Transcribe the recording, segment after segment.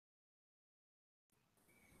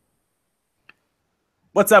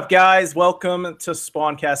What's up, guys? Welcome to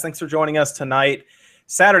Spawncast. Thanks for joining us tonight,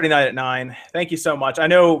 Saturday night at 9. Thank you so much. I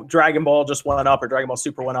know Dragon Ball just went up, or Dragon Ball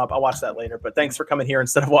Super went up. I'll watch that later, but thanks for coming here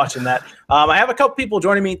instead of watching that. I have a couple people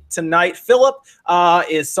joining me tonight. Philip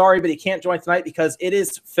is sorry, but he can't join tonight because it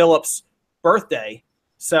is Philip's birthday.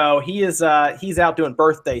 So he's out doing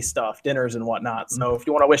birthday stuff, dinners and whatnot. So if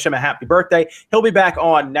you want to wish him a happy birthday, he'll be back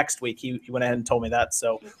on next week. He went ahead and told me that,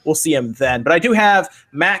 so we'll see him then. But I do have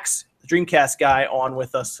Max, the Dreamcast guy, on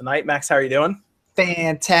with us tonight. Max, how are you doing?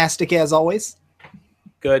 Fantastic, as always.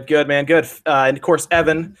 Good, man, good. And of course,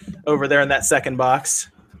 Evan over there in that second box,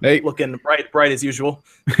 looking bright as usual.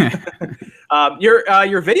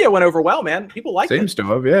 Your video went over well, man. People liked it. Seems to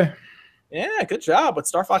have, yeah. Yeah, good job with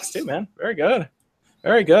Star Fox 2, man. Very good.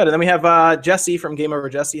 Very good. And then we have Jesse from Game Over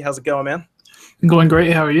Jesse. How's it going, man? Going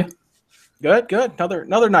great. How are you? Good.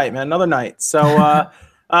 Another night, man. Another night. So,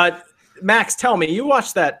 Max, tell me, you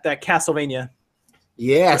watched that Castlevania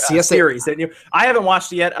series, didn't you? I haven't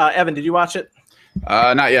watched it yet. Evan, did you watch it?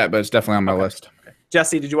 Not yet, but it's definitely on my list. Okay.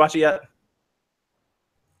 Jesse, did you watch it yet?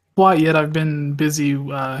 Not yet. I've been busy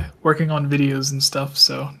working on videos and stuff,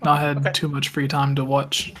 so not had too much free time to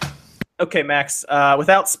watch. Okay, Max.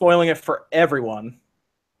 Without spoiling it for everyone,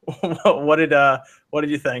 what did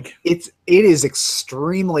you think? It is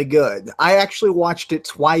extremely good. I actually watched it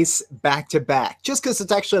twice back to back, just because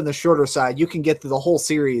it's actually on the shorter side. You can get through the whole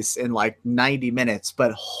series in like 90 minutes,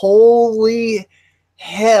 but holy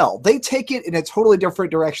hell, they take it in a totally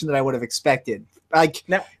different direction than I would have expected. Like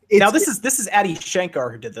now this is Adi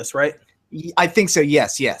Shankar who did this, right? I think so.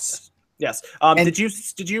 Yes. Did it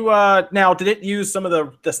use some of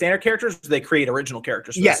the standard characters? Or did they create original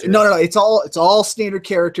characters? Yes. No. It's all standard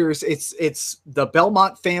characters. It's the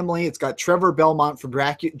Belmont family. It's got Trevor Belmont from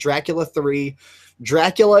Dracula 3.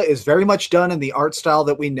 Dracula is very much done in the art style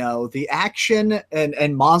that we know. The action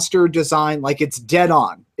and monster design, like, it's dead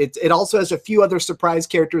on. It also has a few other surprise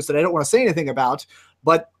characters that I don't want to say anything about,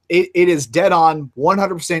 but it is dead on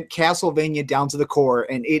 100% Castlevania down to the core,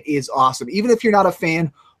 and it is awesome. Even if you're not a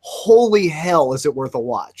fan, holy hell, is it worth a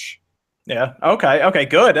watch? Yeah. Okay.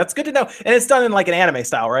 Good. That's good to know. And it's done in like an anime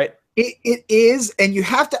style, right? It is, and you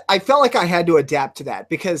have to. I felt like I had to adapt to that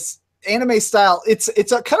because anime style, it's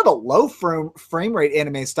a kind of a low frame rate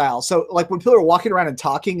anime style. So like when people are walking around and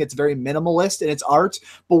talking, it's very minimalist in its art.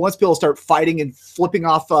 But once people start fighting and flipping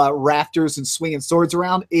off rafters and swinging swords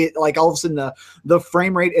around, it like all of a sudden the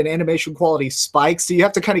frame rate and animation quality spikes. So you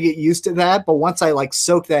have to kind of get used to that. But once I like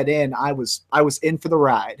soaked that in, I was in for the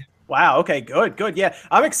ride. Wow. Okay. Good. Yeah,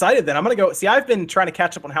 I'm excited. Then I'm gonna go see. I've been trying to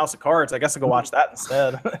catch up on House of Cards. I guess I'll go watch that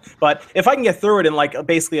instead. But if I can get through it in like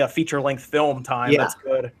basically a feature length film time, that's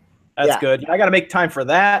good. That's good. I got to make time for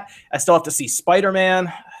that. I still have to see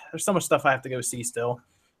Spider-Man. There's so much stuff I have to go see still.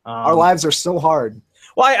 Our lives are so hard.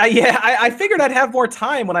 Well, I figured I'd have more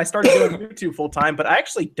time when I started doing YouTube full time, but I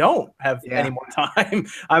actually don't have any more time.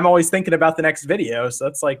 I'm always thinking about the next video, so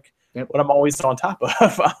that's like what I'm always on top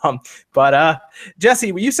of. But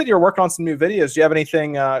Jesse, you said you were working on some new videos. Do you have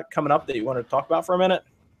anything coming up that you want to talk about for a minute?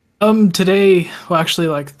 Today, well, actually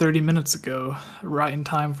like 30 minutes ago, right in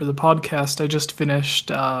time for the podcast, I just finished.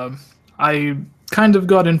 I kind of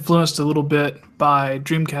got influenced a little bit by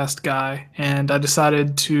Dreamcast Guy, and I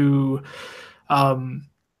decided to, some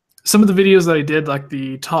of the videos that I did, like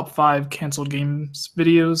the top 5 canceled games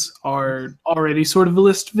videos, are already sort of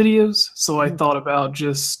list videos. So I thought about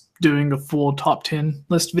just doing a full top 10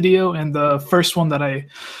 list video. And the first one that I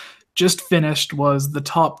just finished was the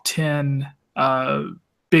top 10,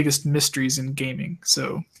 biggest mysteries in gaming.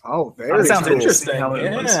 So that sounds interesting.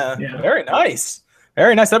 Yeah, very nice.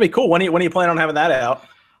 That'd be cool. When do you plan on having that out?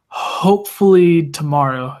 Hopefully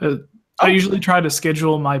tomorrow. I usually try to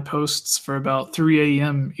schedule my posts for about 3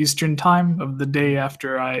 a.m. Eastern time of the day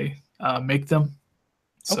after I make them.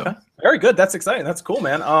 So very good. That's exciting. That's cool,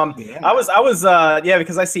 man. I was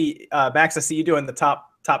because I see Max. I see you doing the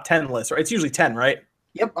top 10 list. Right? It's usually 10, right?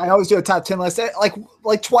 Yep, I always do a top 10 list.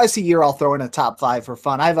 Like twice a year, I'll throw in a top 5 for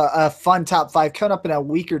fun. I have a fun top 5 coming up in a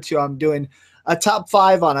week or two. I'm doing a top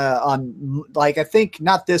 5 on like, I think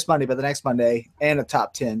not this Monday, but the next Monday, and a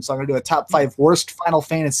top 10. So I'm gonna do a top 5 worst Final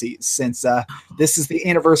Fantasies since this is the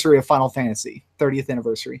anniversary of Final Fantasy, 30th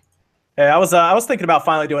anniversary. Hey, I was thinking about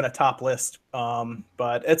finally doing a top list,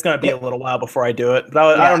 but it's gonna be a little while before I do it.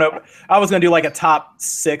 But I don't know. I was gonna do like a top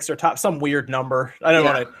 6 or some weird number. I don't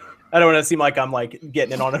want to seem like I'm like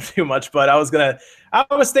getting in on it too much, but I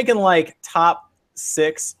was thinking like top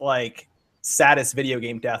 6 like saddest video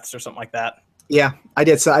game deaths or something like that. Yeah, I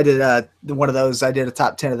did. So I did one of those. I did a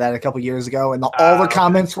top 10 of that a couple years ago, and all the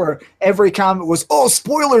comments were, every comment was, "Oh,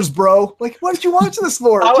 spoilers, bro! Like, what did you watch this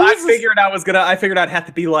for?" I figured I'd have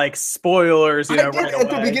to be like spoilers. You know, right at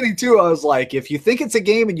the beginning too. I was like, if you think it's a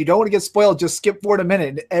game and you don't want to get spoiled, just skip forward a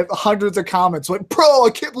minute. And hundreds of comments like, "Bro, I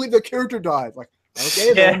can't believe the character died." Like,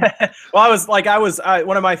 okay, then. Well, I was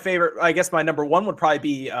one of my favorite. I guess my number one would probably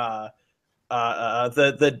be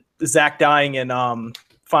the Zack dying in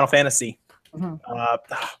Final Fantasy.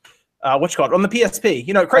 What's called on the PSP?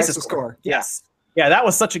 You know, Crisis Core. Yes, yeah, that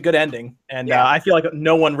was such a good ending, and I feel like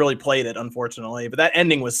no one really played it, unfortunately. But that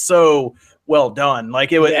ending was so well done.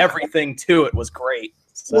 Like everything to it was great.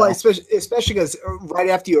 So. Well, especially because right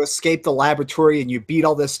after you escape the laboratory and you beat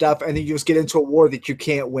all this stuff, and then you just get into a war that you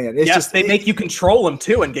can't win. They make you control them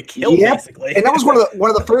too and get killed, basically. And that was one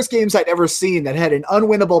of the first games I'd ever seen that had an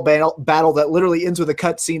unwinnable battle that literally ends with a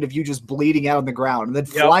cutscene of you just bleeding out on the ground and then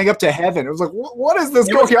flying up to heaven. It was like, what is this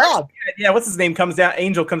going on? Yeah, what's his name?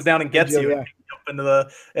 Angel comes down and gets you up into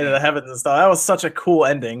the heavens and stuff. That was such a cool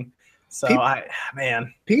ending. So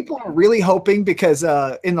people are really hoping because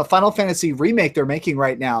in the Final Fantasy remake they're making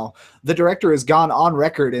right now, the director has gone on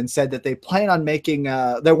record and said that they plan on making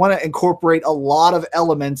they want to incorporate a lot of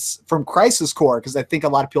elements from Crisis Core because I think a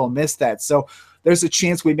lot of people missed that. So there's a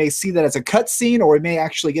chance we may see that as a cutscene, or we may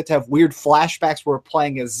actually get to have weird flashbacks where we're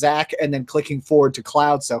playing as Zack and then clicking forward to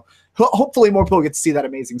Cloud. So hopefully more people get to see that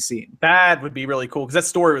amazing scene. That would be really cool because that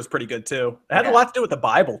story was pretty good too. It had a lot to do with the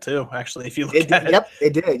Bible too, actually. If you look at it. Yep,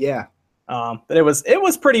 it did. Yeah. But it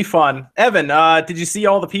was pretty fun. Evan, did you see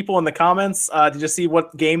all the people in the comments? Did you see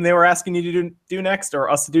what game they were asking you to do next, or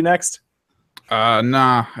us to do next?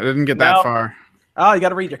 Nah, I didn't get that far. Oh, you got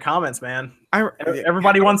to read your comments, man.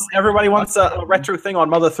 Everybody wants a retro thing on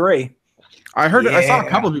Mother 3. I heard it. I saw a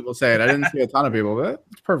couple of people say it. I didn't see a ton of people, but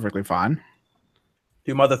it's perfectly fine.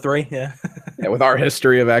 Do Mother 3, yeah. Yeah, with our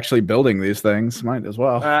history of actually building these things, might as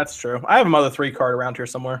well. That's true. I have a Mother 3 card around here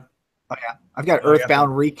somewhere. Oh yeah, I've got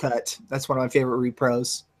Earthbound Recut. That's one of my favorite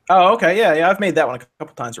repros. Oh, okay, yeah, I've made that one a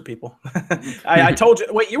couple times for people. I told you.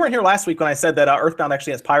 Wait, you weren't here last week when I said that Earthbound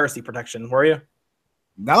actually has piracy protection, were you?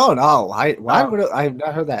 No. Why would I've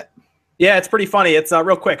not heard that? Yeah, it's pretty funny. It's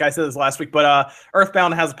real quick. I said this last week, but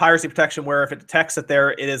Earthbound has piracy protection where if it detects that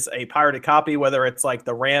it is a pirated copy, whether it's like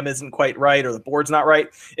the RAM isn't quite right or the board's not right,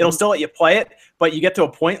 it'll still let you play it. But you get to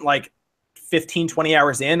a point like 15, 20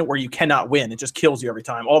 hours in where you cannot win. It just kills you every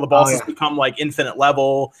time. All the bosses become like infinite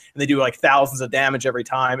level and they do like thousands of damage every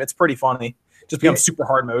time. It's pretty funny. Just becomes super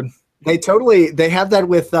hard mode. They have that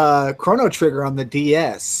with Chrono Trigger on the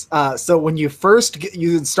DS. So when you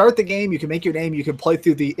you start the game, you can make your name, you can play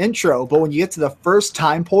through the intro, but when you get to the first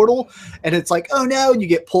time portal and it's like, oh no, and you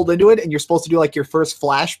get pulled into it and you're supposed to do like your first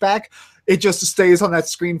flashback, it just stays on that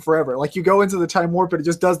screen forever. Like you go into the time warp, but it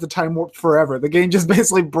just does the time warp forever. The game just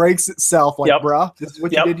basically breaks itself. Like, bruh, this is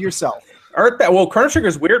what you did to yourself. Well, Chrono Trigger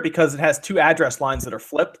is weird because it has two address lines that are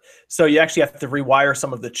flipped. So you actually have to rewire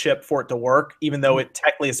some of the chip for it to work, even though it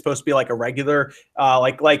technically is supposed to be like a regular,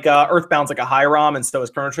 like Earthbound's like a high ROM and so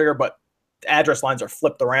is Chrono Trigger, but address lines are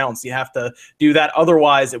flipped around, so you have to do that.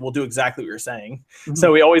 Otherwise, it will do exactly what you're saying. Mm-hmm.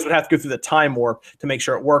 So we always would have to go through the time warp to make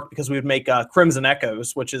sure it worked because we would make Crimson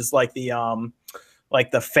Echoes, which is like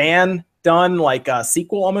the fan done like a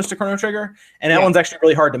sequel almost to Chrono Trigger, and that one's actually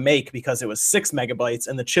really hard to make because it was 6 megabytes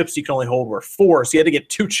and the chips you can only hold were 4, so you had to get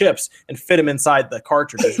 2 chips and fit them inside the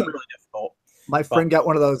cartridge. It's really difficult. My friend got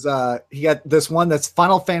one of those. He got this one that's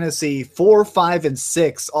Final Fantasy 4, 5, and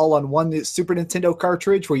 6 all on one Super Nintendo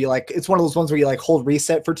cartridge where you it's one of those ones where you hold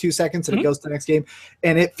reset for 2 seconds and it goes to the next game,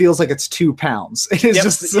 and it feels like it's 2 pounds. It is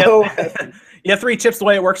just so heavy. Yeah, 3 chips, the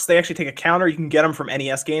way it works, they actually take a counter. You can get them from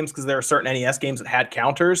NES games because there are certain NES games that had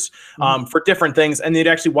counters for different things, and they'd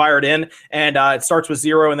actually wire it in, and it starts with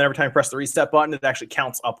 0, and then every time you press the reset button, it actually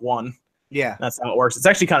counts up 1. Yeah, that's how it works. It's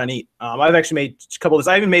actually kind of neat. I've actually made a couple of this.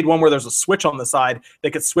 I even made one where there's a switch on the side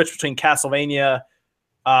that could switch between Castlevania.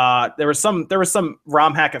 There was some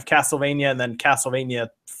ROM hack of Castlevania and then Castlevania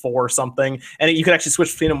 4 something, and you could actually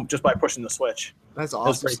switch between them just by pushing the switch. That's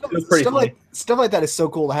awesome. Stuff like that is so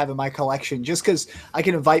cool to have in my collection, just because I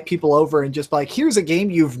can invite people over and just be like, here's a game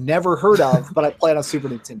you've never heard of, but I play it on Super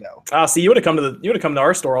Nintendo. See, you would have come to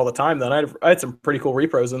our store all the time then. I had some pretty cool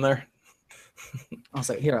repros in there. I'll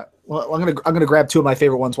say here. Well, I'm gonna grab 2 of my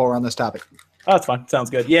favorite ones while we're on this topic. Oh, that's fine. Sounds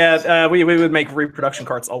good. Yeah, we would make reproduction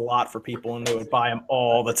carts a lot for people, and they would buy them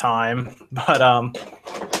all the time. But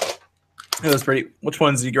it was pretty. Which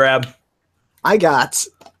ones did you grab? I got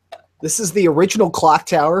This is the original Clock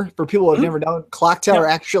Tower. For people who have never known, Clock Tower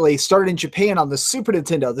actually started in Japan on the Super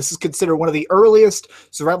Nintendo. This is considered one of the earliest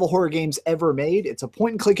survival horror games ever made. It's a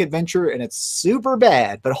point-and-click adventure, and it's super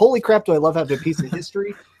bad. But holy crap, do I love having a piece of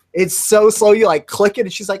history. It's so slow. You like click it,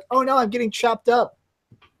 and she's like, oh no, I'm getting chopped up.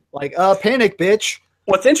 Like, panic, bitch.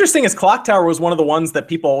 What's interesting is Clock Tower was one of the ones that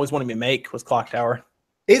people always wanted me to make, was Clock Tower.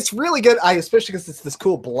 It's really good. Especially because it's this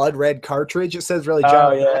cool blood red cartridge. It says really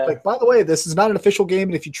like, by the way, this is not an official game,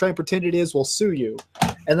 and if you try and pretend it is, we'll sue you.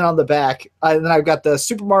 And then on the back, and then I've got the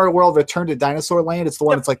Super Mario World Return to Dinosaur Land. It's the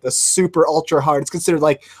one that's like the super ultra hard. It's considered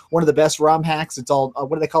like one of the best ROM hacks. It's all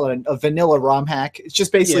what do they call it? A vanilla ROM hack. It's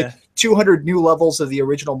just basically 200 new levels of the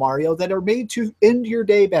original Mario that are made to end your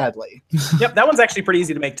day badly. Yep, that one's actually pretty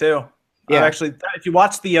easy to make too. Yeah, actually, if you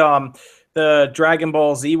watch the Dragon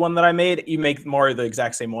Ball Z one that I made, you make Mario the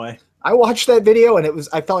exact same way. I watched that video and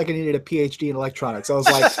I felt like I needed a PhD in electronics. I was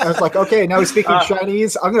like, okay, now he's speaking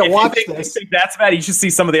Chinese. I'm gonna watch this. If you think that's bad, you should see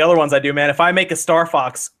some of the other ones I do, man. If I make a Star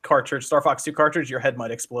Fox 2 cartridge, your head might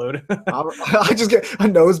explode. I just get a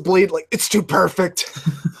nosebleed. Like, it's too perfect.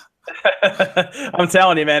 I'm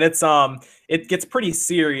telling you, man, it gets pretty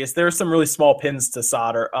serious. There are some really small pins to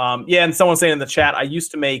solder. And someone saying in the chat, I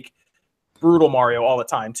used to make Brutal Mario all the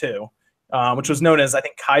time too. Which was known as, I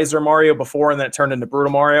think, Kaiser Mario before, and then it turned into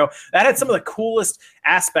Brutal Mario. That had some of the coolest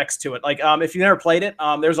aspects to it. Like, if you've never played it,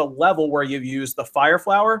 there's a level where you use the fire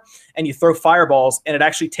flower, and you throw fireballs, and it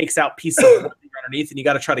actually takes out pieces of wood underneath, and you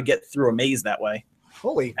got to try to get through a maze that way.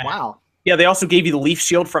 Wow. Yeah, they also gave you the leaf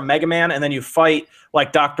shield from Mega Man, and then you fight,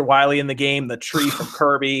 like, Dr. Wily in the game, the tree from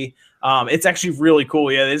Kirby. It's actually really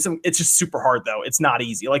cool. Yeah, it's just super hard, though. It's not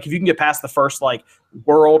easy. Like, if you can get past the first, like,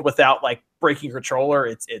 world without, like, breaking your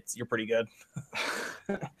controller, you're pretty good.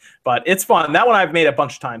 But it's fun. That one I've made a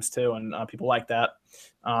bunch of times too, and people like that.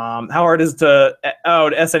 How hard is the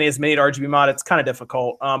SNES Mini to RGB mod? It's kind of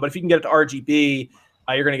difficult, but if you can get it to RGB,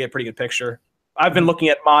 you're going to get a pretty good picture. I've been looking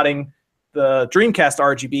at modding the Dreamcast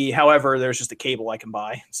RGB. However, there's just a cable I can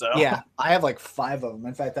buy. So yeah, I have like 5 of them.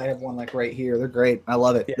 In fact, I have one like right here. They're great. I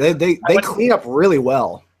love it. Yeah. They clean up really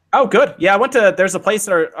well. Oh, good. Yeah, there's a place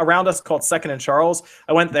around us called Second and Charles.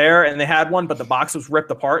 I went there, and they had one, but the box was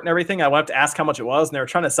ripped apart and everything. I went up to ask how much it was, and they were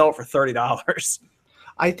trying to sell it for $30.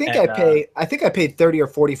 I think I paid 30 or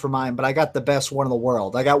 40 for mine, but I got the best one in the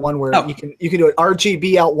world. I got one where you can do it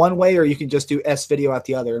RGB out one way, or you can just do S video out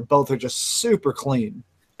the other, and both are just super clean.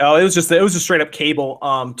 Oh, it was just straight up cable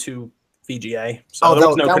to VGA. So there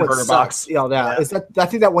was no converter box. I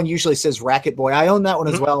think that one usually says Racket Boy. I own that one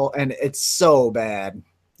as well, and it's so bad.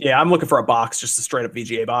 Yeah, I'm looking for a box, just a straight up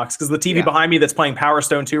VGA box, because the TV behind me that's playing Power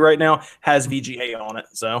Stone 2 right now has VGA on it.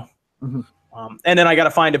 So, and then I got to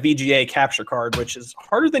find a VGA capture card, which is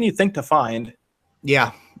harder than you think to find.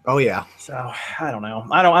 Yeah. Oh yeah. So I don't know.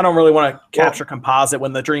 I don't really want to capture composite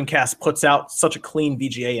when the Dreamcast puts out such a clean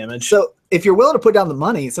VGA image. So if you're willing to put down the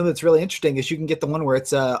money, something that's really interesting is you can get the one where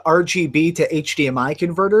it's a RGB to HDMI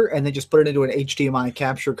converter, and then just put it into an HDMI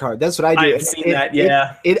capture card. That's what I do. I've seen that.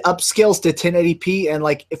 Yeah. It upscales to 1080p, and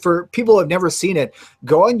like for people who have never seen it,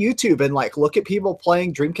 go on YouTube and like look at people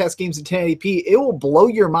playing Dreamcast games in 1080p. It will blow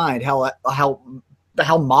your mind how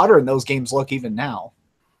modern those games look even now.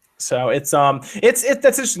 So that's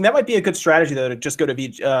interesting. That might be a good strategy though, to just go to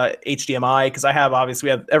HDMI, because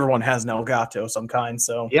everyone has an Elgato of some kind.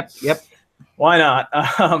 So yep. Why not?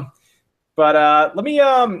 But let me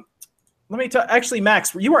actually,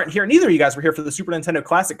 Max, you weren't here. Neither of you guys were here for the Super Nintendo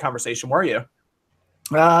Classic conversation, were you?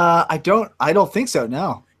 I don't think so.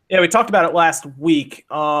 No. Yeah, we talked about it last week.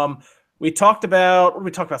 We talked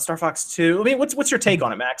about Star Fox 2. I mean, what's your take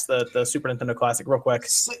on it, Max? The Super Nintendo Classic, real quick.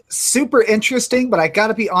 Super interesting, but I got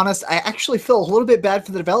to be honest. I actually feel a little bit bad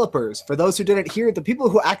for the developers. For those who didn't hear, the people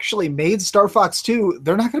who actually made Star Fox 2,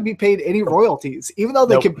 they're not going to be paid any royalties, even though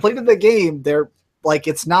they completed the game. They're like,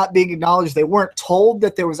 it's not being acknowledged. They weren't told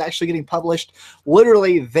that there was actually getting published.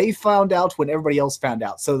 Literally, they found out when everybody else found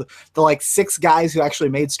out. So the like 6 guys who actually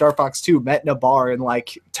made Star Fox 2 met in a bar and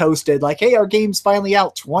like toasted, like, hey, our game's finally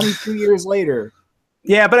out 22 years later.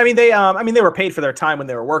 Yeah, but I mean, they were paid for their time when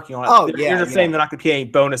they were working on it. Oh, yeah. You're just saying they're not going to pay any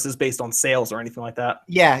bonuses based on sales or anything like that.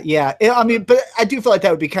 Yeah. I mean, but I do feel like that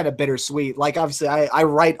would be kind of bittersweet. Like, obviously, I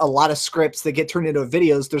write a lot of scripts that get turned into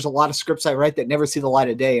videos. There's a lot of scripts I write that never see the light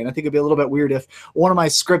of day, and I think it'd be a little bit weird if one of my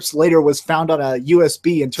scripts later was found on a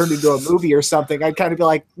USB and turned into a movie or something. I'd kind of be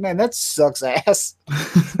like, man, that sucks ass.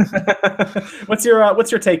 What's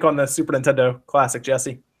your take on the Super Nintendo Classic,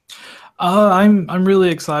 Jesse? I'm really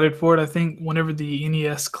excited for it. I think whenever the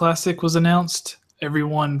NES Classic was announced,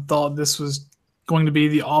 everyone thought this was going to be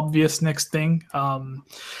the obvious next thing.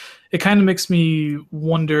 It kind of makes me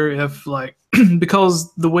wonder if, like,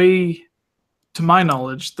 because the way to my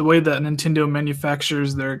knowledge, the way that Nintendo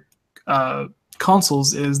manufactures their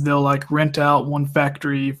consoles is they'll like rent out one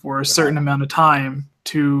factory for a certain amount of time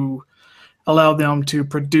to allow them to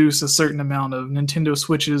produce a certain amount of Nintendo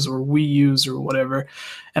Switches or Wii U's or whatever.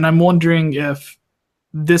 And I'm wondering if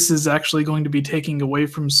this is actually going to be taking away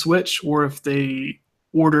from Switch, or if they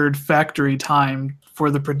ordered factory time for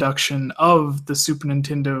the production of the Super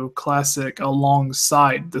Nintendo Classic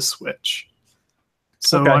alongside the Switch.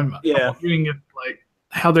 So Okay. I'm wondering if like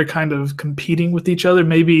how they're kind of competing with each other.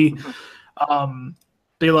 Maybe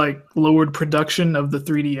they like lowered production of the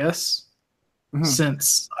 3DS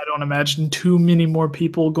since I don't imagine too many more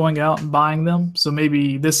people going out and buying them. So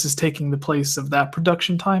maybe this is taking the place of that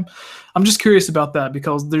production time. I'm just curious about that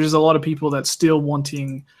because there's a lot of people that's still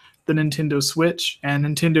wanting the Nintendo Switch, and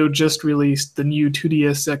Nintendo just released the new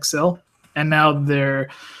 2DS XL, and now they're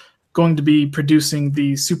going to be producing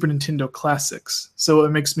the Super Nintendo Classics. So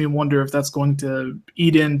it makes me wonder if that's going to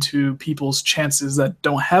eat into people's chances that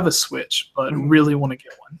don't have a Switch but really want to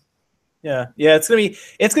get one. Yeah, it's gonna be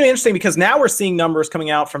interesting because now we're seeing numbers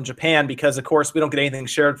coming out from Japan because of course we don't get anything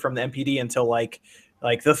shared from the NPD until like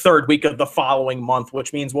the third week of the following month,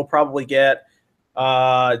 which means we'll probably get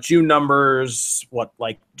June numbers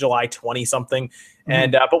like July 20 something.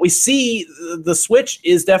 And but we see the Switch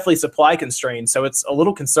is definitely supply constrained, so it's a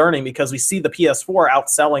little concerning because we see the PS4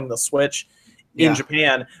 outselling the Switch in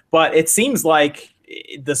Japan, but it seems like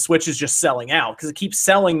the Switch is just selling out because it keeps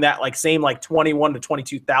selling that like same like 21 to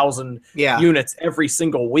 22,000 units every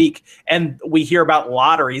single week. And we hear about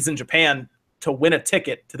lotteries in Japan to win a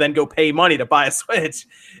ticket to then go pay money to buy a Switch.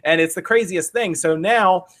 And it's the craziest thing. So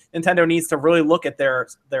now Nintendo needs to really look at their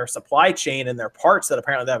supply chain and their parts that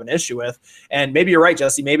apparently they have an issue with. And maybe you're right,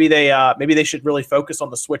 Jesse. Maybe they should really focus on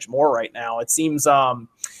the Switch more right now. It seems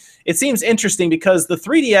interesting because the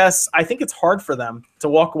 3DS, I think it's hard for them to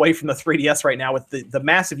walk away from the 3DS right now with the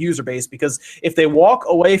massive user base, because if they walk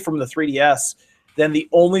away from the 3DS, then the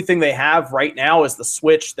only thing they have right now is the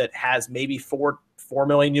Switch that has maybe 4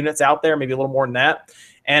 million units out there, maybe a little more than that.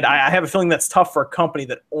 And I have a feeling that's tough for a company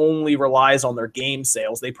that only relies on their game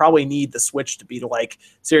sales. They probably need the Switch to be to like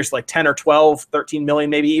seriously like 10 or 12, 13 million,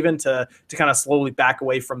 maybe even to kind of slowly back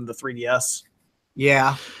away from the 3DS.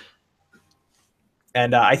 Yeah.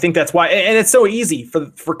 And I think that's why, and it's so easy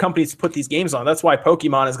for companies to put these games on. That's why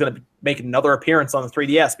Pokemon is going to make another appearance on the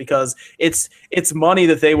 3DS, because it's money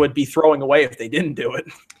that they would be throwing away if they didn't do it.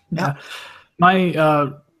 Yeah, might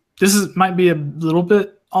be a little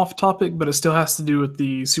bit off topic, but it still has to do with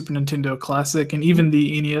the Super Nintendo Classic and even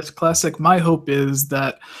the NES Classic. My hope is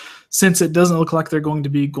that since it doesn't look like they're going to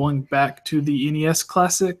be going back to the NES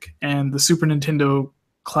Classic, and the Super Nintendo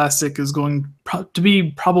Classic is going to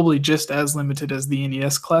be probably just as limited as the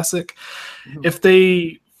NES Classic. If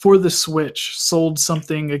they, for the Switch, sold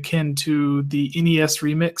something akin to the NES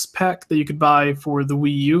Remix pack that you could buy for the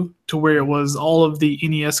Wii U, to where it was all of the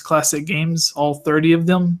NES Classic games, all 30 of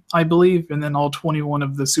them, I believe, and then all 21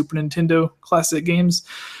 of the Super Nintendo Classic games.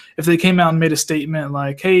 If they came out and made a statement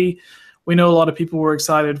like, hey, we know a lot of people were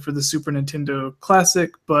excited for the Super Nintendo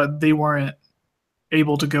Classic, but they weren't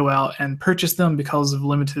able to go out and purchase them because of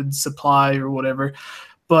limited supply or whatever,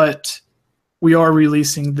 but we are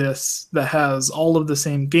releasing this that has all of the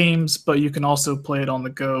same games, but you can also play it on the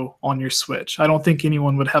go on your Switch. I don't think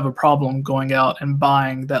anyone would have a problem going out and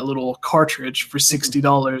buying that little cartridge for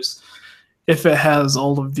 $60 if it has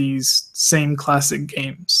all of these same classic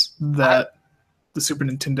games that the Super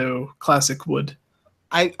Nintendo Classic would.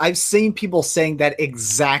 I've seen people saying that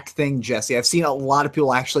exact thing, Jesse. I've seen a lot of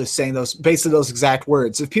people actually saying basically those exact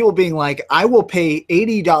words. Of people being like, I will pay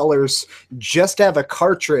 $80 just to have a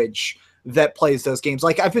cartridge that plays those games.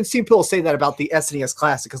 Like, I've been seeing people say that about the SNES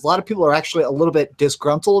Classic, because a lot of people are actually a little bit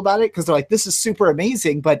disgruntled about it, because they're like, this is super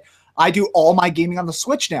amazing, but I do all my gaming on the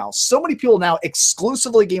Switch now. So many people now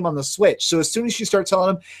exclusively game on the Switch. So as soon as you start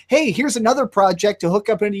telling them, hey, here's another project to hook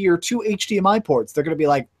up into your 2 HDMI ports, they're going to be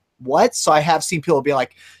like, what? So I have seen people be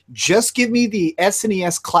like, just give me the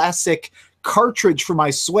SNES Classic cartridge for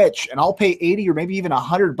my Switch and I'll pay 80 or maybe even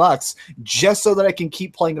 $100 just so that I can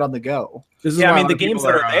keep playing it on the go. Yeah, I mean, the games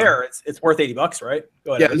that are there, it's worth $80, right?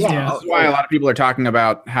 Go ahead. Yeah, this is why a lot of people are talking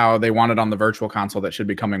about how they want it on the Virtual Console that should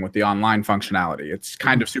be coming with the online functionality. It's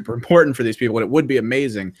kind of super important for these people, and it would be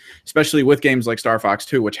amazing, especially with games like Star Fox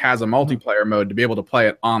 2, which has a multiplayer mode, to be able to play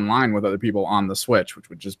it online with other people on the Switch, which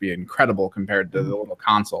would just be incredible compared to the little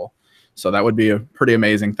console. So that would be a pretty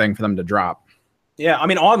amazing thing for them to drop. Yeah, I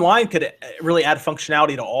mean, online could really add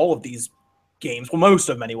functionality to all of these games. Well, most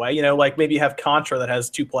of them anyway. You know, like maybe you have Contra that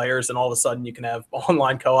has 2 players, and all of a sudden you can have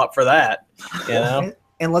online co-op for that. You know,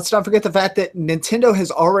 And let's not forget the fact that Nintendo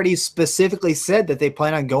has already specifically said that they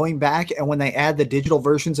plan on going back, and when they add the digital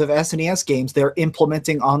versions of SNES games, they're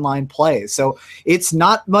implementing online play. So it's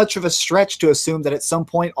not much of a stretch to assume that at some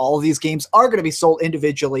point all of these games are going to be sold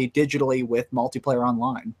individually, digitally, with multiplayer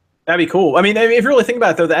online. That'd be cool. I mean, if you really think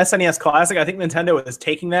about it, though, the SNES Classic, I think Nintendo is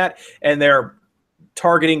taking that and they're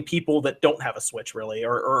targeting people that don't have a Switch, really,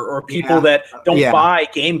 or people that don't buy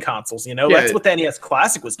game consoles. That's what the NES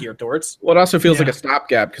Classic was geared towards. Well, it also feels like a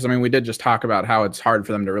stopgap because, I mean, we did just talk about how it's hard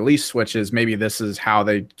for them to release Switches. Maybe this is how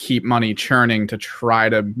they keep money churning to try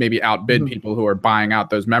to maybe outbid people who are buying out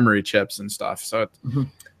those memory chips and stuff. So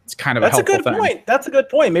it's kind of a good point. That's a good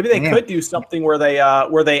point. Maybe they could do something where they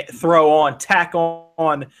tack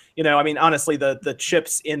on. I mean, honestly, the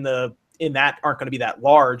chips in that aren't going to be that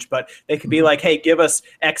large, but they could be like, hey, give us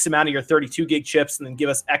X amount of your 32 gig chips and then give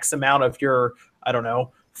us X amount of your, I don't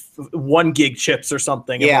know, 1 gig chips or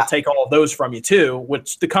something. And we'll take all of those from you too,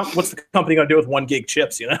 which what's the company going to do with 1 gig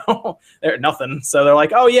chips? They're nothing. So they're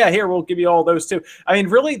like, oh yeah, here, we'll give you all those too. I mean,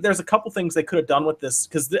 really, there's a couple things they could have done with this,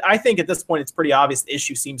 because I think at this point it's pretty obvious the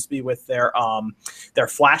issue seems to be with their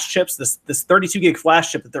flash chips, this 32 gig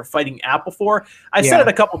flash chip that they're fighting Apple for. I said it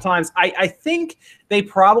a couple times. I think they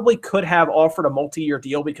probably could have offered a multi-year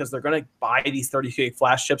deal, because they're going to buy these 32 gig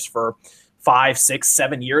flash chips for 5, 6,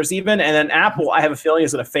 7 years even. And then Apple, I have a feeling,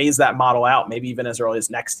 is going to phase that model out, maybe even as early as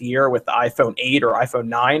next year with the iPhone 8 or iPhone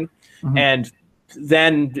 9. And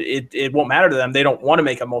then it won't matter to them. They don't want to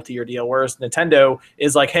make a multi-year deal, whereas Nintendo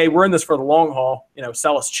is like, hey, we're in this for the long haul,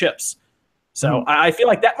 sell us chips. So I feel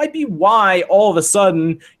like that might be why all of a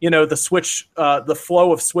sudden, the Switch, the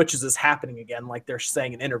flow of Switches is happening again, like they're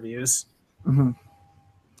saying in interviews.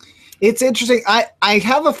 It's interesting. I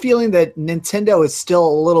have a feeling that Nintendo is still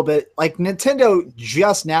a little bit like Nintendo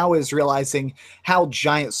just now is realizing how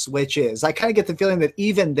giant Switch is. I kind of get the feeling that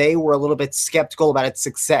even they were a little bit skeptical about its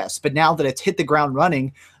success, but now that it's hit the ground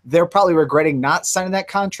running, they're probably regretting not signing that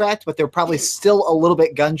contract, but they're probably still a little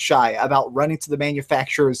bit gun shy about running to the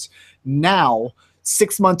manufacturers now,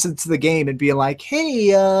 6 months into the game, and being like,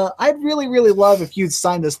 hey, I'd really, really love if you'd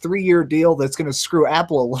sign this 3-year deal that's going to screw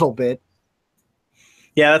Apple a little bit.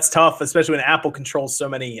 Yeah, that's tough, especially when Apple controls so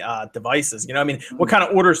many devices. I mean, what kind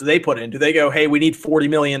of orders do they put in? Do they go, hey, we need 40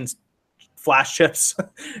 million flash chips?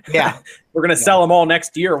 Yeah. We're going to sell them all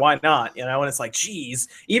next year. Why not? And it's like, geez,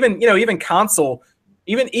 even console,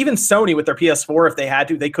 even Sony with their PS4, if they had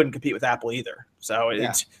to, they couldn't compete with Apple either. So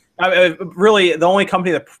it's really the only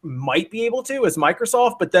company that might be able to is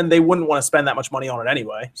Microsoft, but then they wouldn't want to spend that much money on it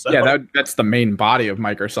anyway. So that's the main body of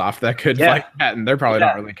Microsoft that could fight that, and they probably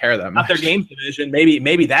don't really care that much. Not their game division,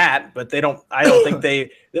 maybe that, but they don't. I don't think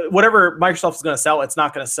they whatever Microsoft is going to sell, it's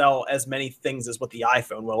not going to sell as many things as what the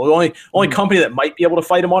iPhone will. The only company that might be able to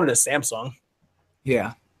fight them on it is Samsung.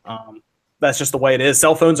 Yeah. That's just the way it is.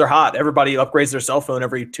 Cell phones are hot. Everybody upgrades their cell phone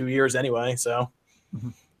every 2 years anyway. So.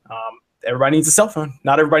 Everybody needs a cell phone.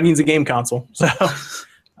 Not everybody needs a game console. So,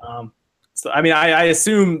 I mean, I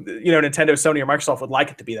assume, Nintendo, Sony, or Microsoft would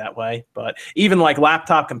like it to be that way. But even like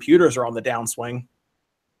laptop computers are on the downswing.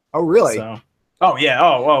 Oh, really? So,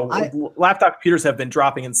 laptop computers have been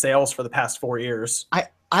dropping in sales for the past 4 years.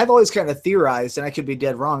 I've always kind of theorized, and I could be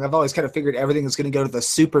dead wrong, I've always kind of figured everything is going to go to the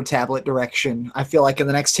super tablet direction. I feel like in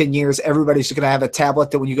the next 10 years, everybody's going to have a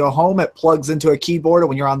tablet that when you go home, it plugs into a keyboard, and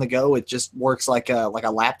when you're on the go, it just works like a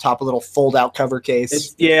laptop, a little fold-out cover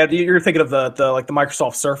case. You're thinking of the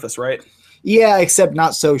Microsoft Surface, right? Yeah, except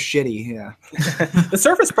not so shitty. Yeah. The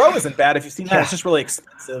Surface Pro isn't bad. If you've seen that, it's just really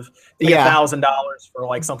expensive. Like $1,000 for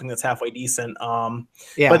like something that's halfway decent.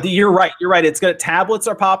 But you're right. It's good. Tablets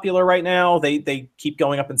are popular right now. They keep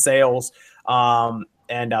going up in sales. And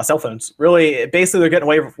cell phones. Really, basically, they're getting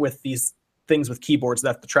away with these things with keyboards that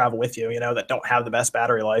have to travel with you. That don't have the best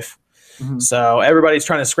battery life. So everybody's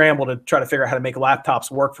trying to scramble to try to figure out how to make laptops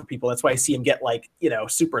work for people. That's why I see them get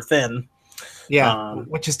super thin. Yeah,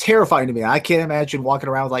 which is terrifying to me. I can't imagine walking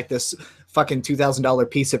around with like this fucking $2,000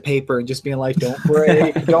 piece of paper and just being like, "Don't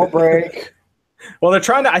break, don't break." Well, they're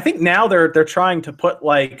trying to. I think now they're trying to put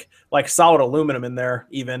like solid aluminum in there.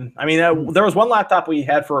 Even there was one laptop we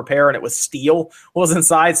had for repair and it was steel was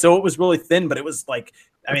inside, so it was really thin, but it was like.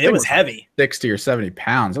 I mean, it was heavy. 60 or 70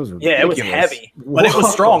 pounds. That was ridiculous. Yeah, it was heavy, but it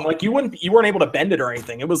was strong. Like you weren't able to bend it or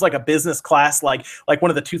anything. It was like a business class, like one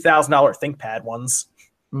of the $2,000 ThinkPad ones.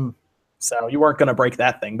 So you weren't going to break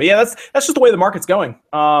that thing. But yeah, that's just the way the market's going.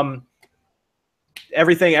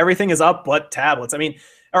 Everything is up but tablets. I mean,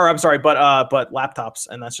 but laptops,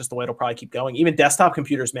 and that's just the way it'll probably keep going. Even desktop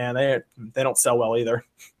computers, man, they don't sell well either.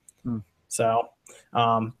 So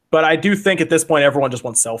But I do think at this point everyone just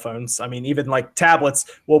wants cell phones. I mean, even like tablets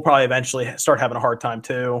will probably eventually start having a hard time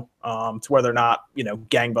too, to where they're not,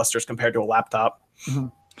 gangbusters compared to a laptop. Mm-hmm.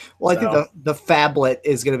 Well, I think the phablet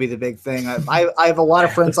is going to be the big thing. I have a lot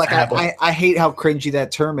of friends, like I hate how cringy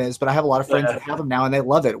that term is, but I have a lot of friends that have them now and they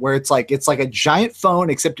love it, where it's like a giant phone,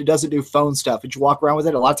 except it doesn't do phone stuff. But you walk around with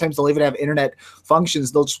it. A lot of times they'll even have internet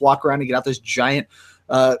functions. They'll just walk around and get out this giant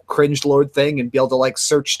cringe lord thing and be able to like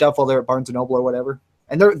search stuff while they're at Barnes & Noble or whatever.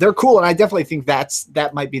 And they're cool. And I definitely think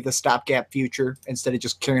that might be the stopgap future instead of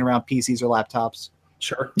just carrying around PCs or laptops.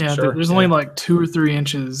 Sure. Yeah, sure. There's only like 2 or 3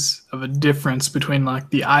 inches of a difference between like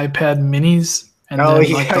the iPad minis and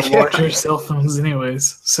then like the larger cell phones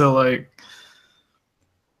anyways. So like,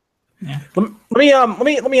 yeah. Let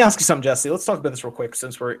me ask you something, Jesse. Let's talk about this real quick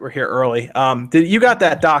since we're here early. You got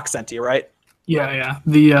that dock sent to you, right? Yeah.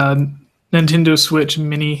 The Nintendo Switch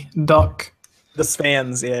Mini dock. The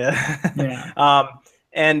fans, yeah. Yeah.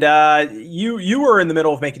 And you were in the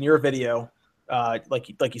middle of making your video, like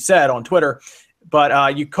you said on Twitter,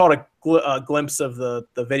 but you caught a glimpse of the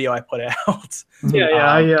video I put out.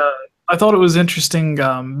 Yeah. I thought it was interesting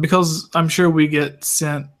because I'm sure we get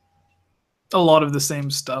sent a lot of the same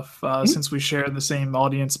stuff since we share the same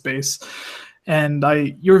audience base. And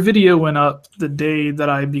your video went up the day that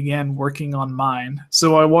I began working on mine.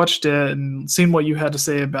 So I watched it and seen what you had to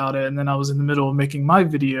say about it. And then I was in the middle of making my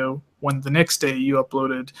video when the next day you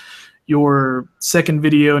uploaded your second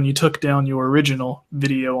video and you took down your original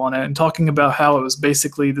video on it and talking about how it was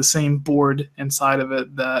basically the same board inside of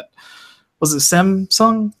it that was it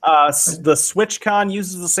Samsung? The SwitchCon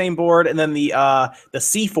uses the same board, and then the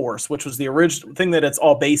C-Force, which was the original thing that it's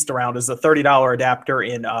all based around, is the $30 adapter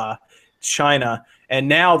in China. And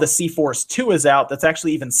now the C-Force 2 is out. That's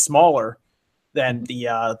actually even smaller than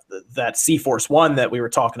that C-Force 1 that we were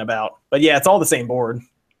talking about. But yeah, it's all the same board.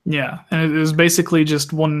 Yeah, and it was basically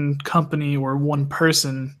just one company or one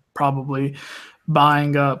person probably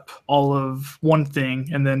buying up all of one thing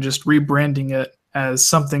and then just rebranding it as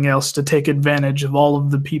something else to take advantage of all of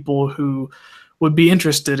the people who would be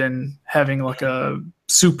interested in having like a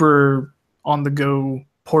super on-the-go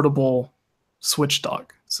portable Switch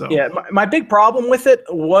dock. So yeah, my big problem with it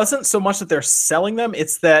wasn't so much that they're selling them,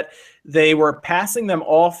 it's that they were passing them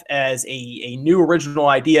off as a new original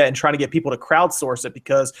idea and trying to get people to crowdsource it,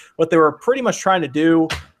 because what they were pretty much trying to do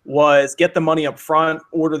was get the money up front,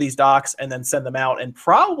 order these docks, and then send them out and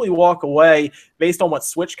probably walk away based on what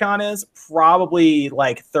SwitchCon is, probably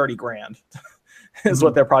like 30 grand is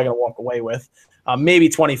what they're probably going to walk away with. Maybe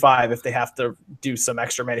 25 if they have to do some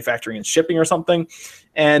extra manufacturing and shipping or something.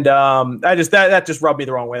 And that just rubbed me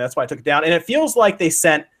the wrong way. That's why I took it down. And it feels like they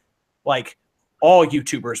sent like all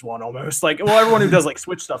YouTubers one almost. Like, well, everyone who does like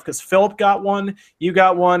Switch stuff, because Philip got one, you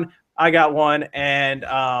got one, I got one, and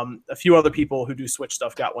a few other people who do Switch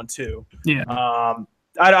stuff got one too. Yeah.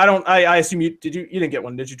 I assume you didn't get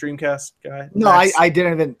one, did you, Dreamcast guy? No, I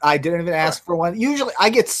didn't even ask for one. Usually I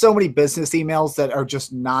get so many business emails that are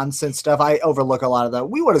just nonsense stuff. I overlook a lot of that.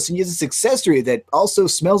 We want to send you this accessory that also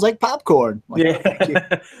smells like popcorn. Like,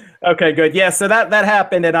 yeah. Okay, good. Yeah, so that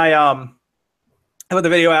happened, and I put the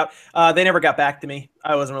video out. They never got back to me.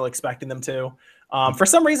 I wasn't really expecting them to. For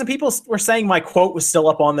some reason, people were saying my quote was still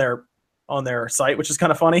up on their site, which is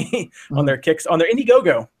kind of funny, on their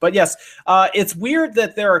Indiegogo. But yes, it's weird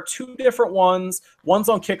that there are 2 different ones. One's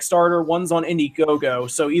on Kickstarter, one's on Indiegogo.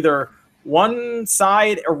 So either one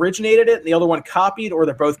side originated it and the other one copied, or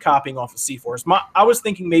they're both copying off of C-Force. I was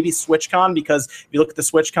thinking maybe SwitchCon, because if you look at the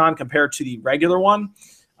SwitchCon compared to the regular one,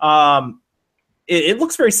 it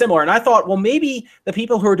looks very similar. And I thought, well, maybe the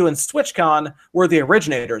people who are doing SwitchCon were the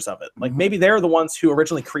originators of it. Like maybe they're the ones who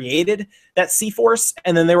originally created that C-Force,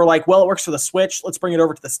 and then they were like, well, it works for the Switch. Let's bring it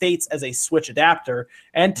over to the States as a Switch adapter.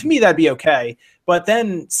 And to me, that'd be okay. But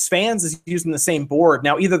then Svans is using the same board.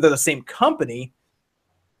 Now, either they're the same company,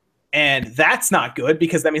 and that's not good,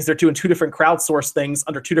 because that means they're doing 2 different crowdsource things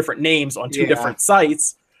under 2 different names on 2 different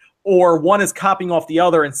sites. Or one is copying off the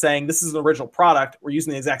other and saying, this is an original product, we're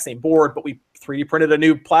using the exact same board, but we 3D printed a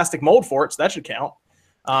new plastic mold for it, so that should count.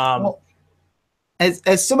 Well,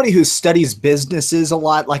 as somebody who studies businesses a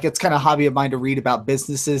lot, like it's kind of a hobby of mine to read about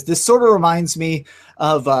businesses, this sort of reminds me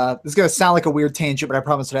of, this is going to sound like a weird tangent, but I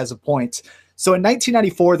promise it has a point. So in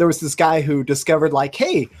 1994, there was this guy who discovered, like,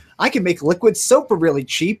 hey, I can make liquid soap really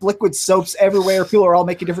cheap. Liquid soap's everywhere. People are all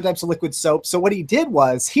making different types of liquid soap. So what he did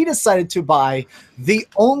was he decided to buy the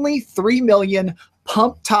only 3 million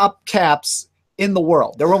pump top caps in the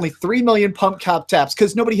world. There were only 3 million pump top taps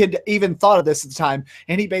because nobody had even thought of this at the time.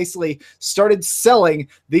 And he basically started selling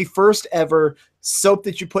the first ever soap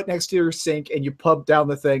that you put next to your sink, and you pump down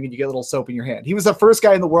the thing and you get a little soap in your hand. He was the first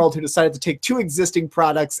guy in the world who decided to take two existing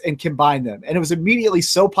products and combine them. And it was immediately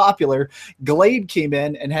so popular, Glade came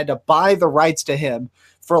in and had to buy the rights to him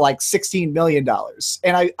for like $16 million.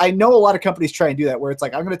 And I know a lot of companies try and do that, where it's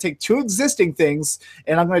like, I'm going to take two existing things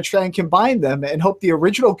and I'm going to try and combine them and hope the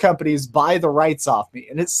original companies buy the rights off me.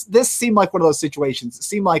 And this seemed like one of those situations. It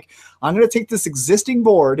seemed like, I'm going to take this existing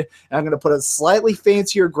board and I'm going to put a slightly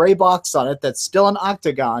fancier gray box on it that's still an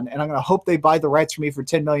octagon, and I'm going to hope they buy the rights for me for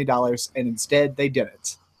 $10 million. And instead they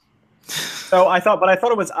didn't. So I thought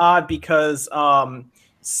it was odd because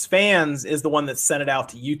Svans is the one that sent it out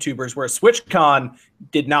to YouTubers, where SwitchCon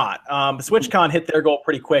did not. SwitchCon hit their goal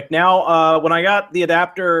pretty quick. Now, when I got the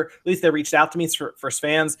adapter, at least they reached out to me for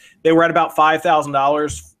Svans. They were at about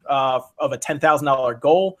 $5,000 of a $10,000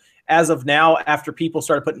 goal. As of now, after people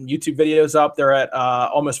started putting YouTube videos up, they're at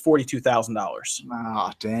almost $42,000.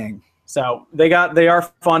 Oh, dang. So they are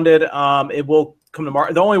funded. It will come to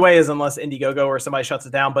market. The only way is unless Indiegogo or somebody shuts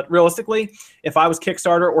it down. But realistically, if I was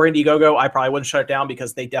Kickstarter or Indiegogo, I probably wouldn't shut it down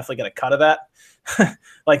because they definitely get a cut of that.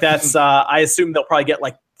 Like that's, I assume they'll probably get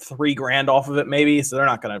like $3,000 off of it, maybe. So they're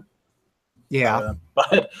not going to. Yeah.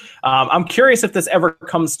 But I'm curious if this ever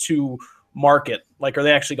comes to market. Like, are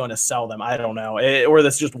they actually going to sell them? I don't know. Or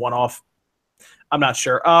this is just one off. I'm not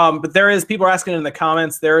sure. But people are asking in the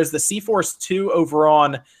comments. There is the C-Force 2 over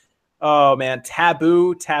on. Oh man,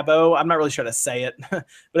 Tabo. I'm not really sure how to say it, but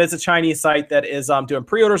it's a Chinese site that is doing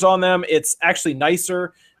pre-orders on them. It's actually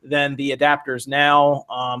nicer than the adapters now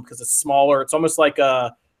because it's smaller. It's almost like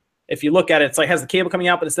if you look at it, it's like has the cable coming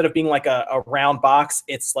out, but instead of being like a round box,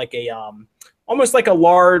 it's like a almost like a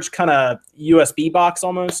large kind of USB box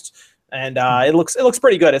almost. And it looks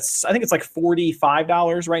pretty good. I think it's like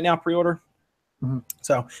 $45 right now pre-order,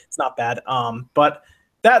 so it's not bad. But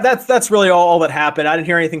that's really all that happened. I didn't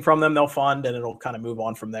hear anything from them. They'll fund and it'll kind of move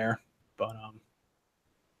on from there. But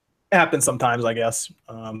it happens sometimes, I guess.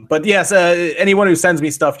 But yes, anyone who sends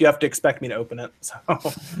me stuff, you have to expect me to open it. So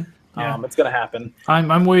it's gonna happen.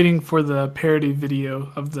 I'm waiting for the parody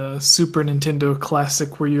video of the Super Nintendo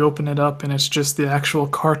Classic where you open it up and it's just the actual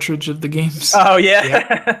cartridge of the games. Oh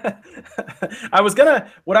yeah.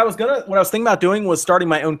 What I was thinking about doing was starting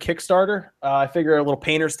my own Kickstarter. I figure a little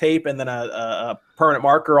painter's tape and then a permanent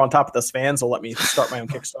marker on top of the Svans will let me start my own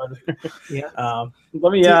Kickstarter. Yeah.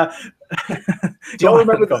 Let me. Do y'all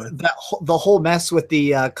remember the whole mess with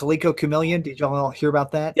the Coleco Chameleon? Did y'all hear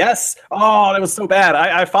about that? Yes. Oh, that was so bad.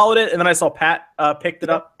 I followed it and then I saw Pat picked it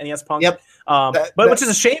up and he has Punk. Yep. Which is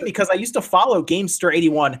a shame because I used to follow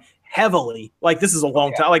Gamester81 heavily. Like this is a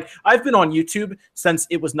long time. Like I've been on YouTube since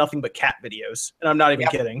it was nothing but cat videos, and I'm not even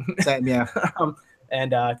kidding. Same, yeah.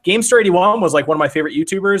 And Gamester81 was like one of my favorite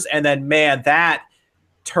YouTubers, and then man, that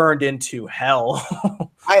turned into hell.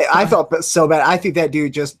 I felt so bad. I think that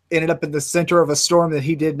dude just ended up in the center of a storm that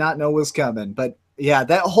he did not know was coming. But yeah,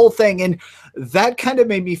 that whole thing, and that kind of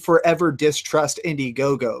made me forever distrust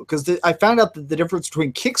Indiegogo because I found out that the difference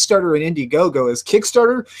between Kickstarter and Indiegogo is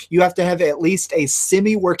Kickstarter, you have to have at least a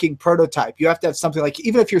semi-working prototype. You have to have something like,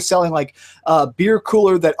 even if you're selling like a beer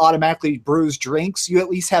cooler that automatically brews drinks, you at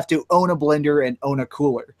least have to own a blender and own a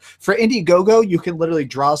cooler. For Indiegogo, you can literally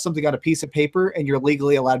draw something on a piece of paper and you're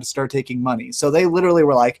legally allowed to start taking money. So they literally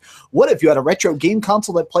were like, what if you had a retro game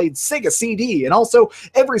console that played Sega CD and also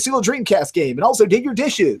every single Dreamcast game and also did your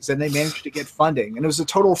dishes? And they managed to get funding, and it was a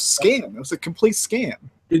total scam. It was a complete scam.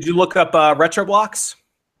 Did you look up RetroBlocks?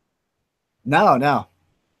 No.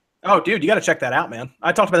 Oh, dude, you got to check that out, man.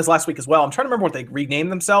 I talked about this last week as well. I'm trying to remember what they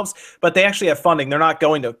renamed themselves, but they actually have funding. They're not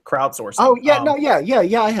going to crowdsourcing. Oh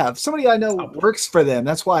yeah. I have somebody I know works for them.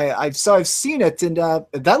 That's why I've seen it, and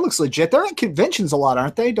that looks legit. They're at conventions a lot,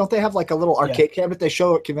 aren't they? Don't they have like a little arcade cabinet they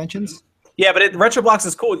show at conventions? Yeah, but RetroBlocks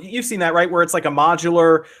is cool. You've seen that, right? Where it's like a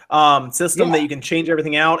modular system that you can change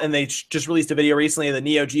everything out. And they just released a video recently of the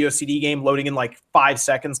Neo Geo CD game loading in like 5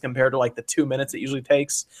 seconds compared to like the 2 minutes it usually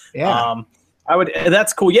takes. Yeah.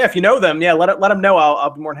 That's cool. Yeah, if you know them, let them know. I'll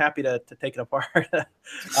be more than happy to take it apart.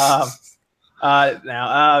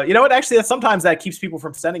 Now, you know what? Actually, sometimes that keeps people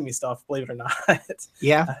from sending me stuff, believe it or not.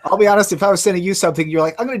 Yeah. I'll be honest. If I was sending you something, you're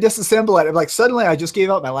like, I'm going to disassemble it. I'm like, suddenly I just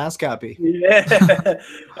gave out my last copy. Yeah,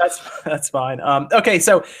 that's fine. Okay.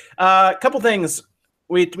 So a couple things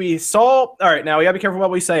we saw. All right. Now we gotta be careful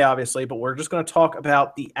what we say, obviously, but we're just going to talk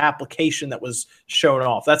about the application that was shown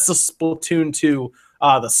off. That's the Splatoon 2,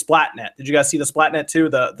 the Splatnet. Did you guys see the Splatnet 2,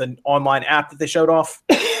 the online app that they showed off?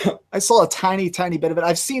 I saw a tiny bit of it.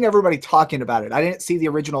 I've seen everybody talking about it. I didn't see the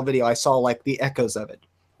original video. I saw like the echoes of it.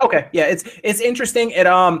 Okay, yeah, it's interesting.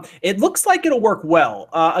 It looks like it'll work well.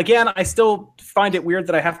 Again, I still find it weird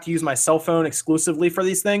that I have to use my cell phone exclusively for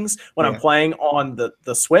these things when I'm playing on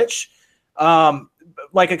the Switch.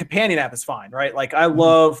 Like a companion app is fine, right? Like I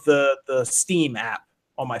love the Steam app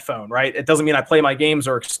on my phone, right? It doesn't mean I play my games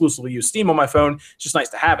or exclusively use Steam on my phone. It's just nice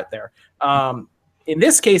to have it there. In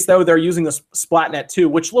this case, though, they're using the Splatnet 2,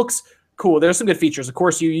 which looks cool. There's some good features. Of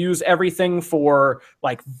course, you use everything for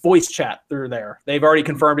like voice chat through there. They've already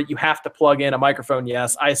confirmed it. You have to plug in a microphone.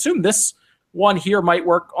 Yes. I assume this one here might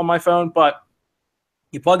work on my phone, but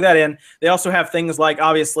you plug that in. They also have things like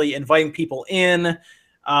obviously inviting people in,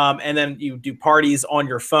 and then you do parties on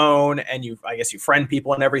your phone, and I guess you friend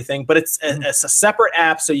people and everything, but it's a separate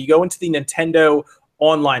app. So you go into the Nintendo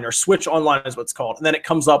Online, or Switch Online is what it's called. And then it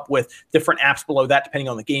comes up with different apps below that, depending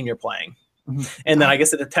on the game you're playing. And then I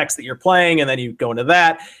guess it detects that you're playing, and then you go into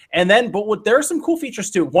that. And then, there are some cool features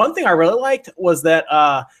too. One thing I really liked was that,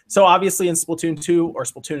 so obviously in Splatoon 2 or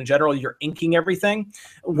Splatoon in general, you're inking everything.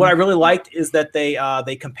 What I really liked is that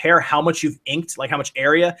they compare how much you've inked, like how much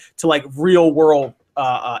area, to like real world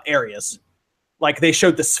areas. Like they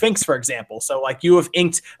showed the Sphinx, for example. So like you have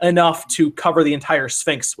inked enough to cover the entire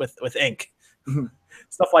Sphinx with ink.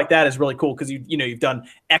 Stuff like that is really cool because you've done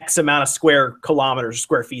X amount of square kilometers,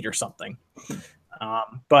 square feet, or something.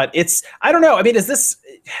 But I don't know. I mean, is this?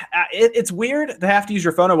 It's weird to have to use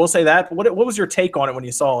your phone. I will say that. But what was your take on it when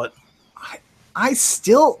you saw it? I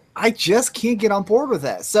just can't get on board with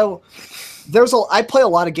that. So I play a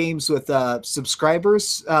lot of games with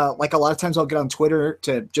subscribers. Like a lot of times I'll get on Twitter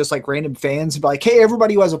to just like random fans and be like, hey,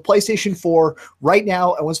 everybody who has a PlayStation 4 right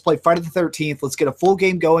now and wants to play Friday the 13th, let's get a full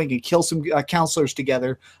game going and kill some counselors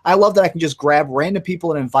together. I love that I can just grab random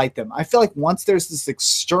people and invite them. I feel like once there's this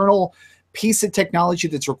external piece of technology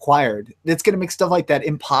that's required, it's going to make stuff like that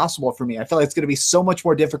impossible for me. I feel like it's going to be so much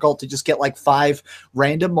more difficult to just get like 5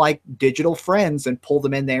 random like digital friends and pull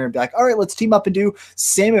them in there and be like, all right, let's team up and do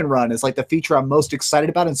Salmon Run is like the feature I'm most excited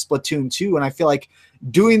about in Splatoon 2. And I feel like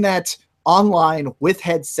doing that online with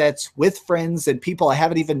headsets, with friends and people I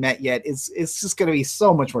haven't even met yet it's just going to be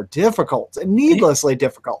so much more difficult and needlessly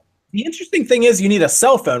difficult. The interesting thing is you need a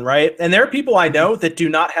cell phone, right? And there are people I know that do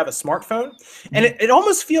not have a smartphone. And it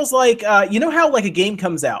almost feels like, you know how like a game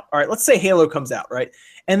comes out. All right, let's say Halo comes out, right?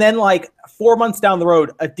 And then like 4 months down the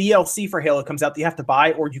road, a DLC for Halo comes out that you have to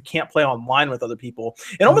buy or you can't play online with other people.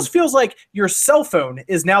 It almost feels like your cell phone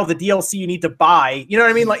is now the DLC you need to buy. You know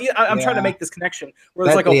what I mean? Like I'm trying to make this connection where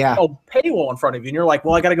there's like a paywall in front of you. And you're like,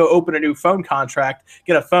 well, I got to go open a new phone contract,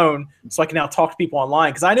 get a phone so I can now talk to people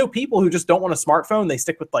online. Because I know people who just don't want a smartphone. They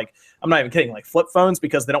stick with like, I'm not even kidding, like flip phones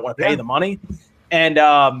because they don't want to pay the money. And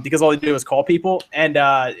because all they do is call people. And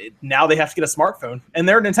now they have to get a smartphone. And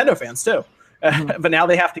they're Nintendo fans too. But now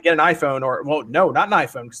they have to get an iPhone no, not an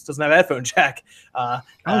iPhone because it doesn't have a headphone jack, an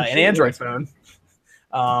Android phone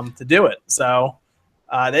to do it. So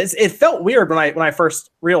it felt weird when I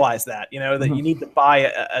first realized that, that you need to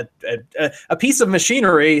buy a piece of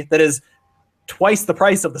machinery that is twice the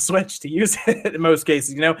price of the Switch to use it in most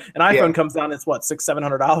cases. An iPhone comes down, it's what,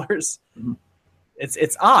 $600-$700.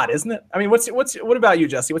 It's odd, isn't it? I mean, what about you,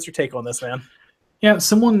 Jesse? What's your take on this, man? Yeah,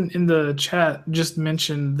 someone in the chat just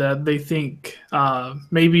mentioned that they think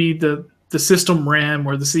maybe the system RAM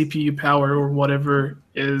or the CPU power or whatever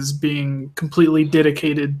is being completely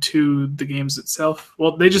dedicated to the games itself.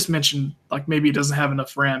 Well, they just mentioned like maybe it doesn't have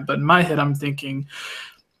enough RAM, but in my head I'm thinking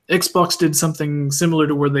Xbox did something similar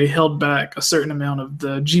to where they held back a certain amount of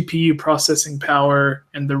the GPU processing power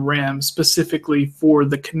and the RAM specifically for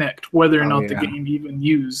the Kinect, whether or not the game even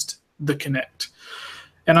used the Kinect.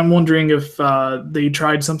 And I'm wondering if they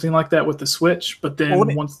tried something like that with the Switch, but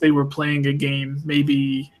then once they were playing a game,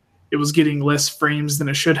 maybe it was getting less frames than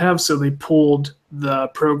it should have, so they pulled the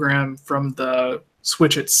program from the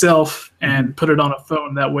Switch itself and put it on a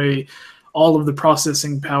phone. That way, all of the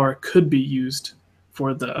processing power could be used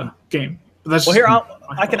for the game. But that's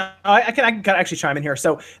I can actually chime in here.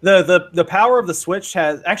 So the power of the Switch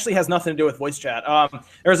has nothing to do with voice chat.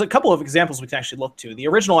 There's a couple of examples we can actually look to. The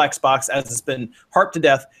original Xbox, as it's been harped to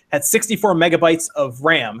death, had 64 megabytes of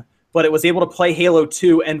RAM, but it was able to play Halo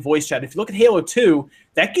 2 and voice chat. If you look at Halo 2,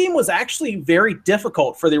 that game was actually very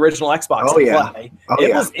difficult for the original Xbox to play.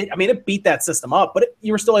 It beat that system up, but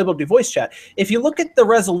you were still able to do voice chat. If you look at the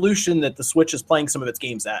resolution that the Switch is playing some of its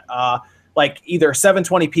games at, like either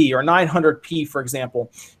 720p or 900p, for example,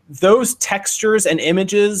 those textures and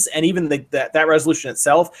images and even that resolution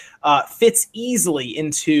itself fits easily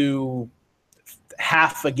into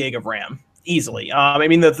half a gig of RAM. easily. I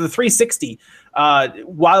mean, the 360,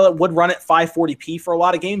 while it would run at 540p for a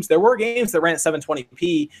lot of games, there were games that ran at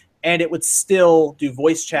 720p, and it would still do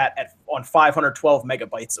voice chat on 512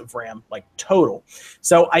 megabytes of RAM, like total.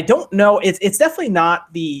 So I don't know. It's definitely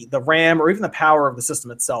not the RAM or even the power of the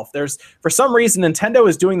system itself. For some reason, Nintendo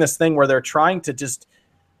is doing this thing where they're trying to just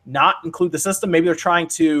not include the system. Maybe they're trying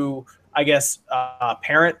to, I guess,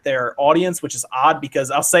 parent their audience, which is odd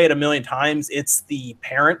because I'll say it a million times. It's the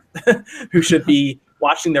parent who should be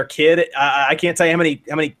watching their kid. I can't tell you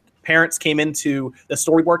how many parents came into the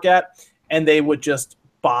Storyboard at, and they would just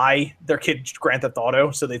buy their kid Grand Theft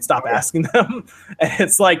Auto, so they'd stop asking them. And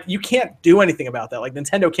it's like, you can't do anything about that. Like,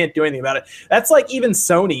 Nintendo can't do anything about it. That's like even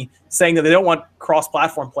Sony saying that they don't want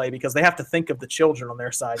cross-platform play because they have to think of the children on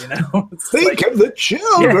their side, you know? Think of the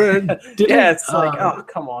children. Yeah, it's like, oh,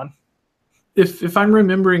 come on. If I'm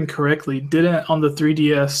remembering correctly, didn't on the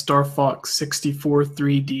 3DS Star Fox 64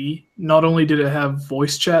 3D, not only did it have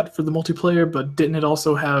voice chat for the multiplayer, but didn't it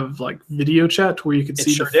also have like video chat where you could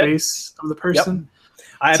see the face of the person? Yep.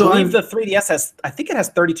 I believe the 3DS has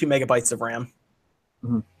 32 megabytes of RAM.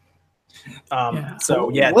 Mm-hmm.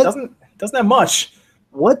 So yeah, it doesn't have much.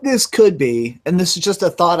 What this could be, and this is just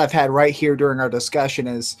a thought I've had right here during our discussion,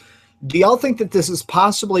 is do y'all think that this is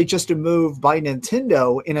possibly just a move by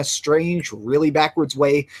Nintendo in a strange, really backwards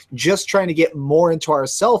way, just trying to get more into our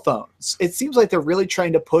cell phones? It seems like they're really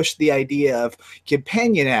trying to push the idea of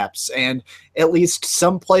companion apps and at least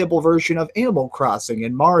some playable version of Animal Crossing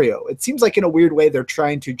and Mario. It seems like in a weird way they're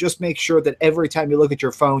trying to just make sure that every time you look at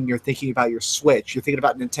your phone, you're thinking about your Switch, you're thinking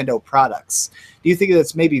about Nintendo products. Do you think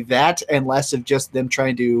that's maybe that and less of just them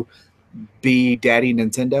trying to be Daddy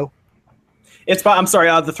Nintendo? I'm sorry.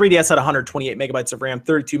 The 3DS had 128 megabytes of RAM.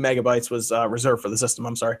 32 megabytes was reserved for the system.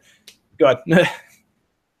 I'm sorry. Go ahead.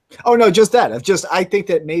 Oh no, just that. I think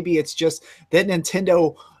that maybe it's just that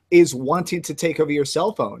Nintendo is wanting to take over your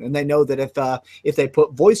cell phone, and they know that if they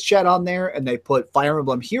put voice chat on there and they put Fire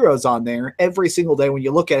Emblem Heroes on there, every single day when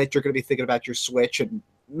you look at it, you're going to be thinking about your Switch. And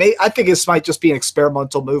I think this might just be an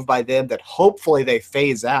experimental move by them that hopefully they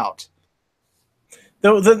phase out. The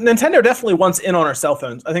Nintendo definitely wants in on our cell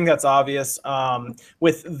phones. I think that's obvious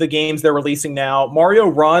with the games they're releasing now. Mario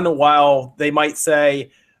Run, while they might say,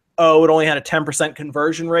 oh, it only had a 10%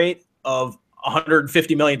 conversion rate of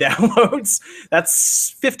 150 million downloads,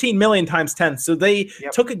 that's 15 million times 10. So they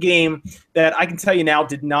took a game that I can tell you now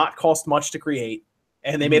did not cost much to create,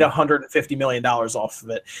 and they made $150 million off of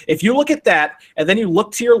it. If you look at that, and then you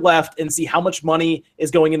look to your left and see how much money is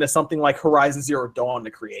going into something like Horizon Zero Dawn to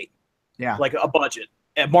create, like a budget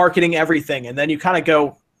and marketing, everything. And then you kind of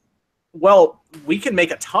go, well, we can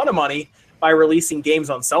make a ton of money by releasing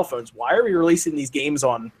games on cell phones. Why are we releasing these games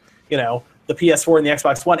on, the PS4 and the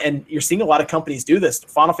Xbox One? And you're seeing a lot of companies do this.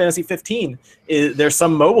 Final Fantasy 15, there's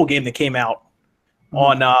some mobile game that came out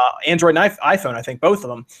on Android and iPhone, I think both of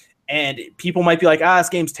them. And people might be like, this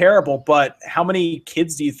game's terrible, but how many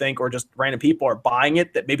kids do you think, or just random people, are buying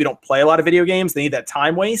it that maybe don't play a lot of video games? They need that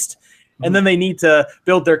time waste. And then they need to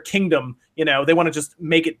build their kingdom. They want to just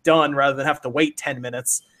make it done rather than have to wait 10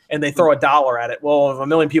 minutes, and they throw $1 at it. Well, if 1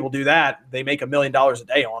 million people do that, they make $1 million a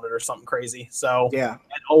day on it or something crazy. So and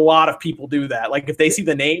a lot of people do that. Like, if they see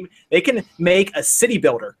the name, they can make a city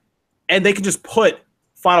builder, and they can just put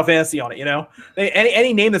Final Fantasy on it.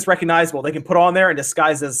 Any name that's recognizable, they can put on there and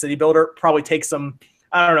disguise as a city builder. Probably takes them,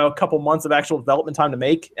 I don't know, a couple months of actual development time to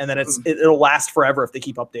make, and then it'll last forever if they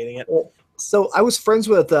keep updating it. So I was friends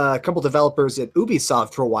with a couple developers at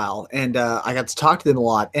Ubisoft for a while, and I got to talk to them a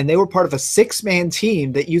lot. And they were part of a 6-man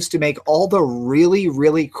team that used to make all the really,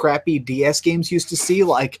 really crappy DS games you used to see,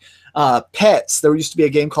 like Pets. There used to be a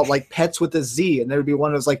game called like Pets with a Z, and there would be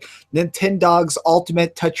one that was like Nintendogs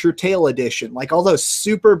Ultimate Touch Your Tail Edition. Like all those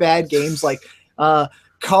super bad games like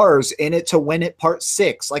Cars, In It to Win It Part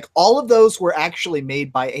 6. Like all of those were actually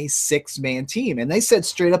made by a 6-man team. And they said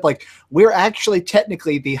straight up, like, we're actually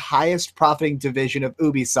technically the highest profiting division of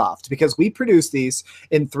Ubisoft because we produce these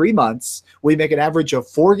in 3 months. We make an average of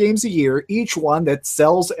 4 games a year, each one that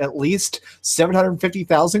sells at least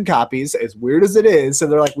 750,000 copies, as weird as it is. So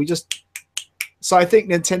they're like, so I think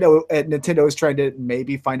Nintendo is trying to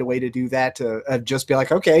maybe find a way to do that, to just be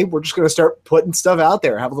like, okay, we're just going to start putting stuff out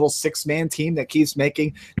there. Have a little 6-man team that keeps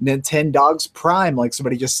making Nintendogs Prime, like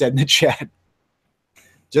somebody just said in the chat.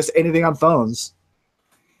 Just anything on phones.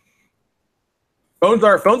 Phones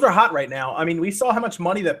are hot right now. I mean, we saw how much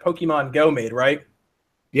money that Pokemon Go made, right?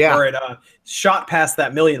 Yeah. Where it shot past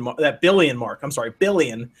that billion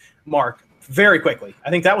mark very quickly. I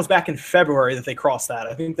think that was back in February that they crossed that.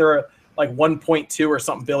 I think they're like 1.2 or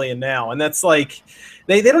something billion now, and that's like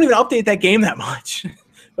they don't even update that game that much.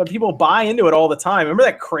 but people buy into it all the time. Remember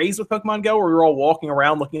that craze with Pokemon Go where we were all walking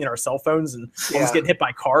around looking at our cell phones and almost getting hit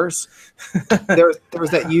by cars? there was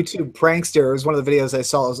that YouTube prankster. It was one of the videos I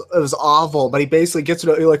saw. It was awful, but he basically gets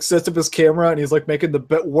it. He like sets up his camera and he's like making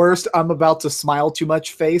the worst "I'm about to smile too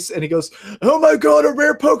much" face, and he goes, "Oh my god, a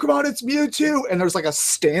rare Pokemon! It's Mewtwo!" And there's like a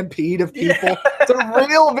stampede of people. Yeah. It's a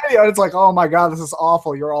real video. And it's like, oh my god, this is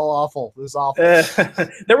awful. You're all awful. This is awful.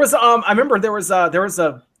 There was I remember there was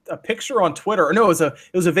a picture on Twitter, or no, it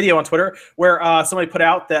was a video on Twitter where somebody put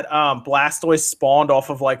out that Blastoise spawned off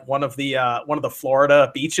of like one of the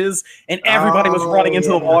Florida beaches, and everybody was running into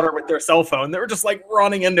the water with their cell phone. They were just like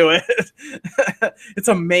running into it. It's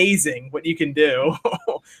amazing what you can do.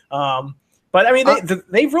 But I mean,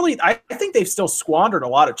 they've really, I think they've still squandered a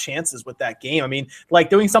lot of chances with that game. I mean, like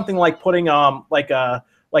doing something like putting like a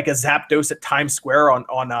Zapdos at Times Square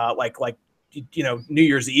on like New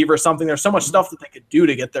Year's Eve or something. There's so much stuff that they could do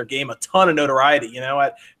to get their game a ton of notoriety,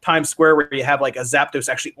 at Times Square, where you have like a Zapdos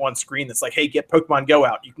actually on screen that's like, hey, get Pokemon Go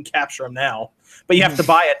out. You can capture them now. But you have to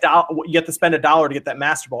buy you have to spend $1 to get that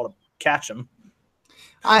Master Ball to catch them.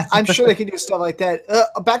 I'm sure they can do stuff like that.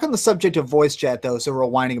 Back on the subject of voice chat, though, so we're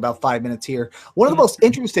whining about 5 minutes here. One of the most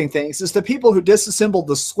interesting things is the people who disassembled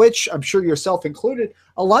the Switch, I'm sure yourself included,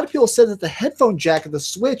 a lot of people said that the headphone jack of the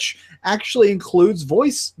Switch actually includes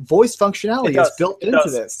voice functionality. It's built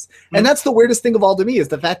into this. And that's the weirdest thing of all to me, is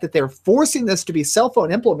the fact that they're forcing this to be cell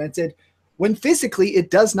phone implemented when physically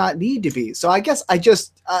it does not need to be. So I guess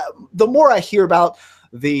the more I hear about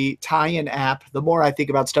the tie-in app, the more I think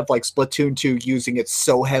about stuff like Splatoon 2 using it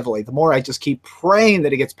so heavily, the more I just keep praying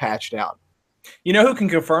that it gets patched out. You know who can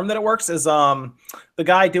confirm that it works is the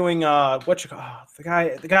guy doing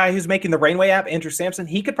the guy who's making the Rainway app, Andrew Sampson.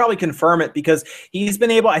 He could probably confirm it because he's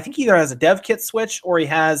been able, I think he either has a dev kit switch or he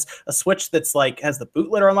has a switch that's like has the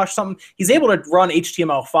bootloader unlocked or something. He's able to run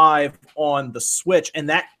HTML5 on the Switch, and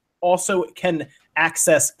that also can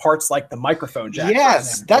access parts like the microphone jack.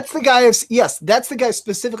 Yes, that's the guy. That's the guy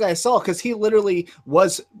specifically I saw, because he literally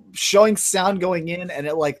was showing sound going in, and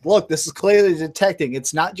it like, look, this is clearly detecting.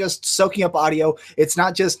 It's not just soaking up audio. It's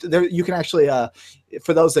not just there. You can actually,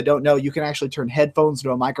 for those that don't know, you can actually turn headphones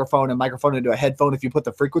into a microphone and microphone into a headphone if you put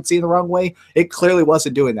the frequency in the wrong way. It clearly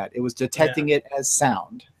wasn't doing that. It was detecting it as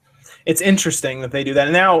sound. It's interesting that they do that.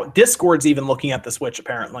 And now Discord's even looking at the Switch,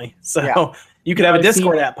 apparently. So you could have a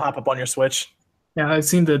Discord app pop up on your Switch. Yeah, I've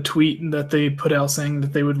seen the tweet that they put out saying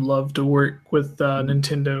that they would love to work with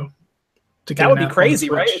Nintendo. That would be crazy,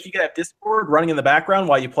 right? If you could have Discord running in the background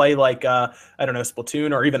while you play like, I don't know,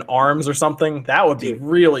 Splatoon or even ARMS or something. That would be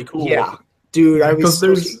really cool. Yeah, dude.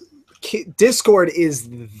 Discord is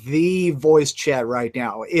the voice chat right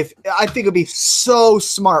now. I think it'd be so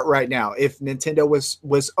smart right now if Nintendo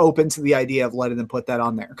was open to the idea of letting them put that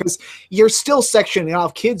on there, because you're still sectioning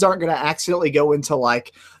off. Kids aren't going to accidentally go into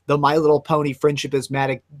like the My Little Pony Friendship is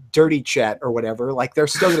Matic dirty chat or whatever. Like, they're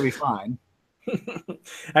still going to be fine.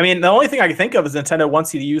 I mean, the only thing I can think of is Nintendo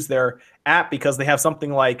wants you to use their app because they have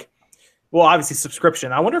something like, well, obviously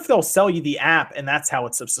subscription. I wonder if they'll sell you the app and that's how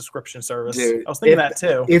it's a subscription service. Dude, I was thinking that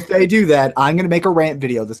too. If they do that, I'm going to make a rant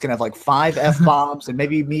video that's going to have like 5 F-bombs and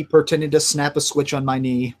maybe me pretending to snap a switch on my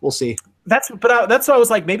knee. We'll see. That's what I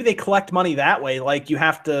was like, maybe they collect money that way. Like, you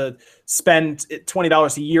have to spend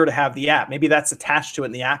 $20 a year to have the app. Maybe that's attached to it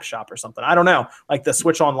in the app shop or something. I don't know. Like the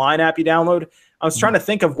Switch Online app you download. I was trying to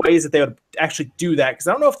think of ways that they would actually do that, because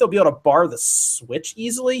I don't know if they'll be able to bar the Switch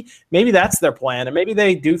easily. Maybe that's their plan, and maybe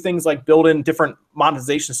they do things like build in different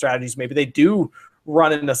monetization strategies. Maybe they do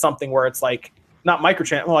run into something where it's like not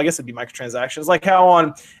well, I guess it'd be microtransactions, like how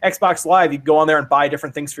on Xbox Live you go on there and buy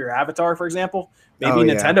different things for your avatar, for example.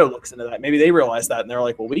 Maybe Nintendo looks into that. Maybe they realize that and they're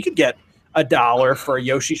like, well, we could get $1 for a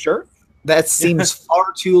Yoshi shirt. That seems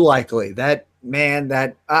far too likely.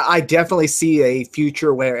 I definitely see a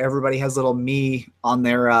future where everybody has little me on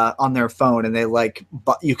their phone, and they like,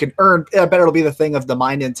 but you can earn. I bet it'll be the thing of the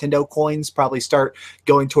My Nintendo coins probably start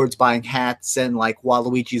going towards buying hats and like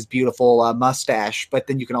Waluigi's beautiful mustache. But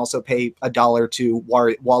then you can also pay $1 to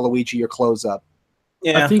Waluigi your clothes up.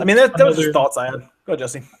 Yeah, I mean that was just thoughts I had. Go ahead,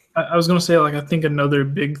 Jesse. I was going to say, like, I think another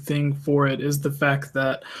big thing for it is the fact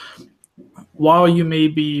that while you may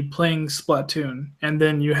be playing Splatoon and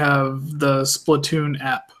then you have the Splatoon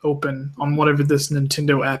app open on whatever this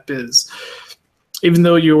Nintendo app is, even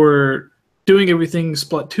though you're doing everything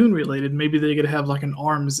Splatoon related, maybe they could have like an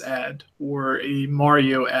ARMS ad or a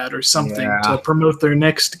Mario ad or something to promote their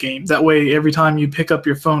next game. That way, every time you pick up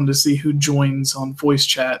your phone to see who joins on voice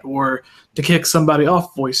chat or to kick somebody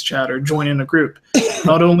off voice chat or join in a group,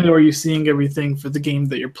 not only are you seeing everything for the game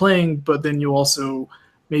that you're playing, but then you also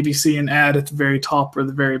maybe see an ad at the very top or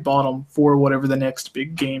the very bottom for whatever the next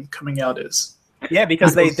big game coming out is. Yeah,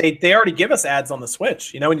 because they already give us ads on the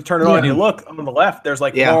Switch. You know, when you turn it on and you look on the left, there's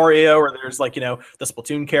like Mario, or there's like, you know, the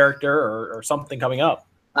Splatoon character or something coming up.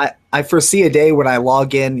 I foresee a day when I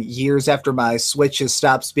log in years after my Switch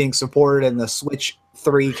stops being supported and the Switch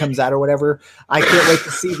 3 comes out or whatever. I can't wait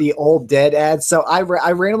to see the old dead ads. So I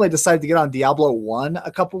randomly decided to get on Diablo 1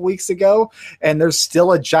 a couple weeks ago, and there's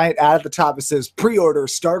still a giant ad at the top. It says pre-order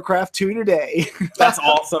StarCraft 2 today. That's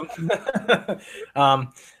awesome.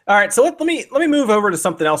 All right, so let me move over to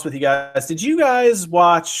something else with you guys. Did you guys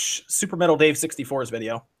watch Super Metal Dave 64's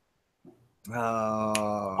video?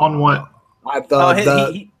 On what?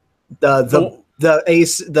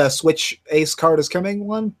 The Switch Ace card is coming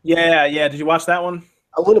one. Yeah. Did you watch that one?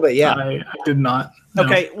 A little bit, yeah. I did not. No.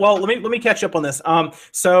 Okay, well let me catch up on this.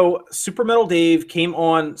 So Super Metal Dave came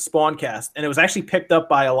on Spawncast, and it was actually picked up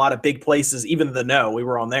by a lot of big places, even the No. We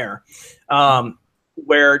were on there.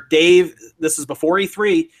 Where Dave, this is before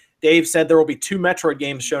E3, Dave said there will be 2 Metroid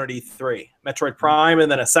games shown at E3, Metroid Prime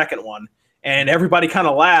and then a second one. And everybody kind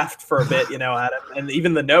of laughed for a bit, you know, at him. And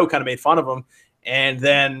even the No kind of made fun of him. And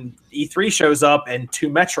then E3 shows up and 2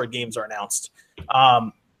 Metroid games are announced.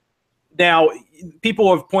 Now,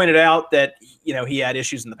 people have pointed out that, you know, he had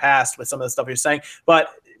issues in the past with some of the stuff he was saying. But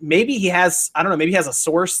maybe he has, I don't know, maybe he has a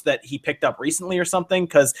source that he picked up recently or something.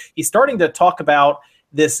 Because he's starting to talk about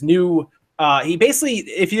this new... he basically,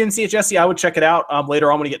 if you didn't see it, Jesse, I would check it out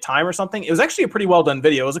later on when you get time or something. It was actually a pretty well done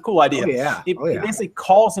video. It was a cool idea. He basically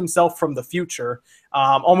calls himself from the future,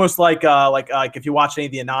 almost like if you watch any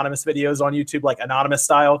of the Anonymous videos on YouTube, like Anonymous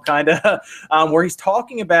style kind of, where he's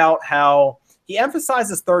talking about how he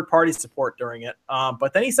emphasizes third-party support during it,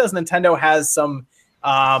 but then he says Nintendo has some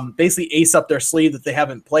basically ace up their sleeve that they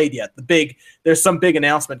haven't played yet. There's some big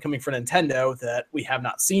announcement coming for Nintendo that we have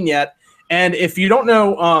not seen yet. And if you don't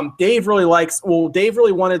know, Dave really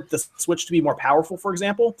wanted the Switch to be more powerful, for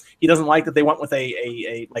example. He doesn't like that they went with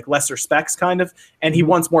a like lesser specs kind of, and he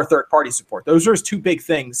wants more third-party support. Those are his 2 big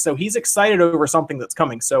things. So he's excited over something that's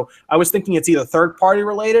coming. So I was thinking it's either third-party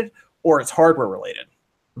related or it's hardware related.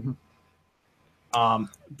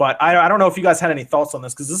 But I don't know if you guys had any thoughts on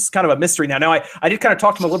this, because this is kind of a mystery now. Now, I did kind of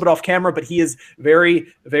talk to him a little bit off camera, but he is very,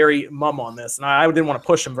 very mum on this. And I didn't want to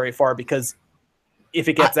push him very far, because if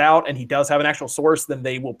it gets out and he does have an actual source, then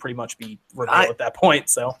they will pretty much be revealed at that point.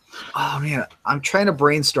 So, oh man, I'm trying to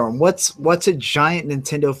brainstorm. What's a giant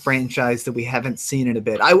Nintendo franchise that we haven't seen in a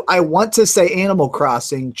bit? I want to say Animal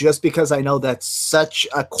Crossing, just because I know that's such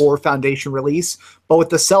a core foundation release. But with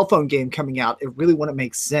the cell phone game coming out, it really wouldn't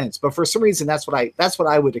make sense. But for some reason, that's what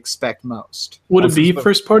I would expect most. Would it be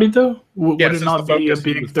first party though? Would it not be a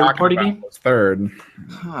big third party game? Third.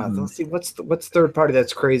 Let's see. What's third party?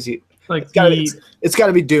 That's crazy. Like it's got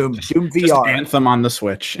to be Doom. Doom VR. Just Anthem on the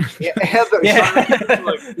Switch. Yeah. Like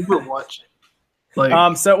Overwatch.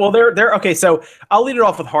 Like, they're okay. So I'll lead it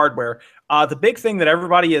off with hardware. The big thing that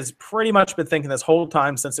everybody has pretty much been thinking this whole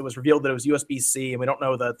time since it was revealed that it was USB-C, and we don't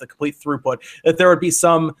know the complete throughput, that there would be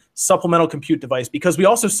some supplemental compute device, because we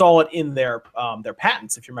also saw it in their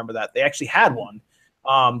patents. If you remember that, they actually had one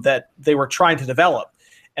that they were trying to develop.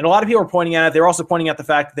 And a lot of people are pointing at it. They were also pointing at the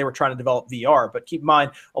fact that they were trying to develop VR. But keep in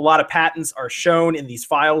mind, a lot of patents are shown in these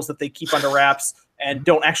files that they keep under wraps and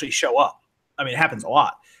don't actually show up. I mean, it happens a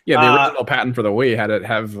lot. Yeah, the original patent for the Wii had it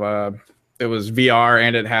have it was VR,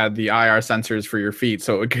 and it had the IR sensors for your feet,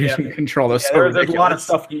 so it could control those. There's a lot of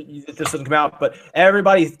stuff that just doesn't come out, but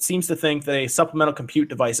everybody seems to think that a supplemental compute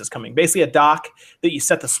device is coming. Basically, a dock that you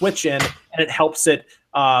set the Switch in, and it helps it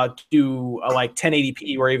do like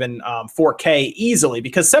 1080p or even 4K easily,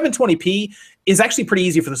 because 720p is actually pretty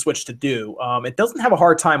easy for the Switch to do. It doesn't have a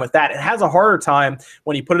hard time with that. It has a harder time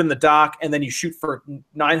when you put it in the dock and then you shoot for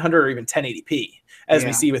 900 or even 1080p, as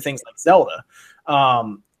we see with things like Zelda.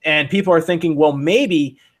 And people are thinking, well,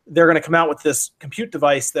 maybe they're going to come out with this compute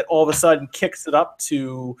device that all of a sudden kicks it up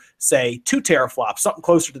to, say, 2 teraflops, something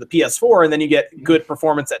closer to the PS4, and then you get good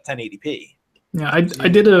performance at 1080p. Yeah, I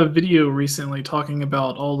did a video recently talking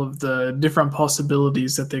about all of the different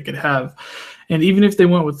possibilities that they could have. And even if they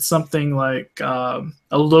went with something like a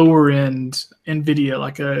lower-end NVIDIA,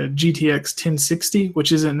 like a GTX 1060,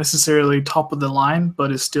 which isn't necessarily top of the line,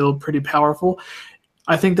 but is still pretty powerful,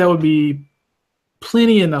 I think that would be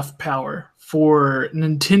plenty enough power for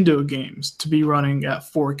Nintendo games to be running at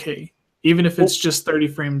 4K, even if it's just 30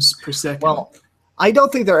 frames per second. Well, I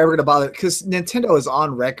don't think they're ever going to bother, because Nintendo is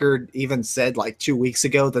on record, even said like 2 weeks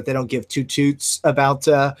ago that they don't give 2 toots about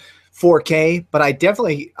 4K. But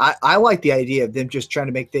I like the idea of them just trying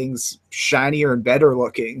to make things shinier and better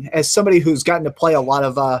looking. As somebody who's gotten to play a lot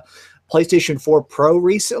of PlayStation 4 Pro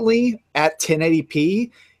recently at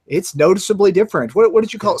 1080p, it's noticeably different. What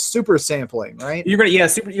did you call it? Super sampling, right? You're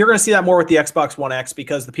gonna see that more with the Xbox One X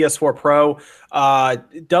because the PS4 Pro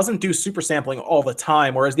doesn't do super sampling all the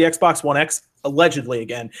time, whereas the Xbox One X allegedly,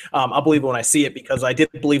 again, I'll believe it when I see it because I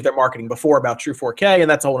did believe their marketing before about True 4K, and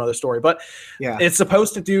that's a whole other story. But yeah, it's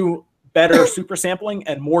supposed to do better super sampling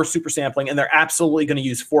and more super sampling, and they're absolutely going to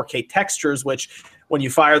use 4K textures, which when you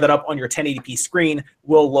fire that up on your 1080p screen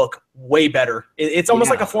will look way better. It's almost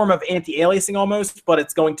like a form of anti-aliasing almost, but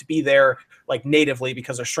it's going to be there like natively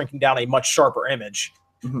because they're shrinking down a much sharper image.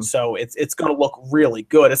 Mm-hmm. So it's going to look really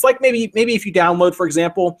good. It's like maybe if you download, for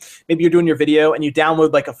example, maybe you're doing your video and you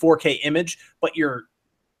download like a 4K image, but your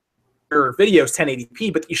video is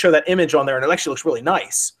 1080p, but you show that image on there and it actually looks really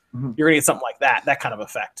nice. Mm-hmm. You're going to get something like that kind of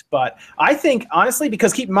effect. But I think, honestly,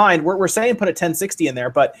 because keep in mind, we're saying put a 1060 in there,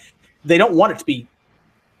 but they don't want it to be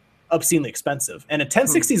obscenely expensive. And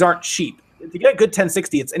 1060s aren't cheap. To get a good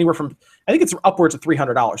 1060, it's anywhere from, I think it's upwards of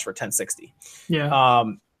 $300 for a 1060. Yeah.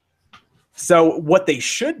 So what they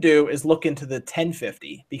should do is look into the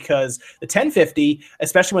 1050 because the 1050,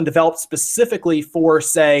 especially when developed specifically for,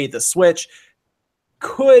 say, the Switch,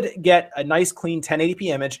 could get a nice clean 1080p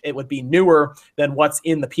image. It would be newer than what's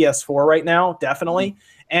in the PS4 right now, definitely.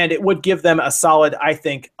 And it would give them a solid, I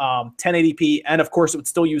think, 1080p. And of course, it would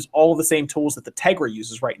still use all of the same tools that the Tegra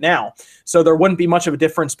uses right now. So there wouldn't be much of a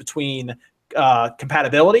difference between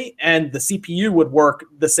compatibility, and the CPU would work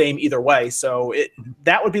the same either way. So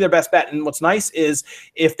that would be their best bet. And what's nice is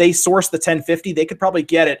if they source the 1050, they could probably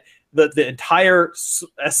get it, the entire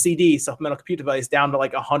SCD, supplemental compute device, down to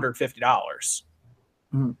like $150.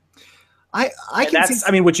 Mm-hmm. I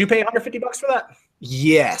mean, would you pay $150 for that?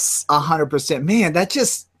 Yes, 100%. Man, that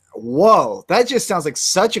just sounds like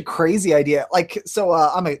such a crazy idea. Like, so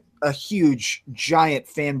I'm a huge, giant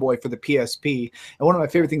fanboy for the PSP, and one of my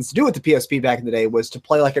favorite things to do with the PSP back in the day was to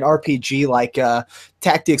play like an RPG, like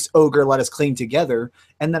Tactics Ogre Let Us Clean Together,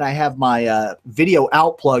 and then I have my video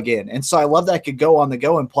out plug-in, and so I love that I could go on the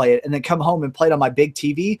go and play it, and then come home and play it on my big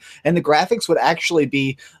TV, and the graphics would actually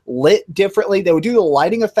be lit differently. They would do the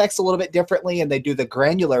lighting effects a little bit differently, and they do the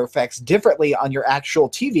granular effects differently on your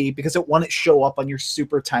actual TV because it wouldn't show up on your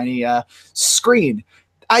super tiny screen.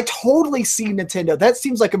 I totally see Nintendo. That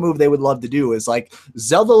seems like a move they would love to do, is like,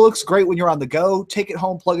 Zelda looks great when you're on the go. Take it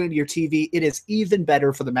home, plug it into your TV. It is even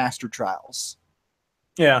better for the Master Trials.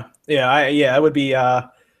 Yeah. It would be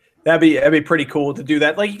that'd be pretty cool to do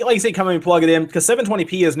that. Like you say, come in and plug it in, because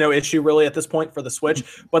 720p is no issue really at this point for the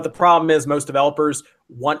Switch. But the problem is most developers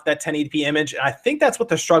want that 1080p image, and I think that's what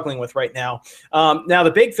they're struggling with right now. Now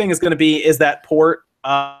the big thing is going to be that port.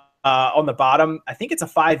 On the bottom, I think it's a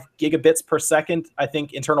 5 gigabits per second, I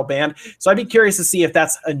think, internal band. So I'd be curious to see if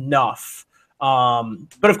that's enough.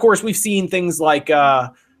 But of course, we've seen things like,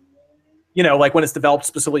 like when it's developed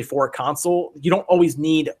specifically for a console, you don't always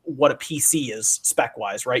need what a PC is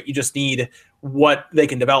spec-wise, right? You just need what they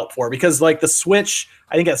can develop for. Because like the Switch,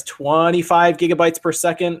 I think has 25 gigabytes per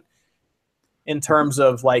second in terms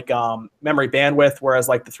of like memory bandwidth, whereas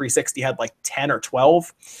like the 360 had like 10 or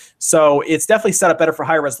 12. So it's definitely set up better for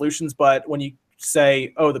higher resolutions. But when you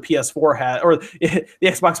say, oh, the PS4 had, or the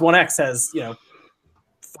Xbox One X has,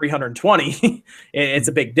 320, it's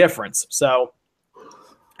a big difference. So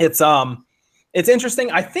it's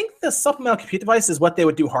interesting. I think the supplemental compute device is what they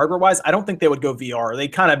would do hardware-wise. I don't think they would go VR. They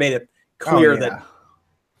kind of made it clear that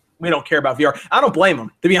we don't care about VR. I don't blame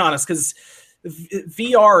them, to be honest, because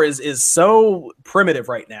VR is so primitive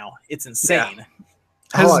right now. It's insane.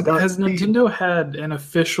 Yeah. Has Nintendo had an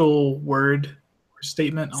official word or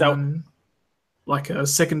statement on like a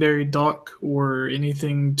secondary dock or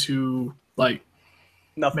anything to like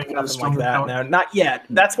nothing like that? No, not yet.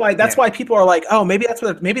 That's why people are like, oh, maybe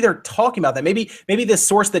maybe they're talking about that. Maybe this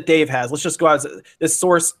source that Dave has. Let's just go out as this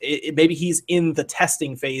source. Maybe he's in the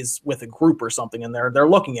testing phase with a group or something, and they're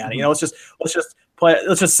looking at it. Let's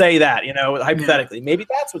just say that, hypothetically, maybe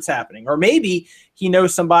that's what's happening. Or maybe he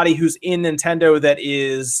knows somebody who's in Nintendo that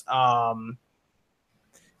is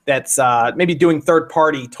that's maybe doing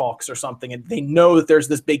third-party talks or something, and they know that there's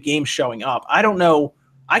this big game showing up. I don't know.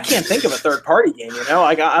 I can't think of a third-party game,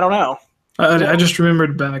 I don't know. I just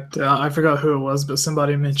remembered back to, I forgot who it was, but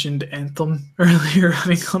somebody mentioned Anthem earlier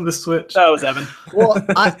running on the Switch. That was Evan. Well,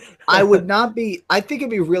 I would not be. I think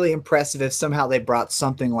it'd be really impressive if somehow they brought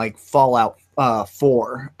something like Fallout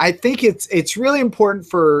 4. I think it's really important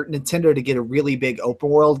for Nintendo to get a really big open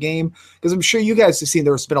world game, because I'm sure you guys have seen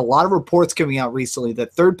there's been a lot of reports coming out recently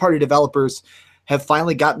that third-party developers have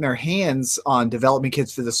finally gotten their hands on development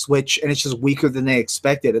kits for the Switch, and it's just weaker than they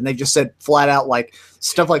expected. And they just said flat out, like,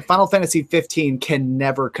 stuff like Final Fantasy 15 can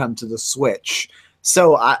never come to the Switch.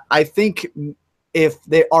 So I think if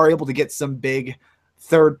they are able to get some big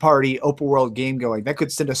third-party open world game going. That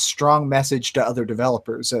could send a strong message to other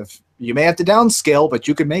developers of you may have to downscale, but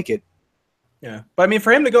you can make it. Yeah, but I mean,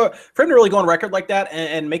 for him to really go on record like that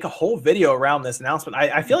and make a whole video around this announcement,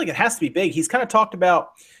 I feel like it has to be big. He's kind of talked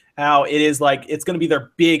about how it is like it's going to be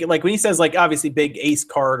their big, like when he says like obviously big ace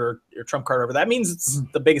card or trump card over, that means it's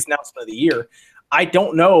the biggest announcement of the year. I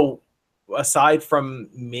don't know, aside from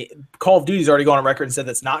Call of Duty's already gone on record and said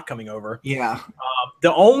that's not coming over. Yeah.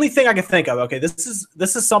 The only thing I can think of, okay, this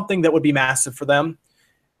is something that would be massive for them,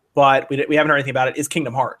 but we haven't heard anything about it, is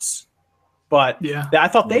Kingdom Hearts. But yeah, I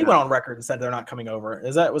thought they went on record and said they're not coming over.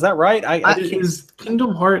 Was that right? Is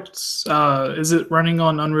Kingdom Hearts, is it running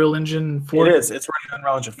on Unreal Engine 4? It is. It's running on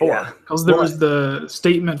Unreal Engine 4. Because there was the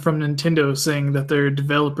statement from Nintendo saying that their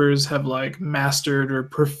developers have like mastered or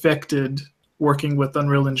perfected working with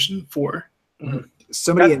Unreal Engine 4. Mm-hmm.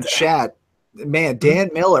 Somebody in chat, man, Dan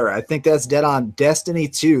Miller, I think that's dead on. Destiny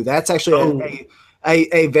 2. That's actually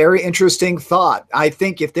a very interesting thought. I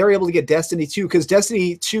think if they're able to get Destiny 2, because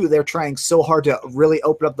Destiny 2, they're trying so hard to really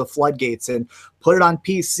open up the floodgates and put it on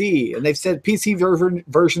PC. And they've said PC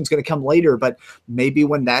version is going to come later, but maybe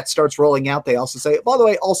when that starts rolling out, they also say, by the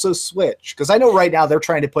way, also Switch. Because I know right now they're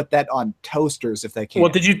trying to put that on toasters if they can.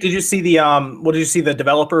 Well, did you see the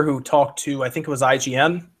developer who talked to, I think it was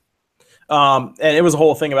IGN? And it was a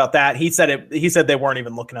whole thing about that. He said they weren't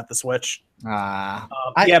even looking at the Switch. Yeah,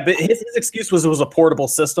 but his excuse was it was a portable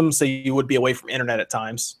system, so you would be away from internet at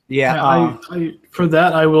times. Yeah. For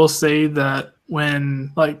that, I will say that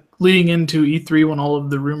when like leading into E3, when all of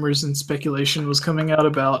the rumors and speculation was coming out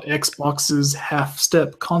about Xbox's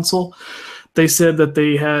half-step console, they said that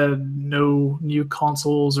they had no new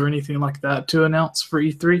consoles or anything like that to announce for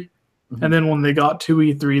E3. Mm-hmm. And then when they got to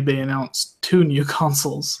E3, they announced 2 new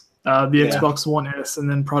consoles. The Xbox One S and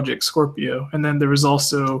then Project Scorpio. And then there was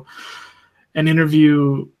also an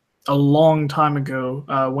interview a long time ago,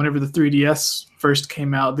 whenever the 3DS first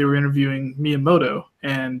came out, they were interviewing Miyamoto.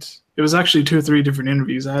 And it was actually 2 or 3 different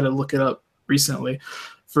interviews. I had to look it up recently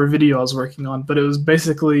for a video I was working on. But it was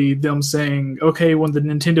basically them saying, okay, when the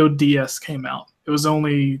Nintendo DS came out, it was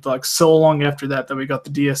only like so long after that we got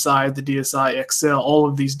the DSi, the DSi XL, all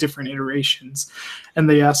of these different iterations. And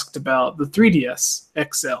they asked about the 3DS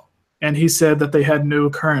XL. And he said that they had no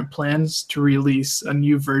current plans to release a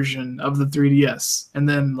new version of the 3DS. And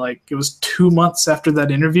then, like, it was 2 months after that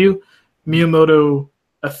interview, Miyamoto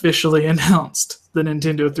officially announced the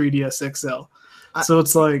Nintendo 3DS XL. So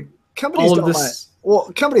it's like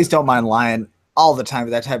companies don't mind lying all the time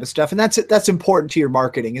with that type of stuff, and that's important to your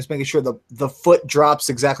marketing, is making sure the foot drops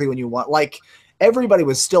exactly when you want. Like, everybody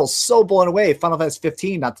was still so blown away. Final Fantasy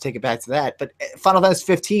 15, not to take it back to that, but Final Fantasy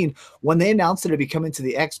 15, when they announced that it'd be coming to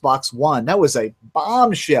the Xbox One, that was a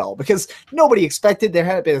bombshell because nobody expected there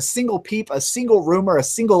had been a single peep, a single rumor, a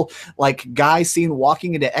single like guy seen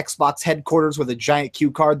walking into Xbox headquarters with a giant cue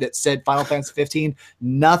card that said Final Fantasy 15,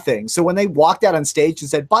 nothing. So when they walked out on stage and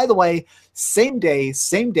said, by the way, same day,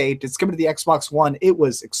 same date, it's coming to the Xbox One, it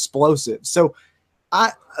was explosive. So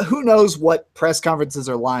who knows what press conferences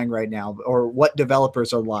are lying right now or what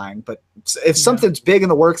developers are lying, but if something's big in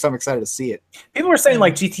the works, I'm excited to see it. People were saying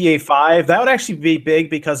like GTA 5, that would actually be big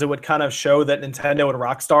because it would kind of show that Nintendo and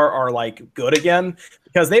Rockstar are like good again,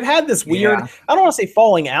 because they've had this weird, I don't want to say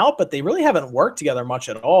falling out, but they really haven't worked together much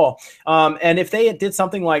at all. And if they did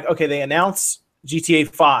something like, okay, they announce GTA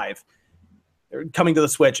 5 coming to the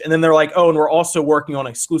Switch, and then they're like, oh, and we're also working on an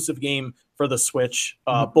exclusive game for the Switch,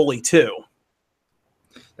 Bully 2.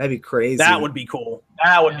 That'd be crazy. That would be cool.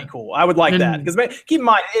 That would be cool. I would like that, because keep in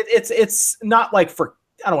mind, it's not like for,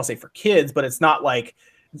 I don't want to say for kids, but it's not like,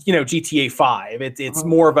 you know, GTA 5. It's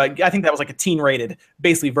more of a, I think that was like a teen-rated,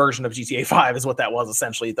 basically version of GTA 5 is what that was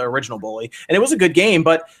essentially, the original Bully, and it was a good game,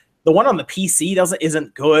 but the one on the PC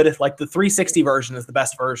isn't good. Like the 360 version is the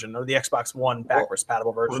best version, or the Xbox One backwards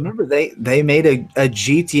compatible version. Remember, they made a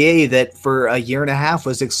GTA that for a year and a half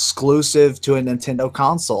was exclusive to a Nintendo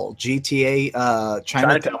console. GTA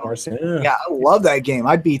Chinatown Wars. Yeah, I love that game.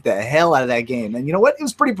 I beat the hell out of that game. And you know what? It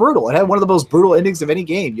was pretty brutal. It had one of the most brutal endings of any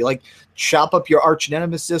game. You like chop up your arch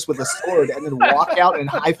nemesis with a sword and then walk out and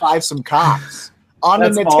high five some cops on a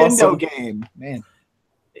Nintendo game. Man.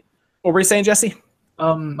 What were you saying, Jesse?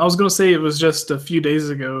 I was going to say it was just a few days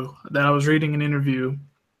ago that I was reading an interview.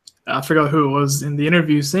 I forgot who it was in the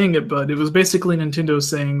interview saying it, but it was basically Nintendo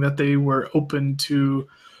saying that they were open to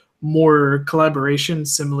more collaboration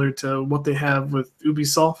similar to what they have with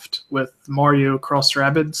Ubisoft, with Mario Cross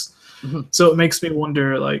Rabbids. Mm-hmm. So it makes me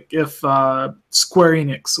wonder, like, if Square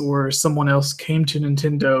Enix or someone else came to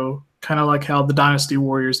Nintendo, kind of like how the Dynasty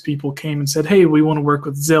Warriors people came and said, hey, we want to work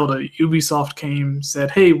with Zelda. Ubisoft came, said,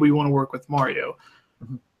 hey, we want to work with Mario.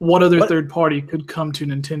 what other third party could come to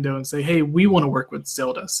Nintendo and say, hey, we want to work with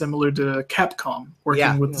Zelda, similar to Capcom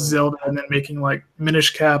working with Zelda and then making like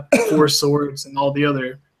Minish Cap, Four Swords, and all the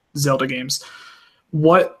other Zelda games.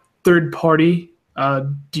 What third party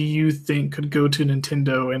do you think could go to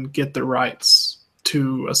Nintendo and get the rights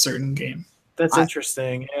to a certain game? That's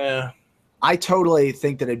interesting. Yeah. I totally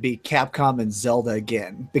think that it'd be Capcom and Zelda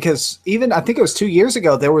again, because even I think it was 2 years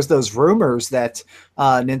ago, there was those rumors that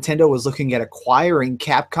Nintendo was looking at acquiring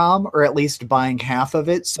Capcom, or at least buying half of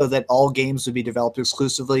it, so that all games would be developed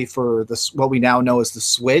exclusively for this, what we now know as the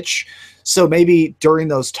Switch. So maybe during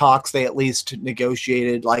those talks, they at least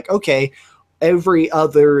negotiated like, okay, every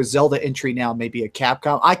other Zelda entry now may be a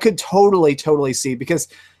Capcom. I could totally see, because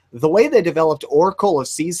the way they developed Oracle of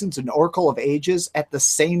Seasons and Oracle of Ages at the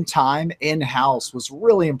same time in-house was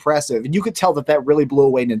really impressive. And you could tell that that really blew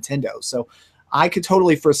away Nintendo. So I could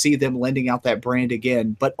totally foresee them lending out that brand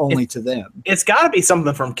again, but only to them. It's got to be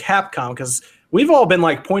something from Capcom, because we've all been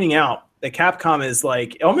like pointing out that Capcom is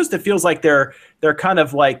like, almost it feels like they're kind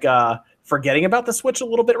of like forgetting about the Switch a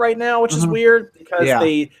little bit right now, which is weird, because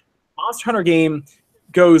the Monster Hunter game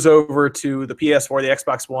goes over to the PS4, the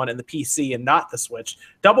Xbox One, and the PC, and not the Switch.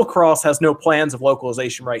 Double Cross has no plans of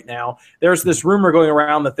localization right now. There's this rumor going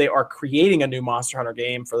around that they are creating a new Monster Hunter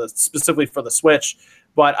game specifically for the Switch,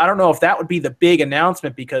 but I don't know if that would be the big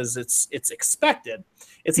announcement, because it's expected.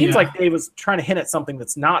 It seems like they was trying to hint at something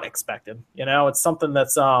that's not expected. You know, it's something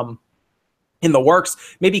that's in the works.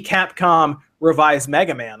 Maybe Capcom revised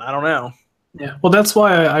Mega Man. I don't know. Yeah, well, that's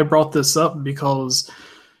why I brought this up, because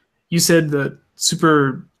you said that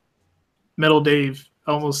Super Metal Dave,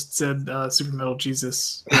 I almost said Super Metal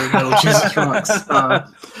Jesus, or Metal Jesus Rocks.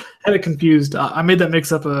 Had it confused. I made that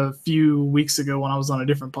mix up a few weeks ago when I was on a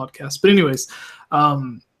different podcast. But anyways,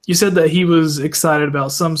 you said that he was excited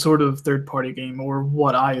about some sort of third-party game, or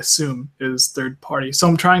what I assume is third-party. So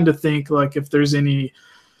I'm trying to think like if there's any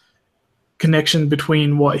connection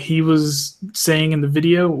between what he was saying in the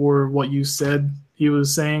video or what you said he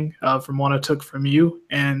was saying from what I took from you,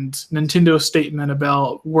 and Nintendo's statement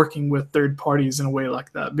about working with third parties in a way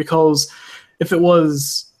like that. Because if it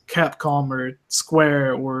was Capcom or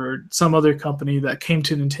Square or some other company that came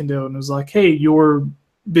to Nintendo and was like, hey, you're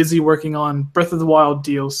busy working on Breath of the Wild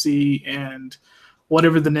DLC and